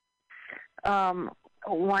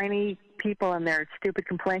 Whiny people and their stupid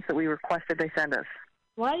complaints that we requested they send us.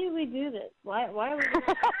 Why do we do this? Why are we doing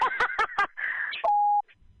this?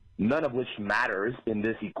 None of which matters in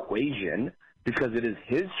this equation because it is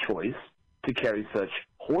his choice to carry such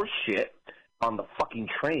horse shit on the fucking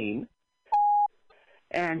train.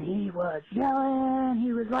 And he was yelling.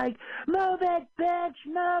 He was like, "Move it, bitch!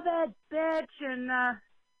 Move it, bitch!" And I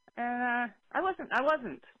wasn't.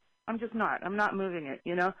 I'm just not. I'm not moving it,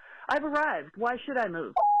 you know? I've arrived. Why should I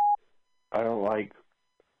move? I don't like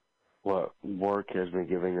what work has been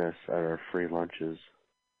giving us at our free lunches.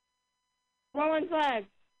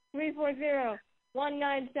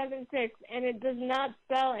 115-340-1976, and it does not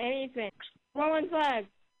spell anything.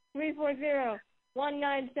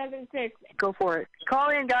 115-340-1976. Go for it. Call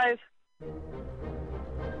in, guys.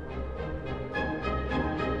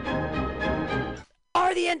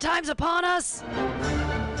 Are the end times upon us?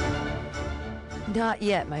 Not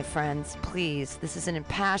yet, my friends. Please, this is an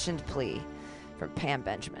impassioned plea from Pam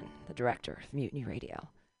Benjamin, the director of Mutiny Radio.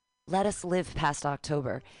 Let us live past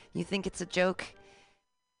October. You think it's a joke?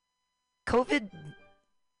 COVID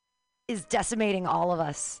is decimating all of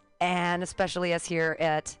us, and especially us here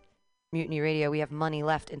at Mutiny Radio. We have money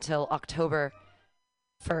left until October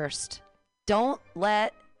 1st. Don't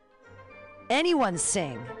let anyone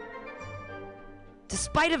sing,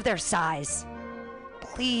 despite of their size.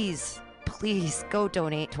 Please go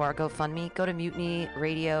donate to our GoFundMe. Go to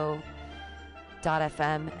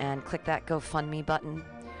mutinyradio.fm and click that GoFundMe button.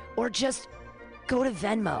 Or just go to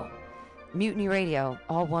Venmo. Mutiny Radio,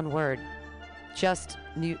 all one word. Just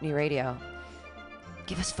Mutiny Radio.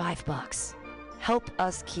 Give us $5. Help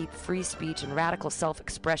us keep free speech and radical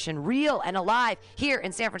self-expression real and alive here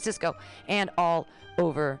in San Francisco and all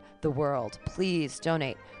over the world. Please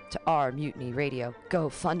donate to our Mutiny Radio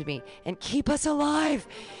GoFundMe and keep us alive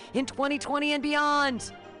in 2020 and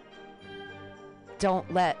beyond.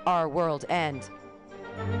 Don't let our world end.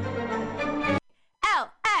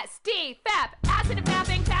 LSD, FAP, acid and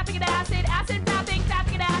fapping, fapping and acid, fapping,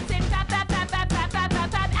 fapping and acid, fap,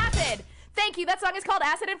 acid. Thank you, that song is called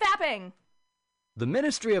Acid and Fapping. The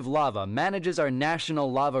Ministry of Lava manages our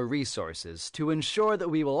national lava resources to ensure that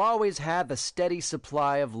we will always have a steady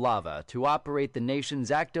supply of lava to operate the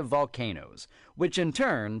nation's active volcanoes, which in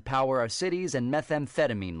turn power our cities and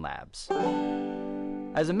methamphetamine labs.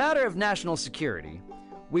 As a matter of national security,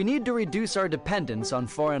 we need to reduce our dependence on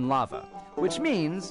foreign lava, which means